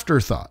an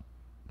afterthought.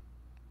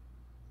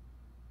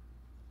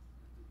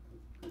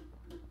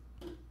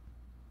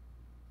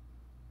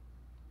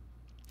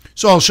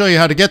 So I'll show you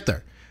how to get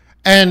there.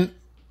 And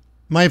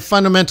my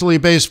fundamentally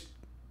based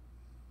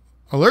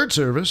alert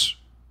service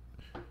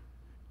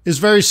is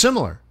very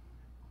similar.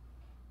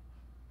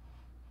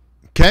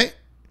 Okay?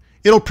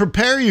 It'll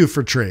prepare you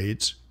for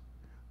trades,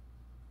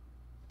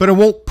 but it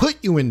won't put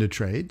you into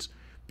trades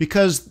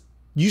because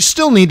you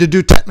still need to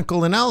do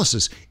technical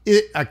analysis.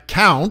 It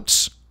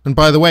accounts, and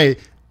by the way,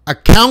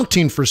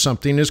 accounting for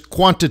something is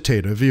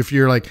quantitative. If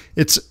you're like,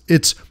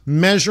 it's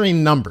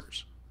measuring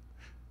numbers.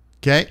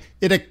 Okay?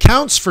 It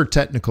accounts for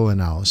technical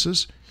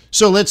analysis.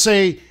 So let's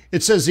say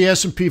it says the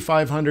S&P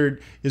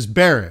 500 is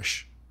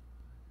bearish.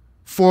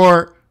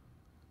 For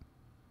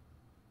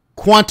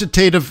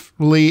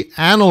quantitatively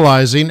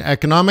analyzing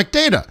economic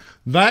data,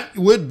 that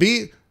would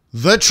be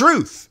the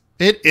truth.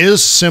 It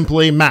is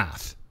simply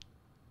math.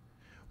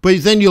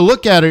 But then you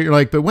look at it, you're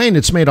like, but Wayne,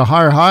 it's made a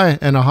higher high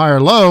and a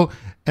higher low.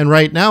 And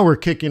right now we're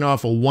kicking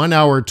off a 1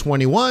 hour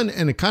 21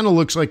 and it kind of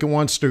looks like it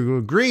wants to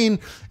go green.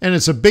 And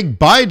it's a big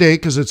buy day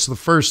because it's the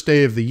first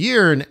day of the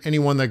year. And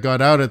anyone that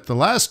got out at the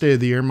last day of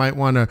the year might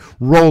want to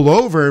roll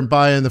over and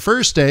buy in the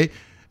first day.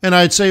 And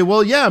I'd say,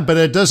 well, yeah, but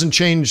it doesn't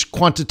change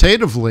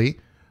quantitatively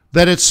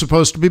that it's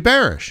supposed to be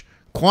bearish.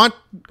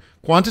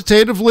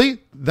 Quantitatively,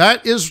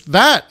 that is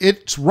that.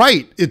 It's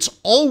right. It's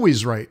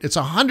always right. It's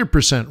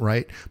 100%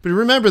 right. But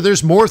remember,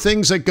 there's more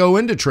things that go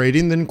into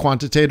trading than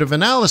quantitative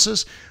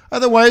analysis.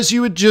 Otherwise,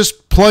 you would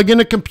just plug in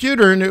a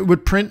computer and it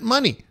would print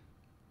money.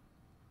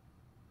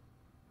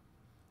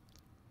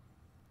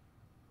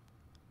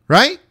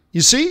 Right?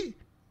 You see?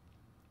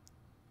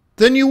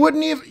 Then you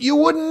wouldn't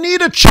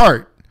need a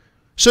chart.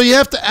 So you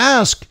have to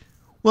ask,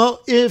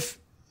 well, if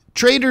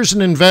traders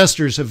and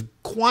investors have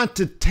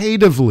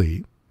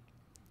quantitatively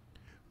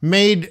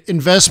made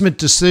investment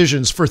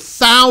decisions for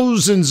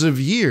thousands of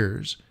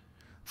years,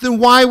 then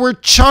why were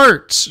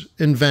charts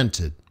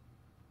invented?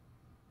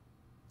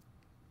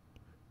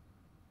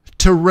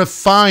 To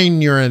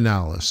refine your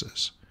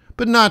analysis,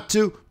 but not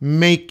to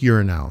make your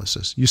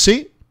analysis. You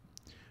see?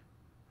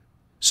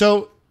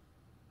 So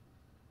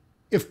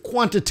if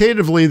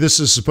quantitatively this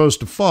is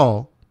supposed to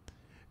fall,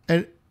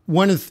 and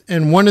one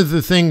of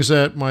the things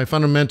that my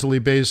fundamentally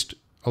based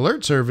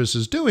alert service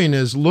is doing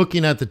is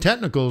looking at the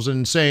technicals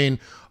and saying,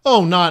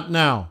 oh, not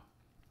now.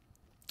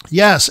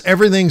 Yes,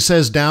 everything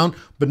says down,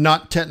 but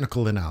not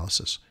technical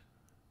analysis.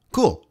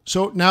 Cool.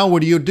 So now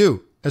what do you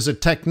do? As a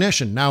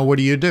technician, now what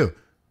do you do?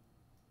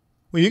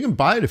 Well, you can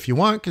buy it if you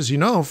want because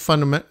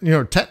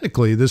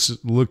technically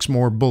this looks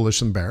more bullish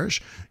than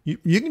bearish.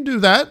 You can do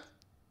that.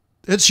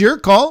 It's your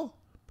call.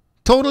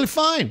 Totally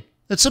fine.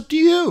 It's up to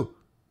you.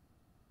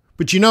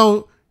 But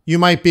you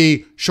might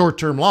be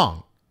short-term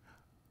long.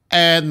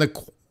 And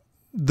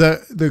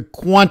the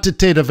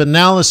quantitative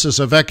analysis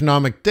of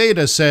economic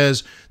data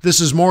says this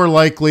is more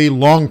likely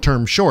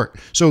long-term short.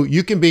 So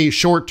you can be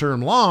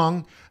short-term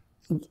long,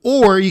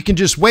 or you can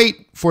just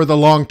wait for the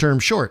long-term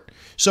short.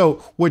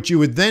 So what you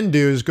would then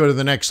do is go to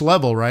the next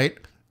level, right?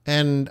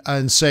 And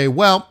say,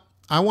 well,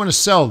 I want to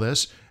sell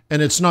this,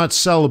 and it's not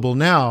sellable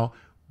now,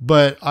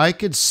 but I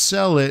could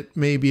sell it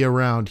maybe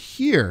around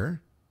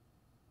here,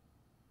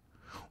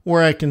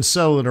 or I can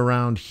sell it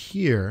around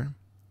here.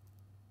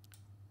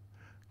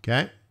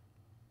 Okay.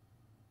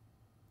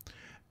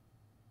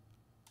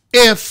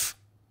 If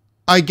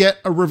I get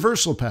a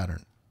reversal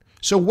pattern.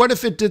 So what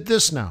if it did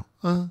this now?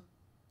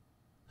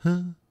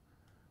 You're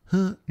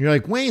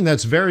like, Wayne,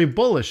 that's very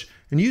bullish.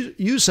 And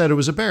you said it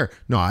was a bear.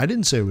 No, I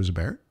didn't say it was a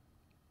bear.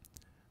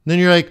 Then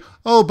you're like,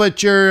 oh,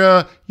 but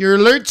your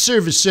alert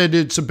service said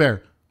it's a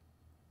bear.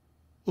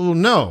 Well,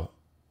 no.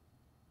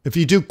 If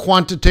you do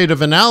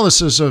quantitative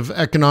analysis of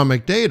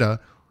economic data,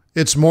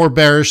 it's more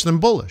bearish than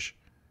bullish.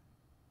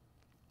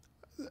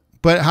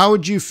 But how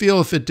would you feel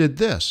if it did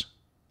this?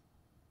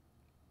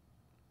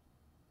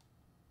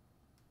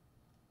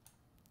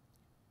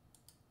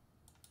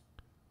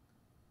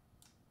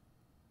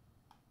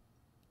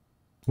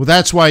 Well,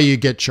 that's why you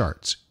get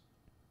charts.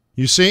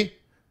 You see?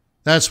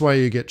 That's why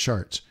you get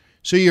charts.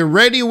 So you're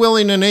ready,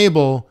 willing, and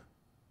able,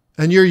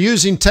 and you're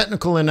using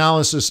technical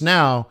analysis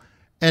now.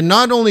 And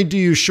not only do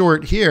you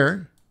short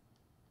here,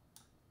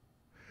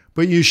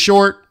 but you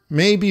short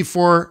maybe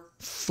for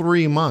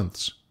 3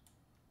 months.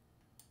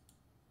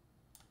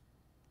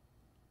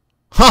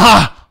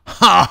 Ha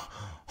ha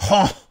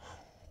ha!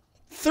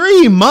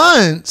 3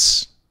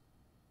 months?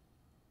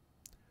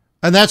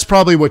 And that's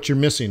probably what you're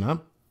missing, huh?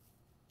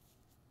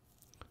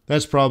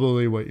 That's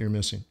probably what you're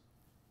missing.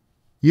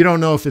 You don't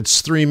know if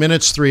it's 3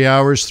 minutes, 3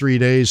 hours, 3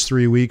 days,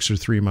 3 weeks, or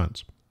 3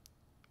 months.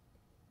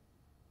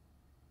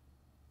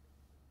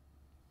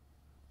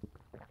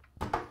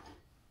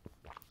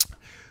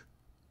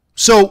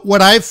 So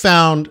what I've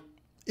found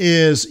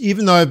is,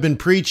 even though I've been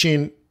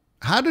preaching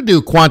how to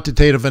do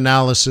quantitative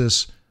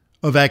analysis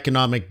of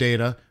economic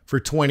data for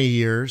 20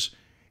 years,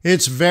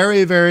 it's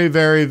very, very,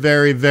 very,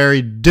 very,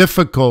 very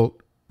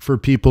difficult for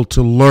people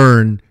to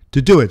learn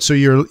to do it. So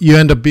you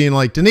end up being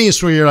like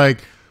Denise, where you're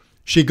like,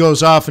 she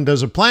goes off and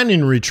does a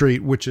planning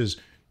retreat, which is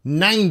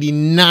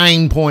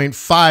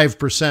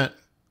 99.5%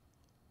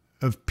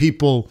 of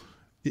people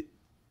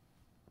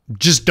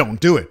just don't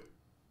do it.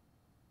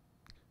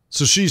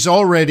 So she's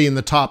already in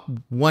the top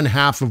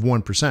 1/2 of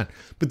 1%.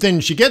 But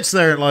then she gets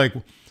there like,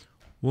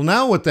 well,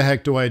 now what the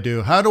heck do I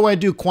do? How do I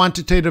do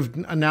quantitative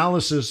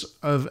analysis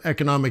of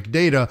economic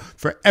data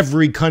for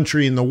every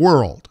country in the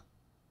world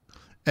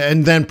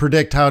and then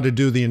predict how to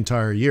do the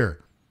entire year?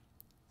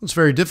 It's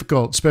very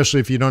difficult, especially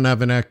if you don't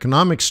have an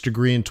economics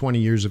degree and 20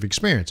 years of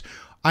experience.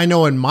 I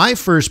know in my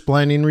first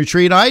planning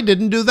retreat, I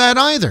didn't do that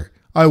either.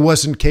 I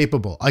wasn't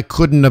capable. I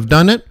couldn't have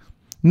done it,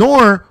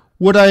 nor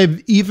would I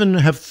even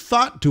have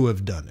thought to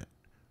have done it.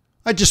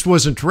 I just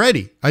wasn't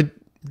ready.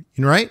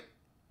 Right?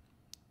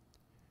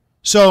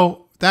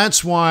 So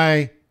that's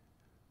why,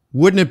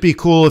 wouldn't it be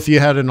cool if you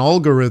had an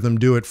algorithm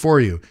do it for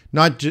you?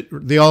 Not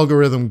the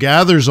algorithm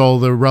gathers all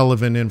the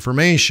relevant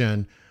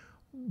information,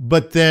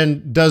 but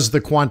then does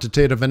the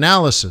quantitative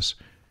analysis.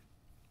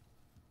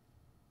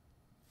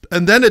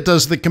 And then it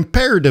does the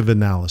comparative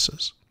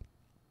analysis.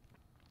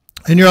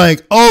 And you're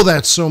like, oh,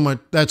 that's so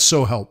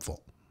helpful.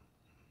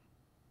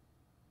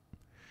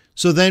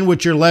 So then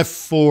what you're left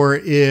for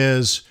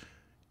is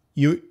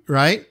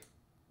right?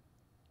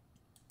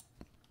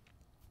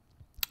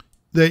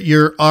 That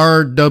your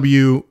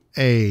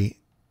RWA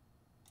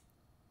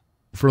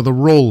for the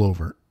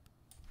rollover.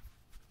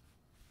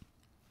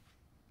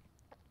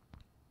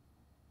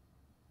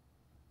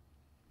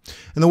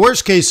 And the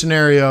worst case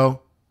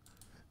scenario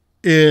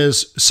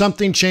is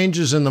something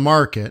changes in the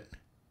market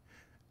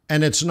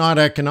and it's not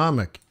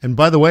economic. And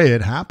by the way,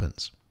 it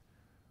happens.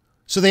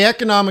 So the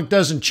economic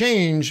doesn't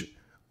change,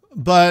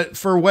 but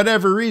for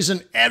whatever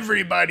reason,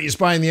 everybody's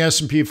buying the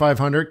S&P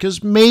 500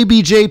 because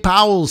maybe Jay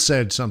Powell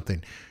said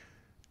something.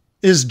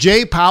 Is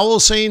Jay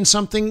Powell saying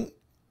something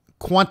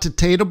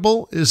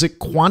quantitatable? Is it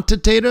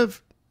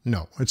quantitative?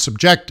 No, it's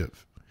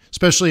subjective,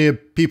 especially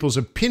people's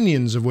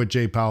opinions of what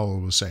Jay Powell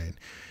was saying.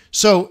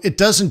 So it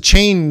doesn't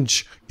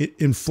change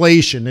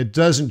inflation. It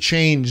doesn't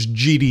change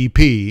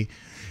GDP,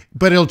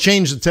 but it'll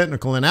change the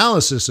technical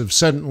analysis if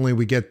suddenly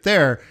we get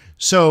there.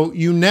 So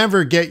you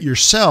never get your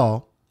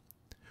sell.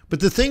 But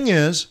the thing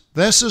is,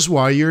 this is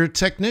why you're a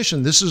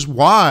technician. This is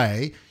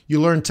why you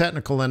learn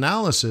technical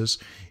analysis.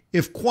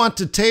 If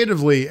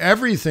quantitatively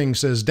everything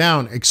says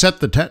down,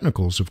 except the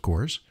technicals, of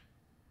course,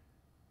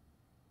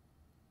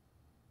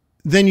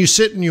 then you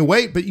sit and you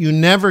wait, but you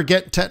never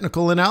get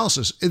technical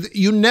analysis.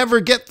 You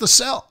never get the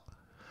sell.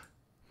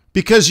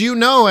 Because you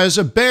know, as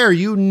a bear,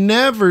 you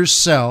never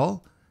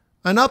sell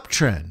an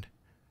uptrend.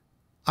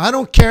 I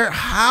don't care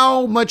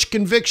how much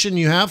conviction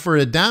you have for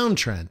a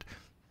downtrend.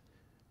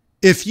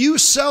 If you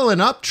sell an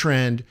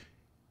uptrend,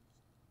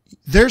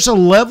 there's a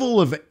level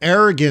of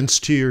arrogance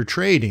to your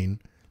trading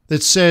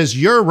that says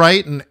you're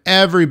right and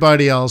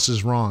everybody else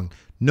is wrong.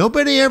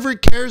 Nobody ever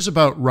cares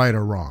about right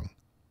or wrong.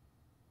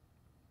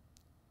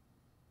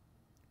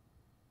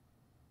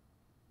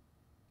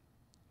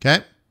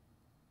 Okay?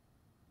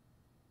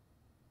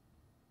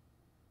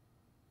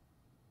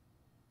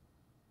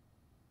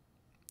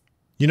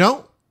 You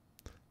know,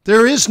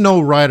 there is no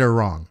right or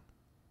wrong.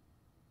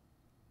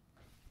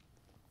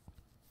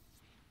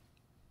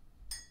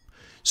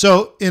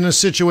 So in a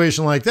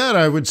situation like that,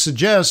 I would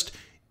suggest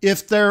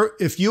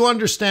if you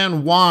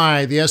understand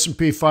why the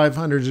S&P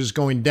 500 is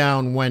going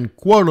down when,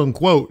 quote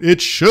unquote,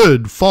 it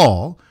should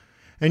fall,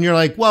 and you're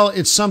like, well,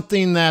 it's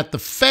something that the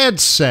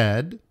Fed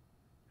said,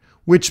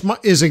 which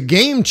is a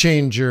game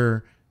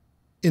changer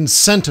in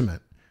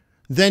sentiment,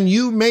 then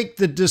you make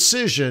the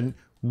decision,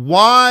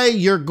 why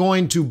you're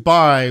going to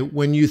buy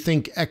when you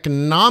think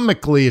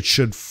economically it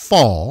should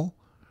fall,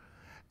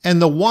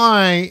 and the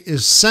why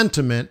is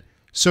sentiment.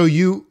 So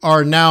you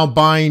are now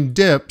buying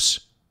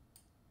dips,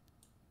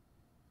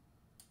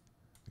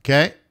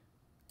 okay?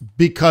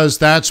 Because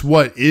that's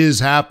what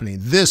is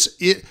happening.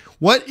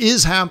 What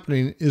is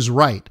happening is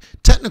right.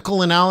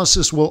 Technical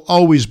analysis will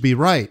always be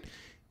right,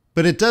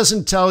 but it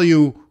doesn't tell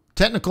you,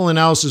 technical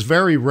analysis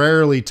very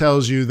rarely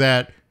tells you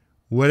that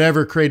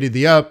whatever created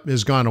the up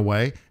has gone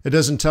away. It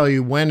doesn't tell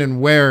you when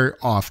and where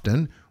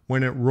often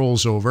when it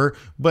rolls over,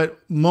 but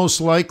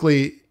most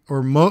likely,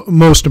 or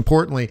most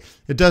importantly,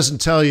 it doesn't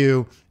tell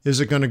you, is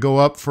it going to go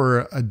up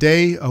for a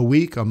day, a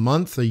week, a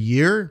month, a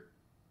year?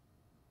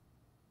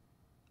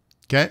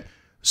 Okay.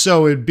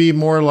 So it'd be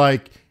more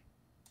like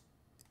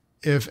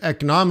if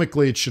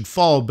economically it should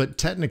fall, but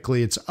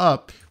technically it's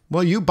up.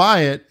 Well, you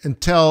buy it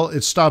until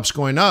it stops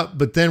going up.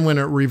 But then when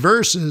it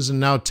reverses and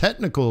now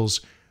technicals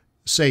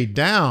say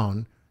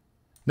down,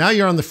 now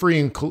you're on the free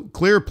and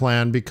clear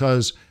plan,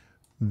 because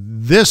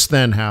this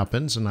then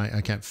happens, and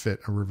I can't fit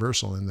a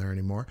reversal in there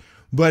anymore.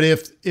 But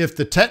if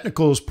the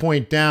technicals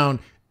point down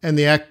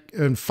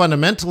and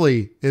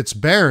fundamentally it's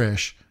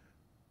bearish,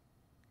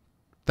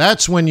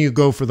 that's when you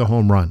go for the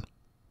home run.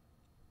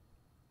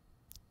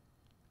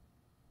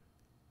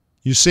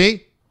 You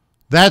see?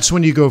 That's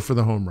when you go for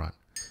the home run.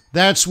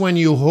 That's when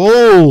you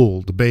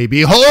hold,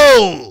 baby,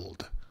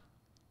 hold.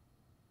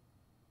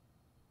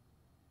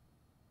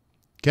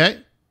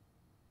 Okay?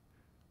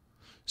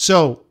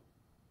 So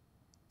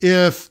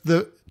if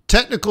the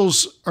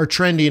technicals are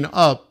trending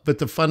up, but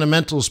the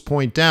fundamentals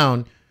point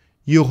down,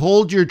 you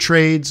hold your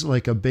trades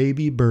like a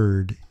baby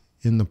bird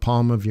in the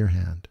palm of your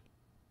hand.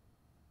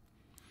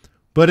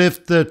 But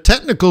if the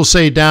technicals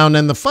say down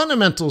and the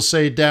fundamentals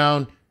say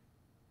down,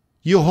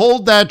 you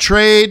hold that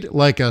trade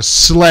like a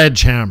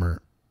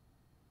sledgehammer.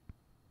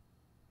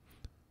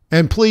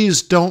 And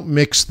please don't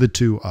mix the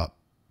two up.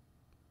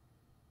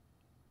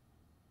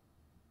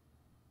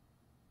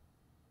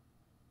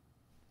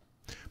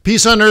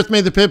 Peace on earth.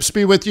 May the pips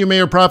be with you. May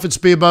your profits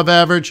be above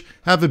average.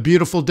 Have a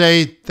beautiful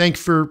day.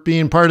 Thanks for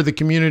being part of the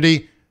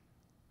community.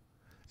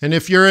 And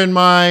if you're in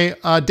my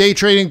day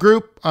trading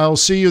group, I'll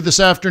see you this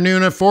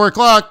afternoon at 4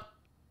 o'clock.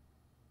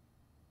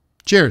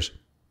 Cheers.